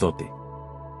sacerdote.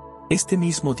 Este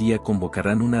mismo día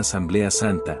convocarán una asamblea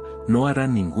santa, no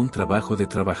harán ningún trabajo de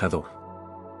trabajador.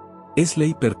 Es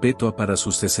ley perpetua para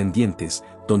sus descendientes,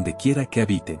 donde quiera que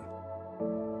habiten.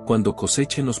 Cuando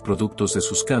cosechen los productos de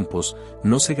sus campos,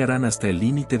 no segarán hasta el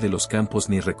límite de los campos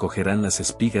ni recogerán las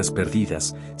espigas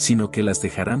perdidas, sino que las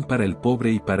dejarán para el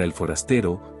pobre y para el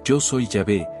forastero. Yo soy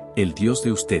Yahvé, el Dios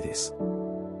de ustedes.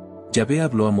 Yahvé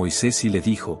habló a Moisés y le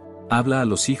dijo: habla a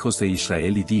los hijos de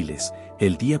Israel y diles: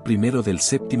 el día primero del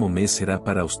 7º mes será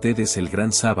para ustedes el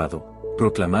gran sábado,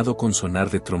 proclamado con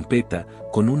sonar de trompeta,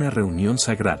 con una reunión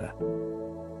sagrada.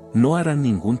 No harán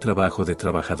ningún trabajo de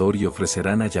trabajador y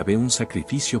ofrecerán a Yahvé un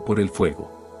sacrificio por el fuego.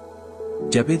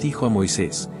 Yahvé dijo a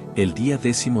Moisés: el día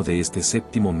 10º de este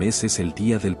 7º mes es el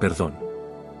día del perdón.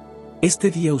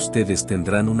 Este día ustedes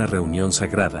tendrán una reunión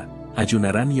sagrada,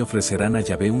 ayunarán y ofrecerán a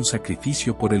Yahvé un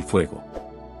sacrificio por el fuego.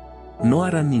 No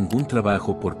harán ningún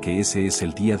trabajo porque ese es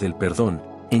el día del perdón,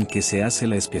 en que se hace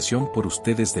la expiación por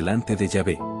ustedes delante de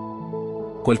Yahvé.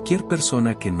 Cualquier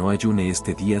persona que no ayune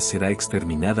este día será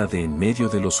exterminada de en medio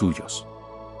de los suyos.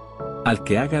 Al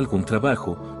que haga algún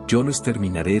trabajo, yo lo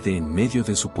exterminaré de en medio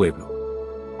de su pueblo.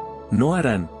 No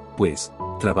harán, pues,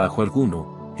 trabajo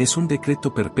alguno, es un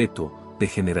decreto perpetuo, de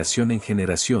generación en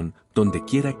generación, donde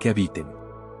quiera que habiten.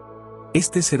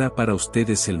 Este será para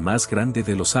ustedes el más grande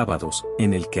de los sábados,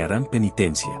 en el que harán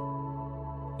penitencia.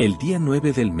 El día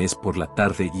 9 del mes por la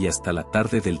tarde y hasta la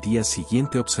tarde del día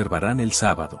siguiente observarán el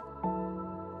sábado.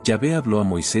 Yahvé habló a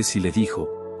Moisés y le dijo,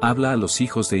 habla a los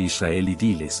hijos de Israel y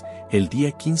diles, el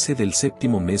día 15 del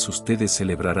séptimo mes ustedes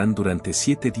celebrarán durante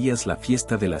 7 días la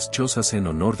fiesta de las chozas en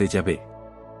honor de Yahvé.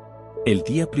 El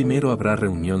día primero habrá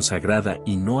reunión sagrada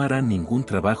y no harán ningún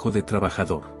trabajo de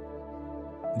trabajador.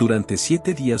 Durante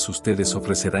 7 días ustedes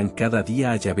ofrecerán cada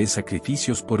día a Yahvé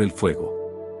sacrificios por el fuego.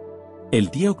 El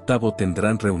día octavo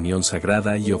tendrán reunión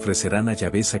sagrada y ofrecerán a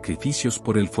Yahvé sacrificios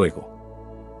por el fuego.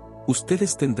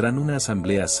 Ustedes tendrán una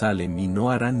asamblea solemn y no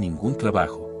harán ningún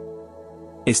trabajo.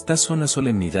 Estas son las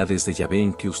solemnidades de Yahvé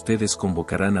en que ustedes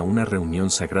convocarán a una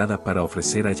reunión sagrada para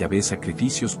ofrecer a Yahvé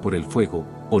sacrificios por el fuego,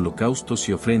 holocaustos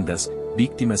y ofrendas,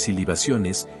 víctimas y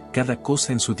libaciones, cada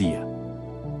cosa en su día.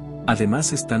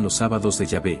 Además están los sábados de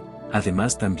Yahvé,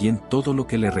 además también todo lo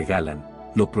que le regalan,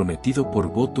 lo prometido por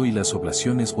voto y las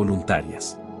oblaciones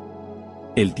voluntarias.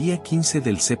 El día 15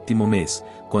 del séptimo mes,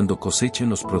 cuando cosechen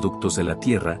los productos de la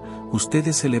tierra,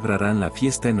 ustedes celebrarán la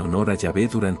fiesta en honor a Yahvé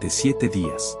durante 7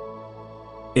 días.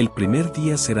 El primer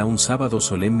día será un sábado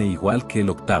solemne igual que el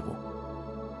octavo.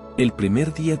 El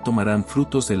primer día tomarán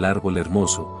frutos del árbol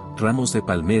hermoso, ramos de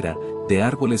palmera, de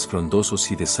árboles frondosos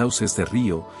y de sauces de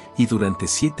río, y durante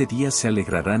 7 días se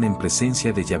alegrarán en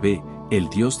presencia de Yahvé, el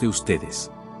Dios de ustedes.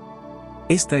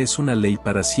 Esta es una ley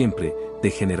para siempre,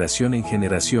 de generación en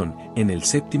generación, en el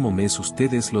séptimo mes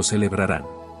ustedes lo celebrarán.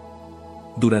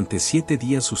 Durante 7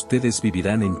 días ustedes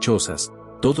vivirán en chozas,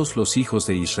 todos los hijos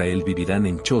de Israel vivirán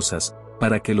en chozas,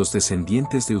 para que los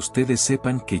descendientes de ustedes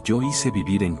sepan que yo hice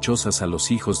vivir en chozas a los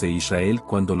hijos de Israel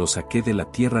cuando los saqué de la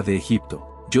tierra de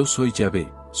Egipto. Yo soy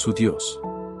Yahvé, su Dios.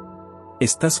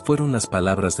 Estas fueron las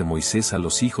palabras de Moisés a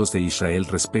los hijos de Israel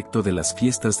respecto de las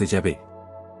fiestas de Yahvé.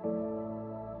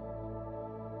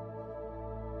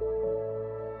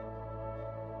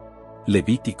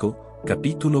 Levítico,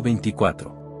 capítulo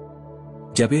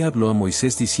 24. Yahvé habló a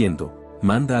Moisés diciendo,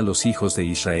 manda a los hijos de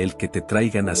Israel que te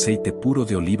traigan aceite puro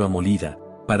de oliva molida,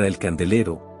 para el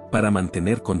candelero, para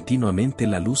mantener continuamente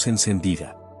la luz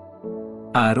encendida.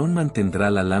 Aarón mantendrá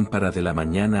la lámpara de la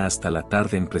mañana hasta la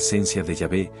tarde en presencia de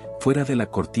Yahvé, fuera de la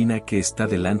cortina que está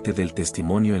delante del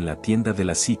testimonio en la tienda de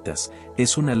las citas,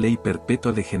 es una ley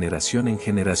perpetua de generación en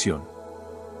generación.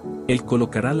 Él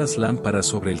colocará las lámparas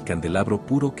sobre el candelabro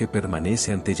puro que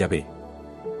permanece ante Yahvé.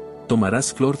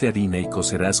 Tomarás flor de harina y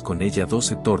cocerás con ella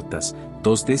 12 tortas,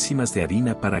 2 décimas de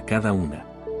harina para cada una.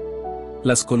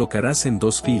 Las colocarás en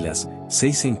 2 filas,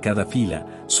 6 en cada fila,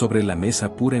 sobre la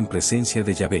mesa pura en presencia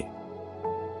de Yahvé.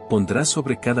 Pondrás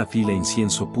sobre cada fila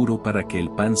incienso puro para que el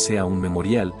pan sea un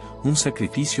memorial, un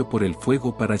sacrificio por el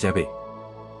fuego para Yahvé.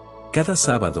 Cada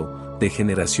sábado, de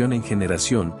generación en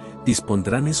generación,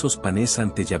 dispondrán esos panes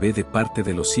ante Yahvé de parte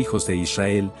de los hijos de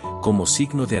Israel, como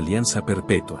signo de alianza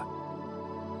perpetua.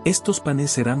 Estos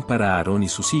panes serán para Aarón y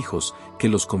sus hijos, que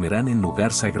los comerán en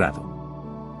lugar sagrado.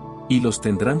 Y los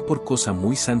tendrán por cosa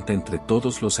muy santa entre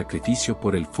todos los sacrificios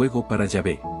por el fuego para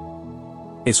Yahvé.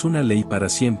 Es una ley para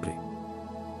siempre.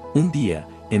 Un día,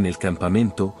 en el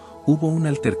campamento, hubo un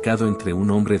altercado entre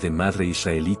un hombre de madre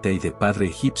israelita y de padre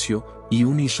egipcio, y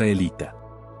un israelita.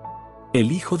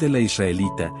 El hijo de la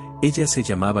israelita, ella se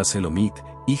llamaba Selomit,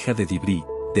 hija de Dibri,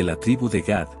 de la tribu de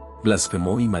Gad,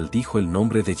 blasfemó y maldijo el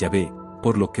nombre de Yahvé,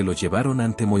 por lo que lo llevaron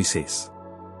ante Moisés.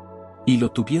 Y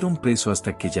lo tuvieron preso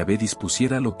hasta que Yahvé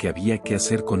dispusiera lo que había que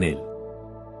hacer con él.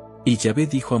 Y Yahvé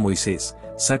dijo a Moisés,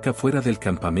 saca fuera del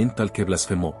campamento al que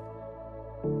blasfemó.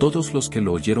 Todos los que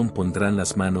lo oyeron pondrán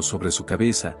las manos sobre su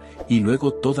cabeza, y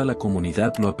luego toda la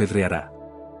comunidad lo apedreará.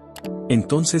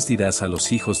 Entonces dirás a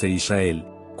los hijos de Israel,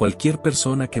 cualquier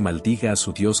persona que maldiga a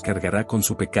su Dios cargará con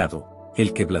su pecado,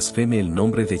 el que blasfeme el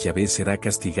nombre de Yahvé será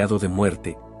castigado de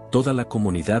muerte, toda la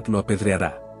comunidad lo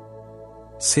apedreará.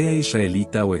 Sea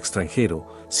israelita o extranjero,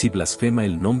 si blasfema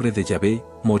el nombre de Yahvé,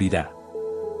 morirá.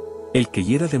 El que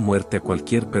hiera de muerte a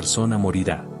cualquier persona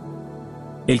morirá.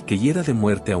 El que hiera de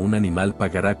muerte a un animal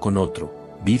pagará con otro,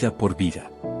 vida por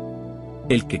vida.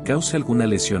 El que cause alguna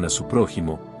lesión a su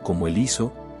prójimo, como él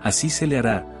hizo, así se le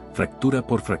hará, fractura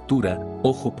por fractura,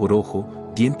 ojo por ojo,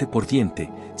 diente por diente,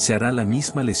 se hará la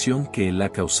misma lesión que él ha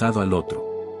causado al otro.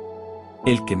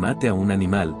 El que mate a un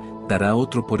animal, dará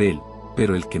otro por él,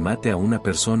 pero el que mate a una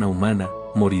persona humana,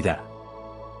 morirá.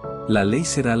 La ley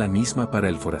será la misma para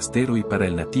el forastero y para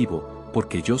el nativo,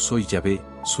 porque yo soy Yahvé,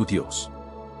 su Dios.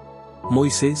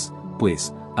 Moisés,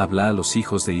 pues, habla a los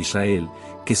hijos de Israel,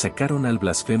 que sacaron al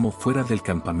blasfemo fuera del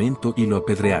campamento y lo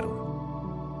apedrearon.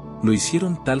 Lo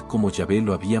hicieron tal como Yahvé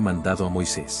lo había mandado a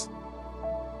Moisés.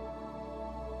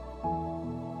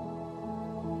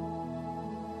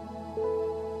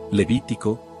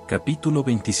 Levítico, capítulo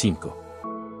 25.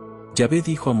 Yahvé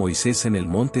dijo a Moisés en el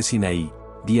monte Sinaí: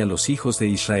 di a los hijos de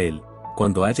Israel,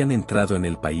 cuando hayan entrado en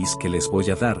el país que les voy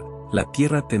a dar, la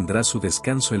tierra tendrá su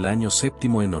descanso el año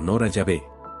séptimo en honor a Yahvé.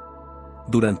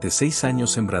 Durante 6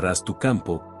 años sembrarás tu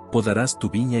campo, podarás tu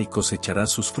viña y cosecharás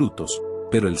sus frutos,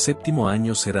 pero el séptimo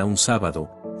año será un sábado,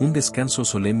 un descanso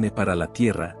solemne para la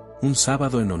tierra, un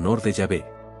sábado en honor de Yahvé.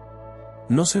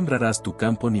 No sembrarás tu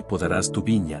campo ni podarás tu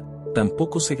viña,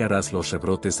 tampoco segarás los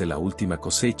rebrotes de la última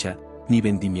cosecha, ni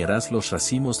vendimiarás los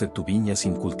racimos de tu viña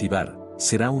sin cultivar,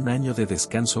 será un año de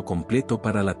descanso completo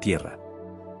para la tierra.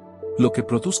 Lo que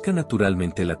produzca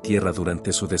naturalmente la tierra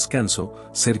durante su descanso,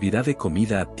 servirá de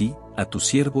comida a ti, a tu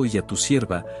siervo y a tu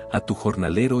sierva, a tu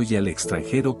jornalero y al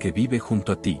extranjero que vive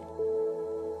junto a ti.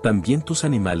 También tus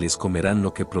animales comerán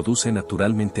lo que produce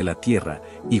naturalmente la tierra,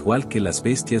 igual que las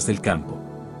bestias del campo.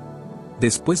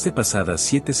 Después de pasadas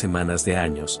 7 semanas de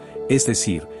años, es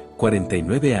decir,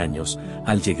 49 años,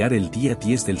 al llegar el día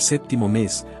 10 del séptimo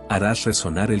mes, harás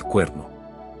resonar el cuerno.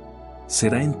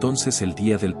 Será entonces el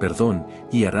día del perdón,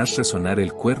 y harás resonar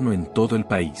el cuerno en todo el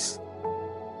país.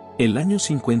 El año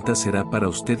 50 será para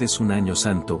ustedes un año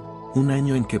santo, un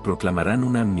año en que proclamarán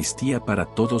una amnistía para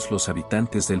todos los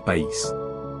habitantes del país.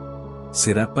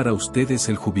 Será para ustedes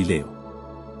el jubileo.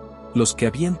 Los que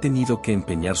habían tenido que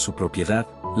empeñar su propiedad,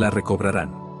 la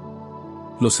recobrarán.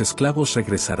 Los esclavos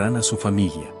regresarán a su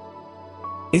familia.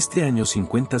 Este año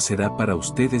 50 será para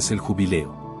ustedes el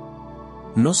jubileo.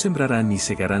 No sembrarán ni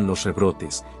segarán los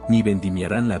rebrotes, ni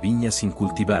vendimiarán la viña sin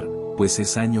cultivar, pues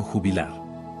es año jubilar.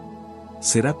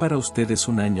 Será para ustedes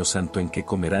un año santo en que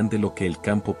comerán de lo que el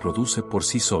campo produce por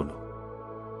sí solo.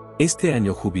 Este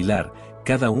año jubilar,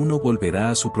 cada uno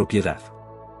volverá a su propiedad.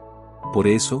 Por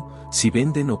eso, si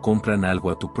venden o compran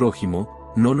algo a tu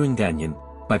prójimo, no lo engañen,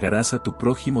 pagarás a tu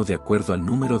prójimo de acuerdo al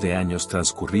número de años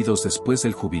transcurridos después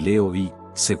del jubileo y,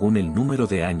 según el número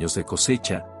de años de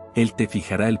cosecha, él te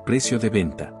fijará el precio de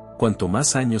venta. Cuanto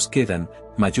más años quedan,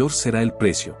 mayor será el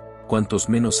precio, cuantos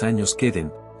menos años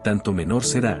queden, tanto menor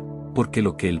será, porque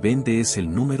lo que él vende es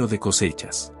el número de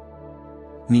cosechas.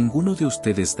 Ninguno de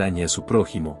ustedes dañe a su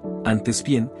prójimo, antes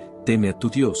bien, teme a tu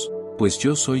Dios, pues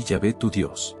yo soy Yahvé tu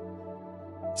Dios.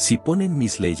 Si ponen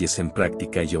mis leyes en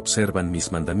práctica y observan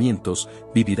mis mandamientos,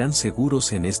 vivirán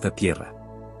seguros en esta tierra.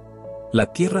 La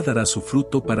tierra dará su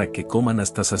fruto para que coman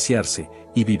hasta saciarse,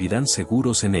 y vivirán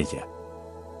seguros en ella.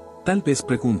 Tal vez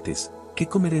preguntes, ¿qué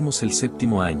comeremos el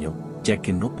séptimo año, ya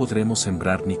que no podremos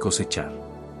sembrar ni cosechar?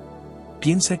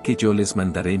 Piensa que yo les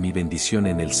mandaré mi bendición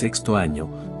en el 6º año,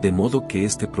 de modo que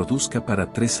éste produzca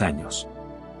para 3 años.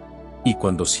 Y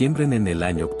cuando siembren en el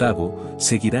año 8º,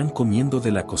 seguirán comiendo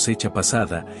de la cosecha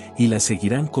pasada, y la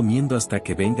seguirán comiendo hasta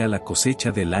que venga la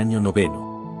cosecha del año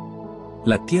 9º.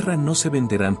 La tierra no se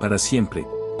venderán para siempre,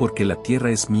 porque la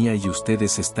tierra es mía y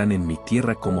ustedes están en mi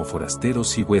tierra como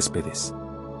forasteros y huéspedes.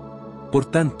 Por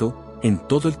tanto, en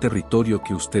todo el territorio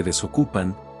que ustedes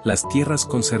ocupan, las tierras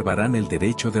conservarán el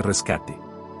derecho de rescate.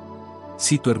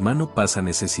 Si tu hermano pasa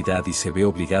necesidad y se ve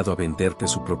obligado a venderte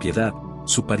su propiedad,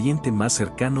 su pariente más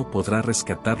cercano podrá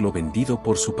rescatar lo vendido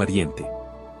por su pariente.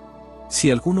 Si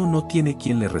alguno no tiene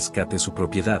quien le rescate su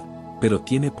propiedad, pero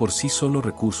tiene por sí solo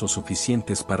recursos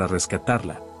suficientes para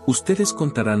rescatarla, ustedes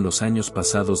contarán los años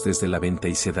pasados desde la venta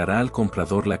y se dará al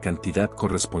comprador la cantidad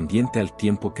correspondiente al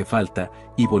tiempo que falta,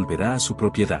 y volverá a su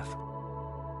propiedad.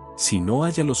 Si no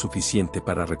haya lo suficiente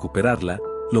para recuperarla,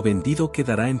 lo vendido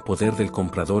quedará en poder del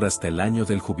comprador hasta el año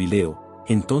del jubileo,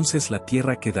 entonces la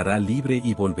tierra quedará libre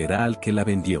y volverá al que la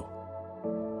vendió.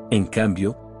 En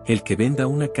cambio, el que venda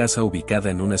una casa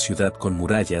ubicada en una ciudad con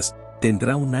murallas,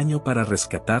 tendrá un año para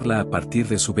rescatarla a partir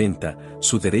de su venta,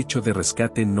 su derecho de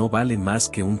rescate no vale más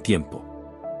que un tiempo.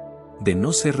 De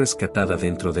no ser rescatada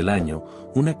dentro del año,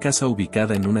 una casa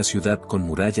ubicada en una ciudad con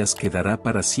murallas quedará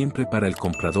para siempre para el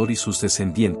comprador y sus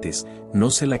descendientes, no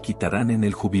se la quitarán en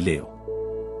el jubileo.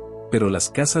 Pero las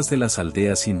casas de las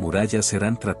aldeas sin murallas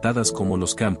serán tratadas como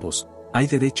los campos, hay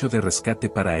derecho de rescate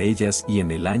para ellas y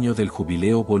en el año del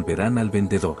jubileo volverán al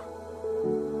vendedor.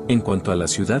 En cuanto a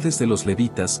las ciudades de los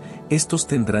levitas, estos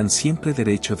tendrán siempre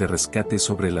derecho de rescate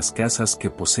sobre las casas que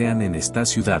posean en estas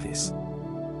ciudades.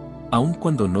 Aun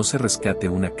cuando no se rescate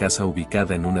una casa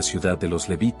ubicada en una ciudad de los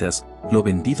levitas, lo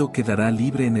vendido quedará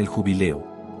libre en el jubileo,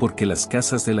 porque las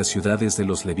casas de las ciudades de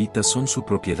los levitas son su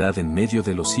propiedad en medio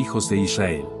de los hijos de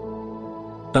Israel.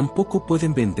 Tampoco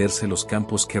pueden venderse los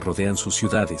campos que rodean sus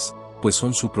ciudades, pues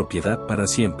son su propiedad para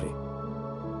siempre.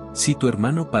 Si tu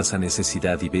hermano pasa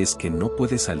necesidad y ves que no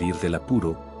puede salir del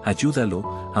apuro,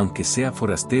 ayúdalo, aunque sea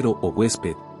forastero o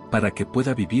huésped, para que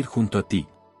pueda vivir junto a ti.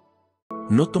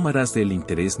 No tomarás de él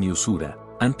interés ni usura,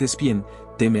 antes bien,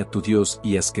 teme a tu Dios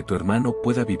y haz que tu hermano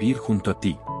pueda vivir junto a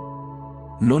ti.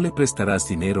 No le prestarás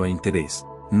dinero a interés,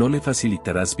 no le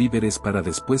facilitarás víveres para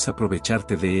después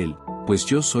aprovecharte de él, pues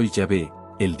yo soy Yahvé,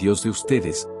 el Dios de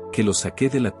ustedes, que los saqué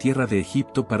de la tierra de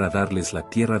Egipto para darles la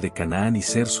tierra de Canaán y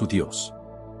ser su Dios.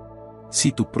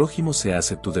 Si tu prójimo se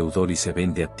hace tu deudor y se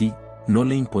vende a ti, no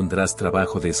le impondrás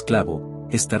trabajo de esclavo,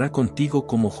 estará contigo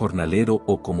como jornalero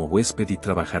o como huésped y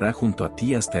trabajará junto a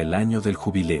ti hasta el año del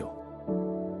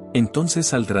jubileo. Entonces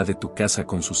saldrá de tu casa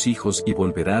con sus hijos y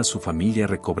volverá a su familia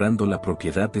recobrando la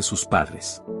propiedad de sus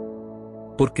padres.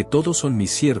 Porque todos son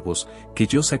mis siervos, que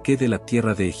yo saqué de la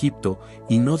tierra de Egipto,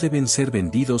 y no deben ser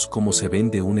vendidos como se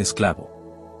vende un esclavo.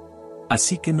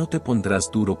 Así que no te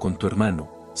pondrás duro con tu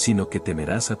hermano, sino que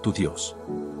temerás a tu Dios.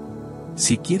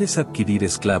 Si quieres adquirir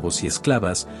esclavos y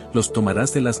esclavas, los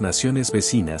tomarás de las naciones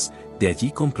vecinas, de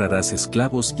allí comprarás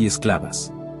esclavos y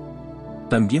esclavas.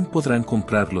 También podrán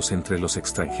comprarlos entre los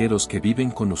extranjeros que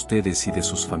viven con ustedes y de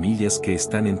sus familias que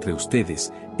están entre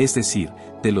ustedes, es decir,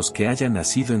 de los que hayan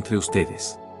nacido entre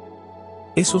ustedes.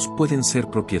 Esos pueden ser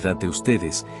propiedad de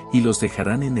ustedes, y los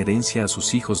dejarán en herencia a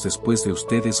sus hijos después de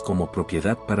ustedes como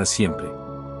propiedad para siempre.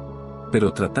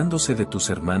 Pero tratándose de tus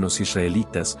hermanos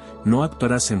israelitas, no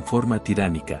actuarás en forma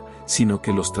tiránica, sino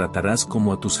que los tratarás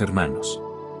como a tus hermanos.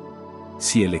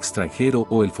 Si el extranjero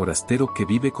o el forastero que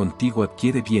vive contigo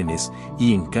adquiere bienes,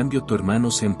 y en cambio tu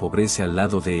hermano se empobrece al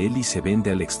lado de él y se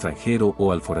vende al extranjero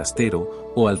o al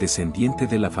forastero, o al descendiente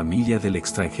de la familia del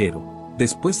extranjero,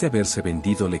 después de haberse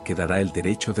vendido le quedará el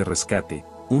derecho de rescate,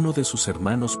 uno de sus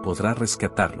hermanos podrá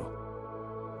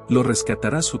rescatarlo. Lo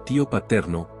rescatará su tío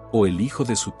paterno, o el hijo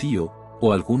de su tío,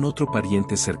 o algún otro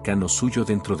pariente cercano suyo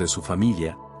dentro de su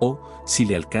familia, o, si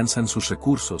le alcanzan sus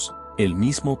recursos, él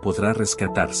mismo podrá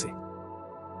rescatarse.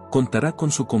 Contará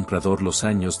con su comprador los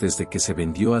años desde que se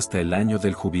vendió hasta el año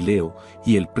del jubileo,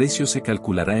 y el precio se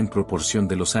calculará en proporción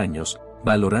de los años,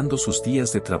 valorando sus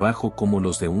días de trabajo como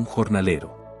los de un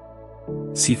jornalero.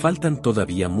 Si faltan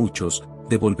todavía muchos,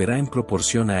 devolverá en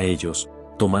proporción a ellos,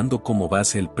 tomando como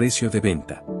base el precio de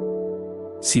venta.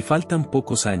 Si faltan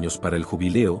pocos años para el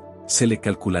jubileo, se le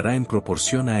calculará en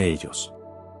proporción a ellos.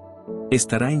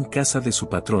 Estará en casa de su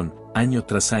patrón, año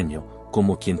tras año,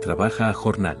 como quien trabaja a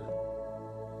jornal.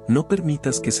 No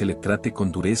permitas que se le trate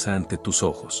con dureza ante tus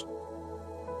ojos.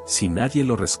 Si nadie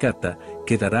lo rescata,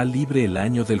 quedará libre el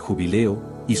año del jubileo,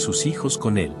 y sus hijos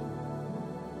con él.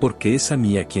 Porque es a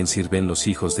mí a quien sirven los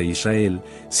hijos de Israel,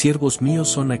 siervos míos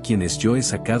son a quienes yo he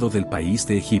sacado del país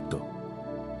de Egipto.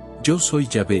 Yo soy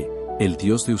Yahvé, el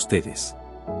Dios de ustedes.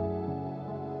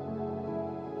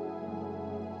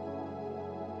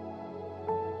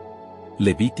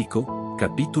 Levítico,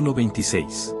 capítulo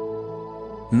 26.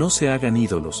 No se hagan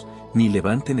ídolos, ni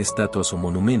levanten estatuas o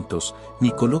monumentos,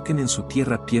 ni coloquen en su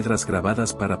tierra piedras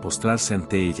grabadas para postrarse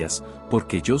ante ellas,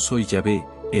 porque yo soy Yahvé,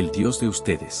 el Dios de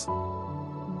ustedes.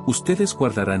 Ustedes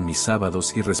guardarán mis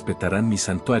sábados y respetarán mi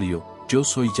santuario, yo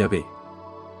soy Yahvé.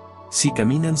 Si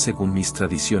caminan según mis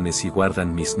tradiciones y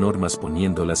guardan mis normas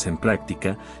poniéndolas en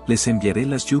práctica, les enviaré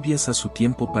las lluvias a su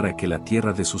tiempo para que la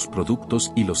tierra dé sus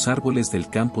productos y los árboles del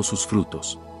campo sus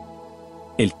frutos.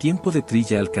 El tiempo de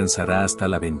trilla alcanzará hasta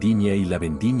la vendimia y la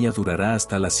vendimia durará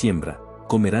hasta la siembra,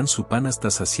 comerán su pan hasta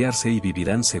saciarse y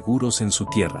vivirán seguros en su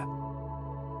tierra.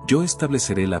 Yo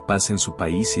estableceré la paz en su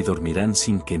país y dormirán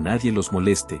sin que nadie los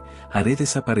moleste, haré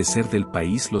desaparecer del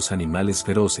país los animales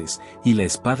feroces, y la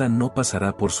espada no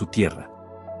pasará por su tierra.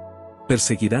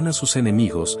 Perseguirán a sus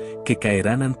enemigos, que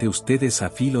caerán ante ustedes a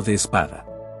filo de espada.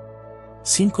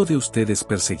 5 de ustedes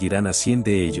perseguirán a 100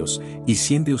 de ellos, y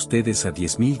 100 de ustedes a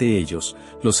 10,000 de ellos,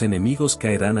 los enemigos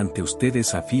caerán ante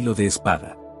ustedes a filo de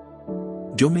espada.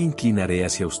 Yo me inclinaré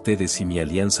hacia ustedes y mi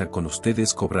alianza con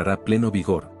ustedes cobrará pleno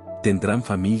vigor. Tendrán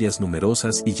familias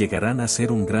numerosas y llegarán a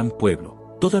ser un gran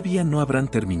pueblo. Todavía no habrán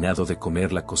terminado de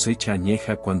comer la cosecha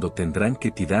añeja cuando tendrán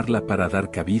que tirarla para dar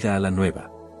cabida a la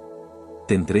nueva.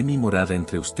 Tendré mi morada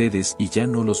entre ustedes y ya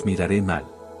no los miraré mal.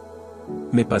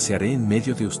 Me pasearé en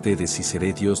medio de ustedes y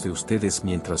seré Dios de ustedes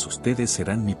mientras ustedes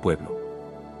serán mi pueblo.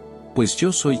 Pues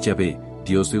yo soy Yahvé,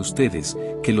 Dios de ustedes,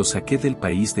 que los saqué del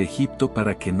país de Egipto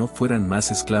para que no fueran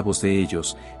más esclavos de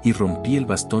ellos, y rompí el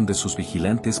bastón de sus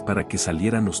vigilantes para que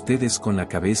salieran ustedes con la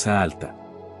cabeza alta.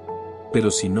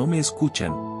 Pero si no me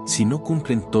escuchan, si no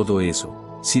cumplen todo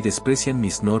eso, si desprecian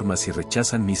mis normas y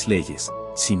rechazan mis leyes,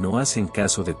 si no hacen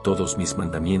caso de todos mis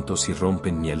mandamientos y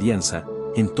rompen mi alianza,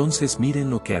 entonces miren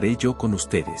lo que haré yo con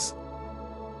ustedes.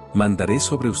 Mandaré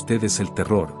sobre ustedes el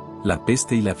terror, la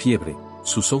peste y la fiebre,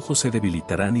 sus ojos se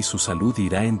debilitarán y su salud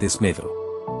irá en desmedro.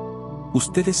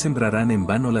 Ustedes sembrarán en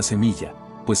vano la semilla,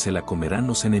 pues se la comerán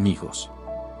los enemigos.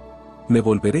 Me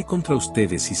volveré contra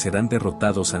ustedes y serán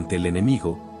derrotados ante el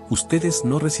enemigo, ustedes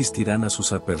no resistirán a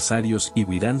sus adversarios y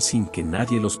huirán sin que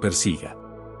nadie los persiga.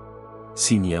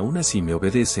 Si ni aún así me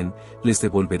obedecen, les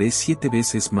devolveré 7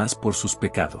 veces más por sus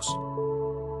pecados.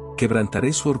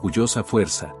 Quebrantaré su orgullosa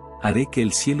fuerza, haré que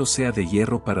el cielo sea de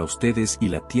hierro para ustedes y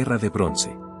la tierra de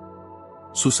bronce.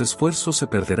 Sus esfuerzos se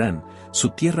perderán, su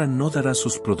tierra no dará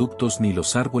sus productos ni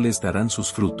los árboles darán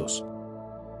sus frutos.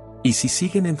 Y si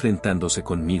siguen enfrentándose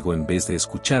conmigo en vez de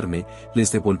escucharme,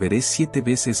 les devolveré 7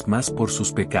 veces más por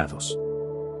sus pecados.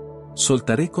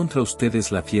 Soltaré contra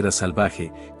ustedes la fiera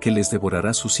salvaje, que les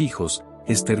devorará sus hijos,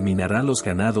 exterminará los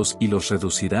ganados y los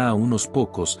reducirá a unos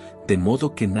pocos, de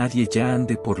modo que nadie ya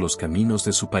ande por los caminos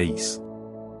de su país.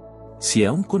 Si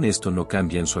aún con esto no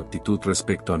cambian su actitud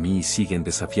respecto a mí y siguen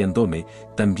desafiándome,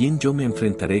 también yo me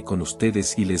enfrentaré con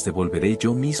ustedes y les devolveré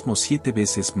yo mismo 7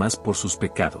 veces más por sus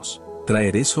pecados.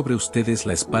 Traeré sobre ustedes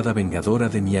la espada vengadora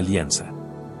de mi alianza.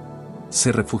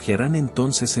 Se refugiarán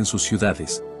entonces en sus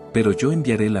ciudades, pero yo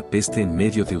enviaré la peste en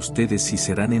medio de ustedes y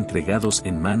serán entregados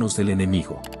en manos del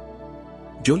enemigo.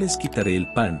 Yo les quitaré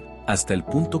el pan, hasta el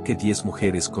punto que 10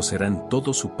 mujeres cocerán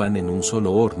todo su pan en un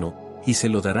solo horno, y se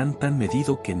lo darán tan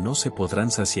medido que no se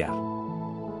podrán saciar.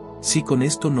 Si con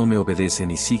esto no me obedecen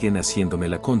y siguen haciéndome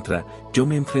la contra, yo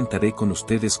me enfrentaré con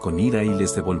ustedes con ira y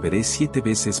les devolveré 7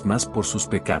 veces más por sus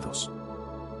pecados.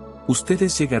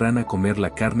 Ustedes llegarán a comer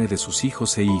la carne de sus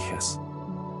hijos e hijas.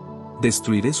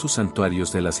 Destruiré sus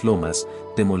santuarios de las lomas,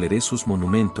 demoleré sus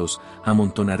monumentos,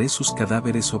 amontonaré sus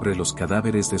cadáveres sobre los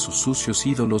cadáveres de sus sucios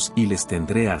ídolos y les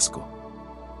tendré asco.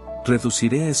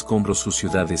 Reduciré a escombros sus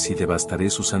ciudades y devastaré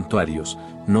sus santuarios,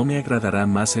 no me agradará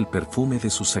más el perfume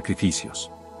de sus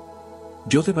sacrificios.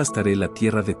 Yo devastaré la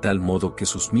tierra de tal modo que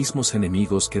sus mismos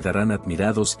enemigos quedarán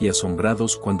admirados y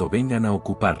asombrados cuando vengan a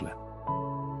ocuparla.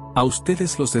 A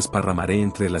ustedes los desparramaré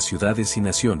entre las ciudades y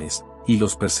naciones, y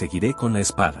los perseguiré con la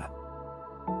espada.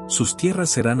 Sus tierras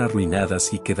serán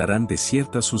arruinadas y quedarán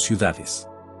desiertas sus ciudades.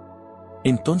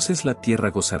 Entonces la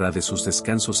tierra gozará de sus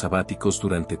descansos sabáticos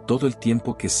durante todo el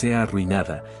tiempo que sea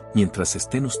arruinada, mientras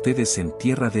estén ustedes en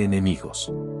tierra de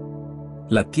enemigos.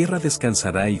 La tierra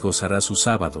descansará y gozará sus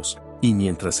sábados, y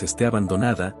mientras esté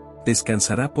abandonada,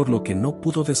 descansará por lo que no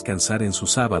pudo descansar en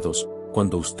sus sábados,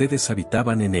 cuando ustedes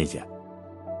habitaban en ella.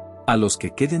 A los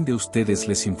que queden de ustedes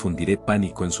les infundiré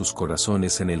pánico en sus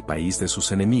corazones en el país de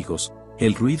sus enemigos,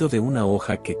 el ruido de una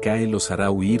hoja que cae los hará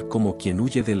huir como quien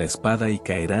huye de la espada y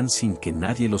caerán sin que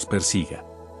nadie los persiga.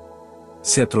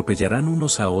 Se atropellarán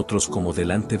unos a otros como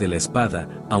delante de la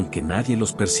espada, aunque nadie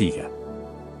los persiga.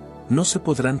 No se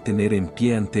podrán tener en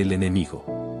pie ante el enemigo.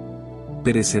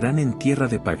 Perecerán en tierra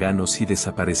de paganos y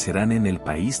desaparecerán en el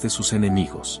país de sus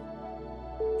enemigos.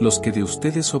 Los que de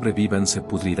ustedes sobrevivan se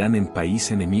pudrirán en país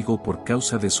enemigo por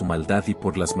causa de su maldad y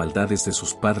por las maldades de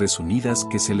sus padres unidas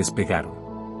que se les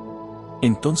pegaron.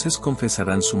 Entonces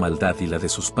confesarán su maldad y la de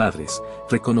sus padres,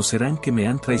 reconocerán que me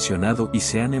han traicionado y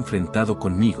se han enfrentado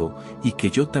conmigo, y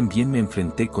que yo también me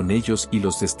enfrenté con ellos y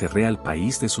los desterré al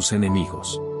país de sus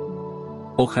enemigos.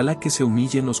 Ojalá que se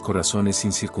humillen los corazones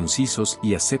incircuncisos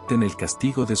y acepten el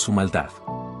castigo de su maldad.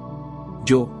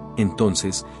 Yo,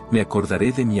 entonces, me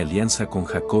acordaré de mi alianza con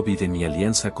Jacob y de mi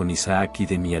alianza con Isaac y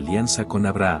de mi alianza con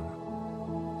Abraham.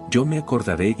 Yo me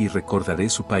acordaré y recordaré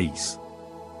su país.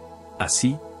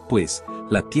 Así, pues,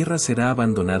 la tierra será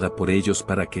abandonada por ellos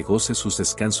para que goce sus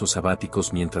descansos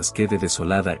sabáticos mientras quede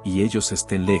desolada y ellos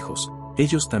estén lejos,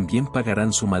 ellos también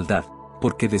pagarán su maldad,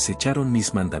 porque desecharon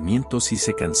mis mandamientos y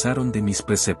se cansaron de mis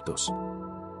preceptos.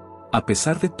 A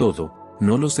pesar de todo,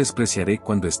 no los despreciaré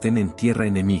cuando estén en tierra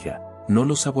enemiga, no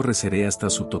los aborreceré hasta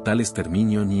su total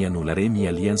exterminio ni anularé mi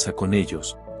alianza con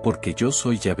ellos, porque yo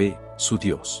soy Yahvé, su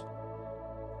Dios.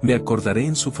 Me acordaré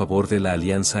en su favor de la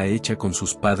alianza hecha con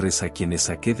sus padres a quienes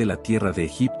saqué de la tierra de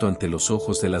Egipto ante los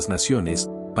ojos de las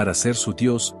naciones, para ser su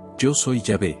Dios, yo soy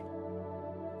Yahvé.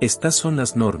 Estas son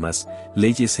las normas,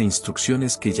 leyes e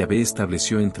instrucciones que Yahvé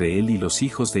estableció entre él y los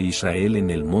hijos de Israel en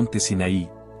el monte Sinaí,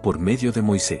 por medio de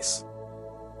Moisés.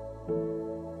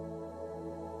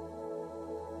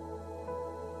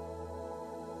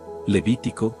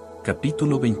 Levítico,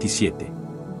 Capítulo 27.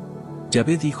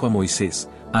 Yahvé dijo a Moisés: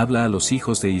 habla a los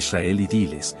hijos de Israel y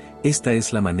diles, esta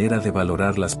es la manera de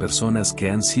valorar las personas que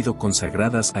han sido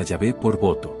consagradas a Yahvé por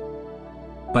voto.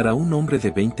 Para un hombre de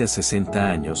 20 a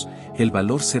 60 años, el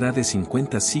valor será de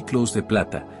 50 siclos de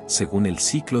plata, según el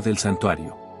ciclo del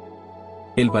santuario.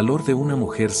 El valor de una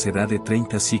mujer será de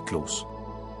 30 siclos.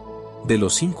 De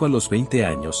los 5 a los 20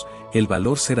 años, el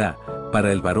valor será,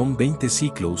 para el varón 20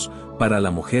 siclos, para la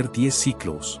mujer 10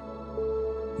 siclos.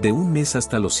 De un mes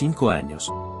hasta los 5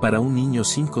 años, para un niño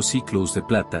 5 siclos de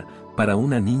plata, para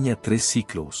una niña 3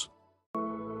 siclos.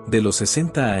 De los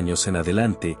 60 años en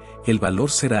adelante, el valor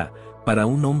será, para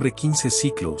un hombre 15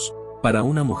 siclos, para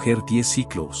una mujer 10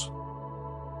 siclos.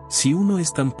 Si uno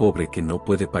es tan pobre que no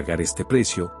puede pagar este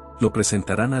precio, lo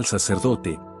presentarán al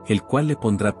sacerdote, el cual le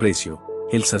pondrá precio.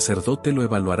 El sacerdote lo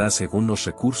evaluará según los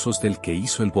recursos del que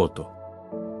hizo el voto.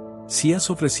 Si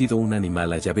has ofrecido un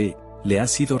animal a Yahvé, le ha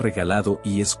sido regalado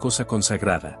y es cosa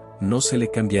consagrada, no se le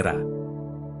cambiará.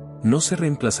 No se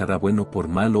reemplazará bueno por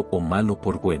malo o malo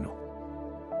por bueno.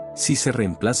 Si se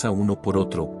reemplaza uno por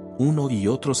otro, uno y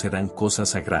otro serán cosa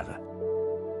sagrada.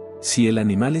 Si el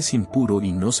animal es impuro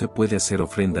y no se puede hacer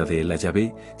ofrenda de él a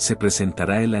Yahvé, se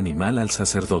presentará el animal al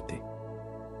sacerdote.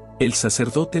 El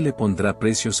sacerdote le pondrá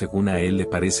precio según a él le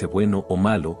parece bueno o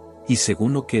malo, y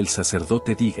según lo que el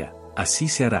sacerdote diga, así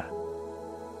se hará.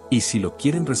 Y si lo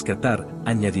quieren rescatar,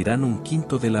 añadirán un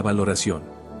quinto de la valoración.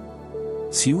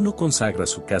 Si uno consagra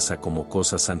su casa como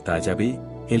cosa santa a Yahvé,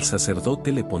 el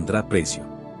sacerdote le pondrá precio.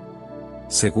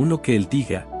 Según lo que él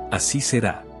diga, así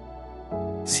será.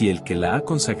 Si el que la ha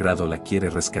consagrado la quiere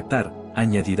rescatar,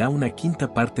 añadirá una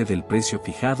quinta parte del precio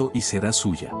fijado y será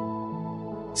suya.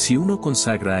 Si uno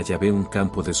consagra a Yahvé un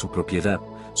campo de su propiedad,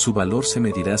 su valor se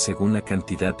medirá según la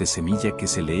cantidad de semilla que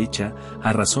se le echa,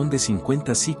 a razón de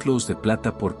 50 siclos de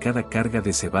plata por cada carga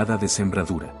de cebada de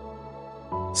sembradura.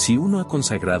 Si uno ha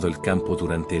consagrado el campo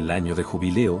durante el año de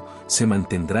jubileo, se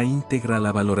mantendrá íntegra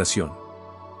la valoración.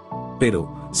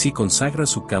 Pero, si consagra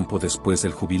su campo después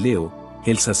del jubileo,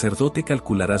 el sacerdote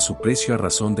calculará su precio a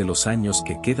razón de los años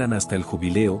que quedan hasta el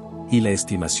jubileo, y la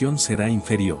estimación será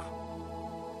inferior.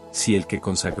 Si el que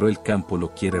consagró el campo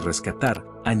lo quiere rescatar,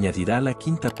 añadirá la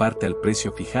quinta parte al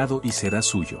precio fijado y será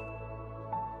suyo.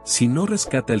 Si no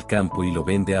rescata el campo y lo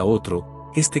vende a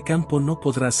otro, este campo no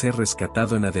podrá ser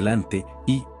rescatado en adelante,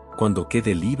 y, cuando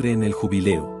quede libre en el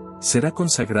jubileo, será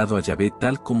consagrado a Yahvé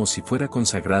tal como si fuera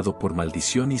consagrado por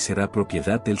maldición y será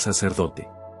propiedad del sacerdote.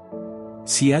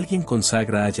 Si alguien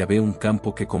consagra a Yahvé un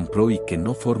campo que compró y que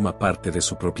no forma parte de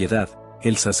su propiedad,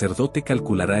 el sacerdote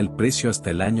calculará el precio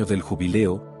hasta el año del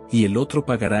jubileo, y el otro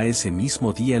pagará ese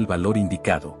mismo día el valor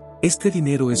indicado. Este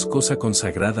dinero es cosa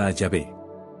consagrada a Yahvé.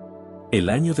 El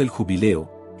año del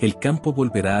jubileo, el campo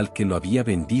volverá al que lo había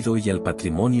vendido y al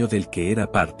patrimonio del que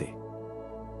era parte.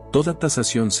 Toda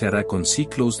tasación se hará con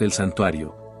siclos del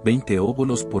santuario, 20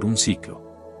 óbolos por un siclo.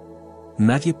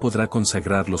 Nadie podrá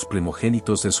consagrar los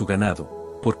primogénitos de su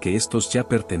ganado, porque estos ya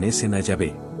pertenecen a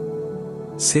Yahvé.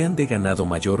 Sean de ganado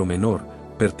mayor o menor,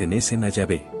 pertenecen a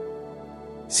Yahvé.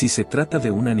 Si se trata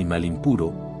de un animal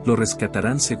impuro, lo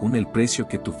rescatarán según el precio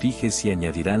que tú fijes y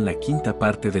añadirán la quinta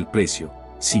parte del precio.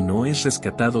 Si no es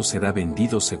rescatado será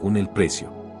vendido según el precio.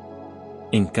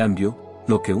 En cambio,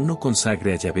 lo que uno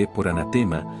consagre a Yahvé por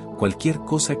anatema, cualquier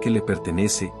cosa que le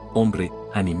pertenece, hombre,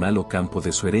 animal o campo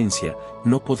de su herencia,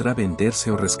 no podrá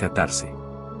venderse o rescatarse.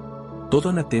 Todo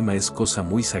anatema es cosa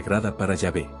muy sagrada para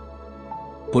Yahvé.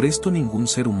 Por esto ningún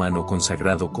ser humano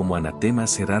consagrado como anatema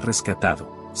será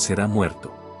rescatado, será muerto.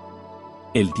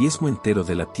 El diezmo entero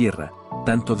de la tierra,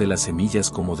 tanto de las semillas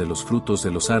como de los frutos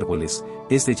de los árboles,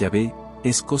 es de Yahvé,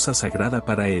 es cosa sagrada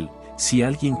para él. Si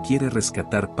alguien quiere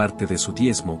rescatar parte de su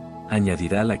diezmo,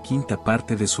 añadirá la quinta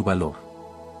parte de su valor.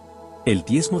 El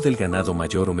diezmo del ganado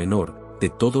mayor o menor, de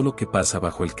todo lo que pasa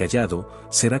bajo el cayado,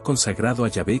 será consagrado a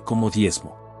Yahvé como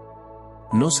diezmo.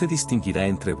 No se distinguirá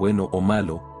entre bueno o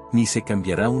malo, ni se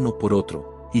cambiará uno por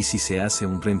otro, y si se hace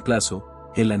un reemplazo,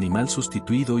 el animal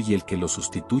sustituido y el que lo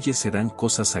sustituye serán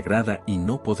cosa sagrada y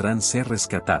no podrán ser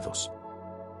rescatados.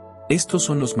 Estos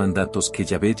son los mandatos que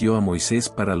Yahvé dio a Moisés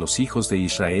para los hijos de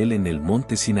Israel en el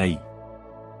monte Sinaí.